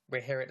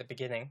 we're here at the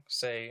beginning,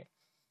 so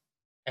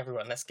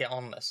everyone, let's get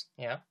on this,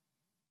 yeah?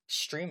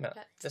 Stream it.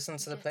 Listen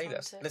to the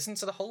playlist. Listen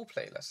to the whole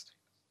playlist.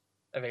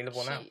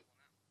 Available now.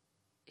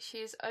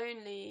 She's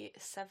only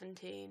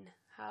 17.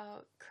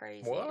 How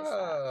crazy is that?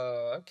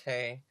 Whoa,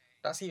 okay.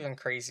 That's even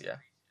crazier.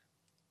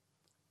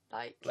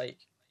 Like...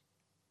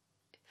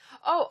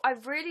 Oh, I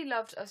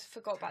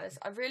forgot about this.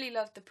 I really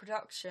loved the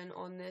production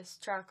on this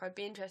track. I'd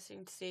be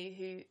interested to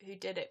see who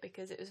did it,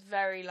 because it was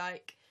very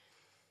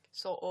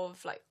sort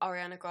of like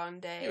Ariana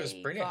Grande. It was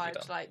brilliantly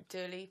done. Like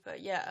Dua Lipa.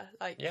 Yeah,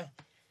 yeah.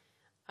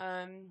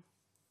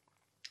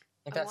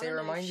 In fact, it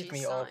reminded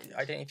me of,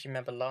 I don't know if you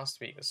remember last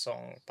week, the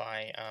song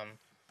by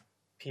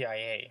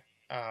PIA.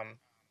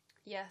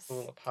 Yes.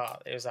 Fall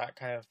Apart. It was that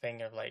kind of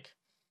thing of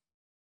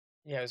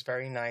it was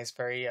very nice,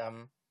 very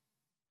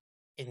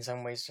in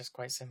some ways just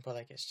quite simple,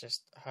 it's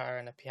just her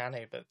and a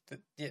piano, but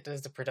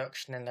there's the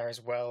production in there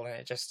as well, and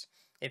it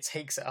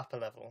takes it up a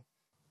level,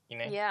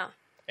 Yeah.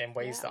 In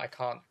ways that I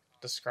can't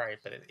describe,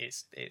 but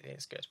it's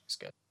good. It's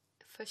good.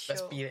 For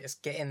sure. Let's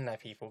get in there,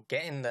 people.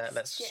 Get in there.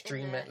 Let's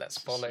stream it. Let's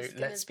follow.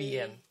 Let's be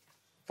in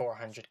for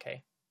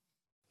 100k.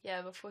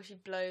 Yeah, before she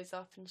blows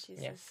up and she's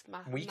this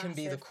massive. We can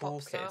be the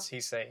cool kids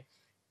who say,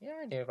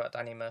 "Yeah, I knew about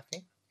Danny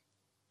Murphy.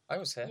 I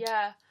was here."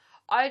 Yeah,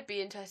 I'd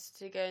be interested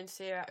to go and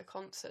see her at a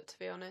concert. To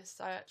be honest,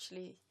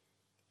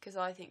 because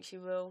I think she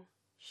will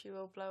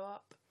blow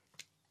up.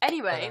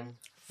 Anyway,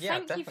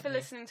 thank you for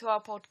listening to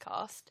our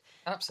podcast.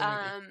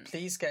 Absolutely.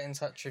 Please get in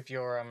touch with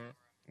your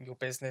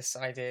business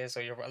ideas,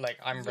 or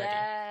I'm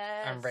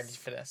ready. I'm ready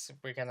for this.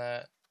 We're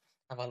gonna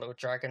have our little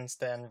Dragon's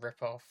Den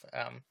rip off.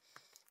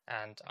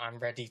 and I'm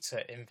ready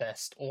to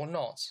invest or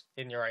not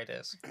in your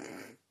ideas.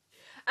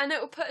 And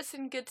it will put us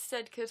in good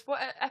stead, because what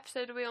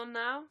episode are we on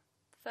now?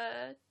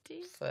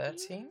 13?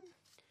 13?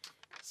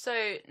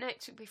 So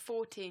next week will be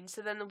 14,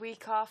 so then the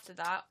week after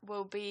that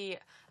will be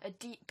a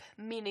deep,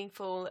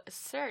 meaningful,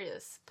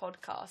 serious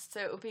podcast. So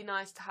it would be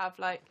nice to have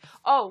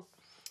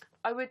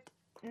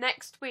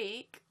next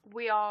week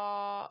we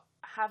are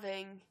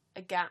having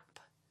a gap.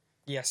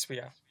 Yes, we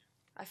are.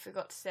 I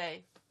forgot to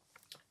say.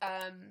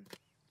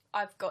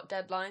 I've got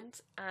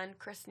deadlines and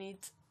Chris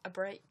needs a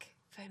break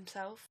for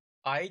himself.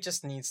 I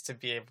just needs to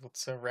be able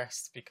to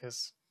rest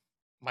because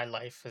my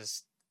life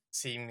has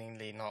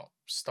seemingly not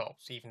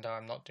stopped, even though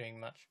I'm not doing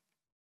much.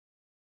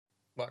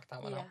 Work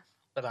that one out.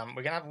 But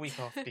we're gonna have a week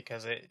off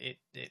because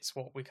it's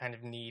what we kind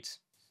of need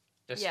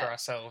just for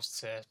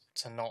ourselves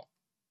to not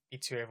be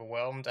too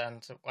overwhelmed,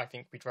 and I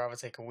think we'd rather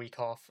take a week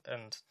off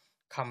and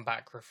come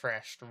back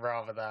refreshed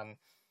rather than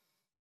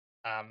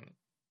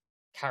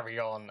carry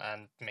on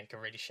and make a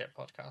really shit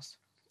podcast.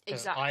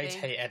 Exactly. I'd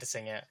hate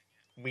editing it,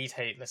 we'd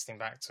hate listening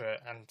back to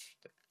it, and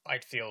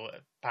I'd feel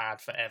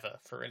bad forever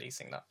for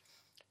releasing that.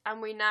 And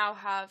we now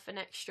have an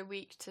extra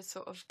week to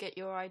sort of get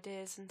your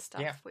ideas and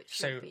stuff, which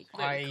would be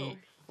really cool. I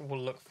will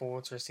look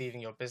forward to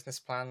receiving your business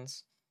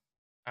plans,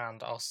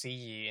 and I'll see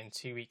you in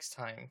 2 weeks'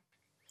 time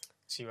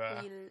to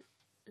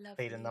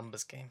play the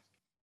numbers game.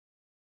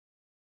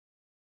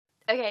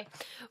 Okay,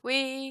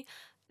 we...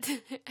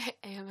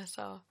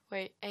 AMSR.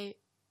 Wait,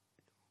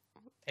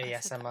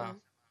 ASMR.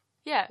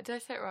 Yeah, did I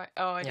say it right?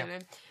 Oh, I don't know.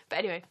 But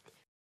anyway.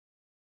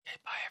 Okay,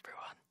 bye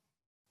everyone.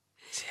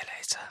 See you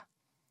later.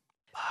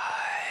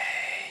 Bye.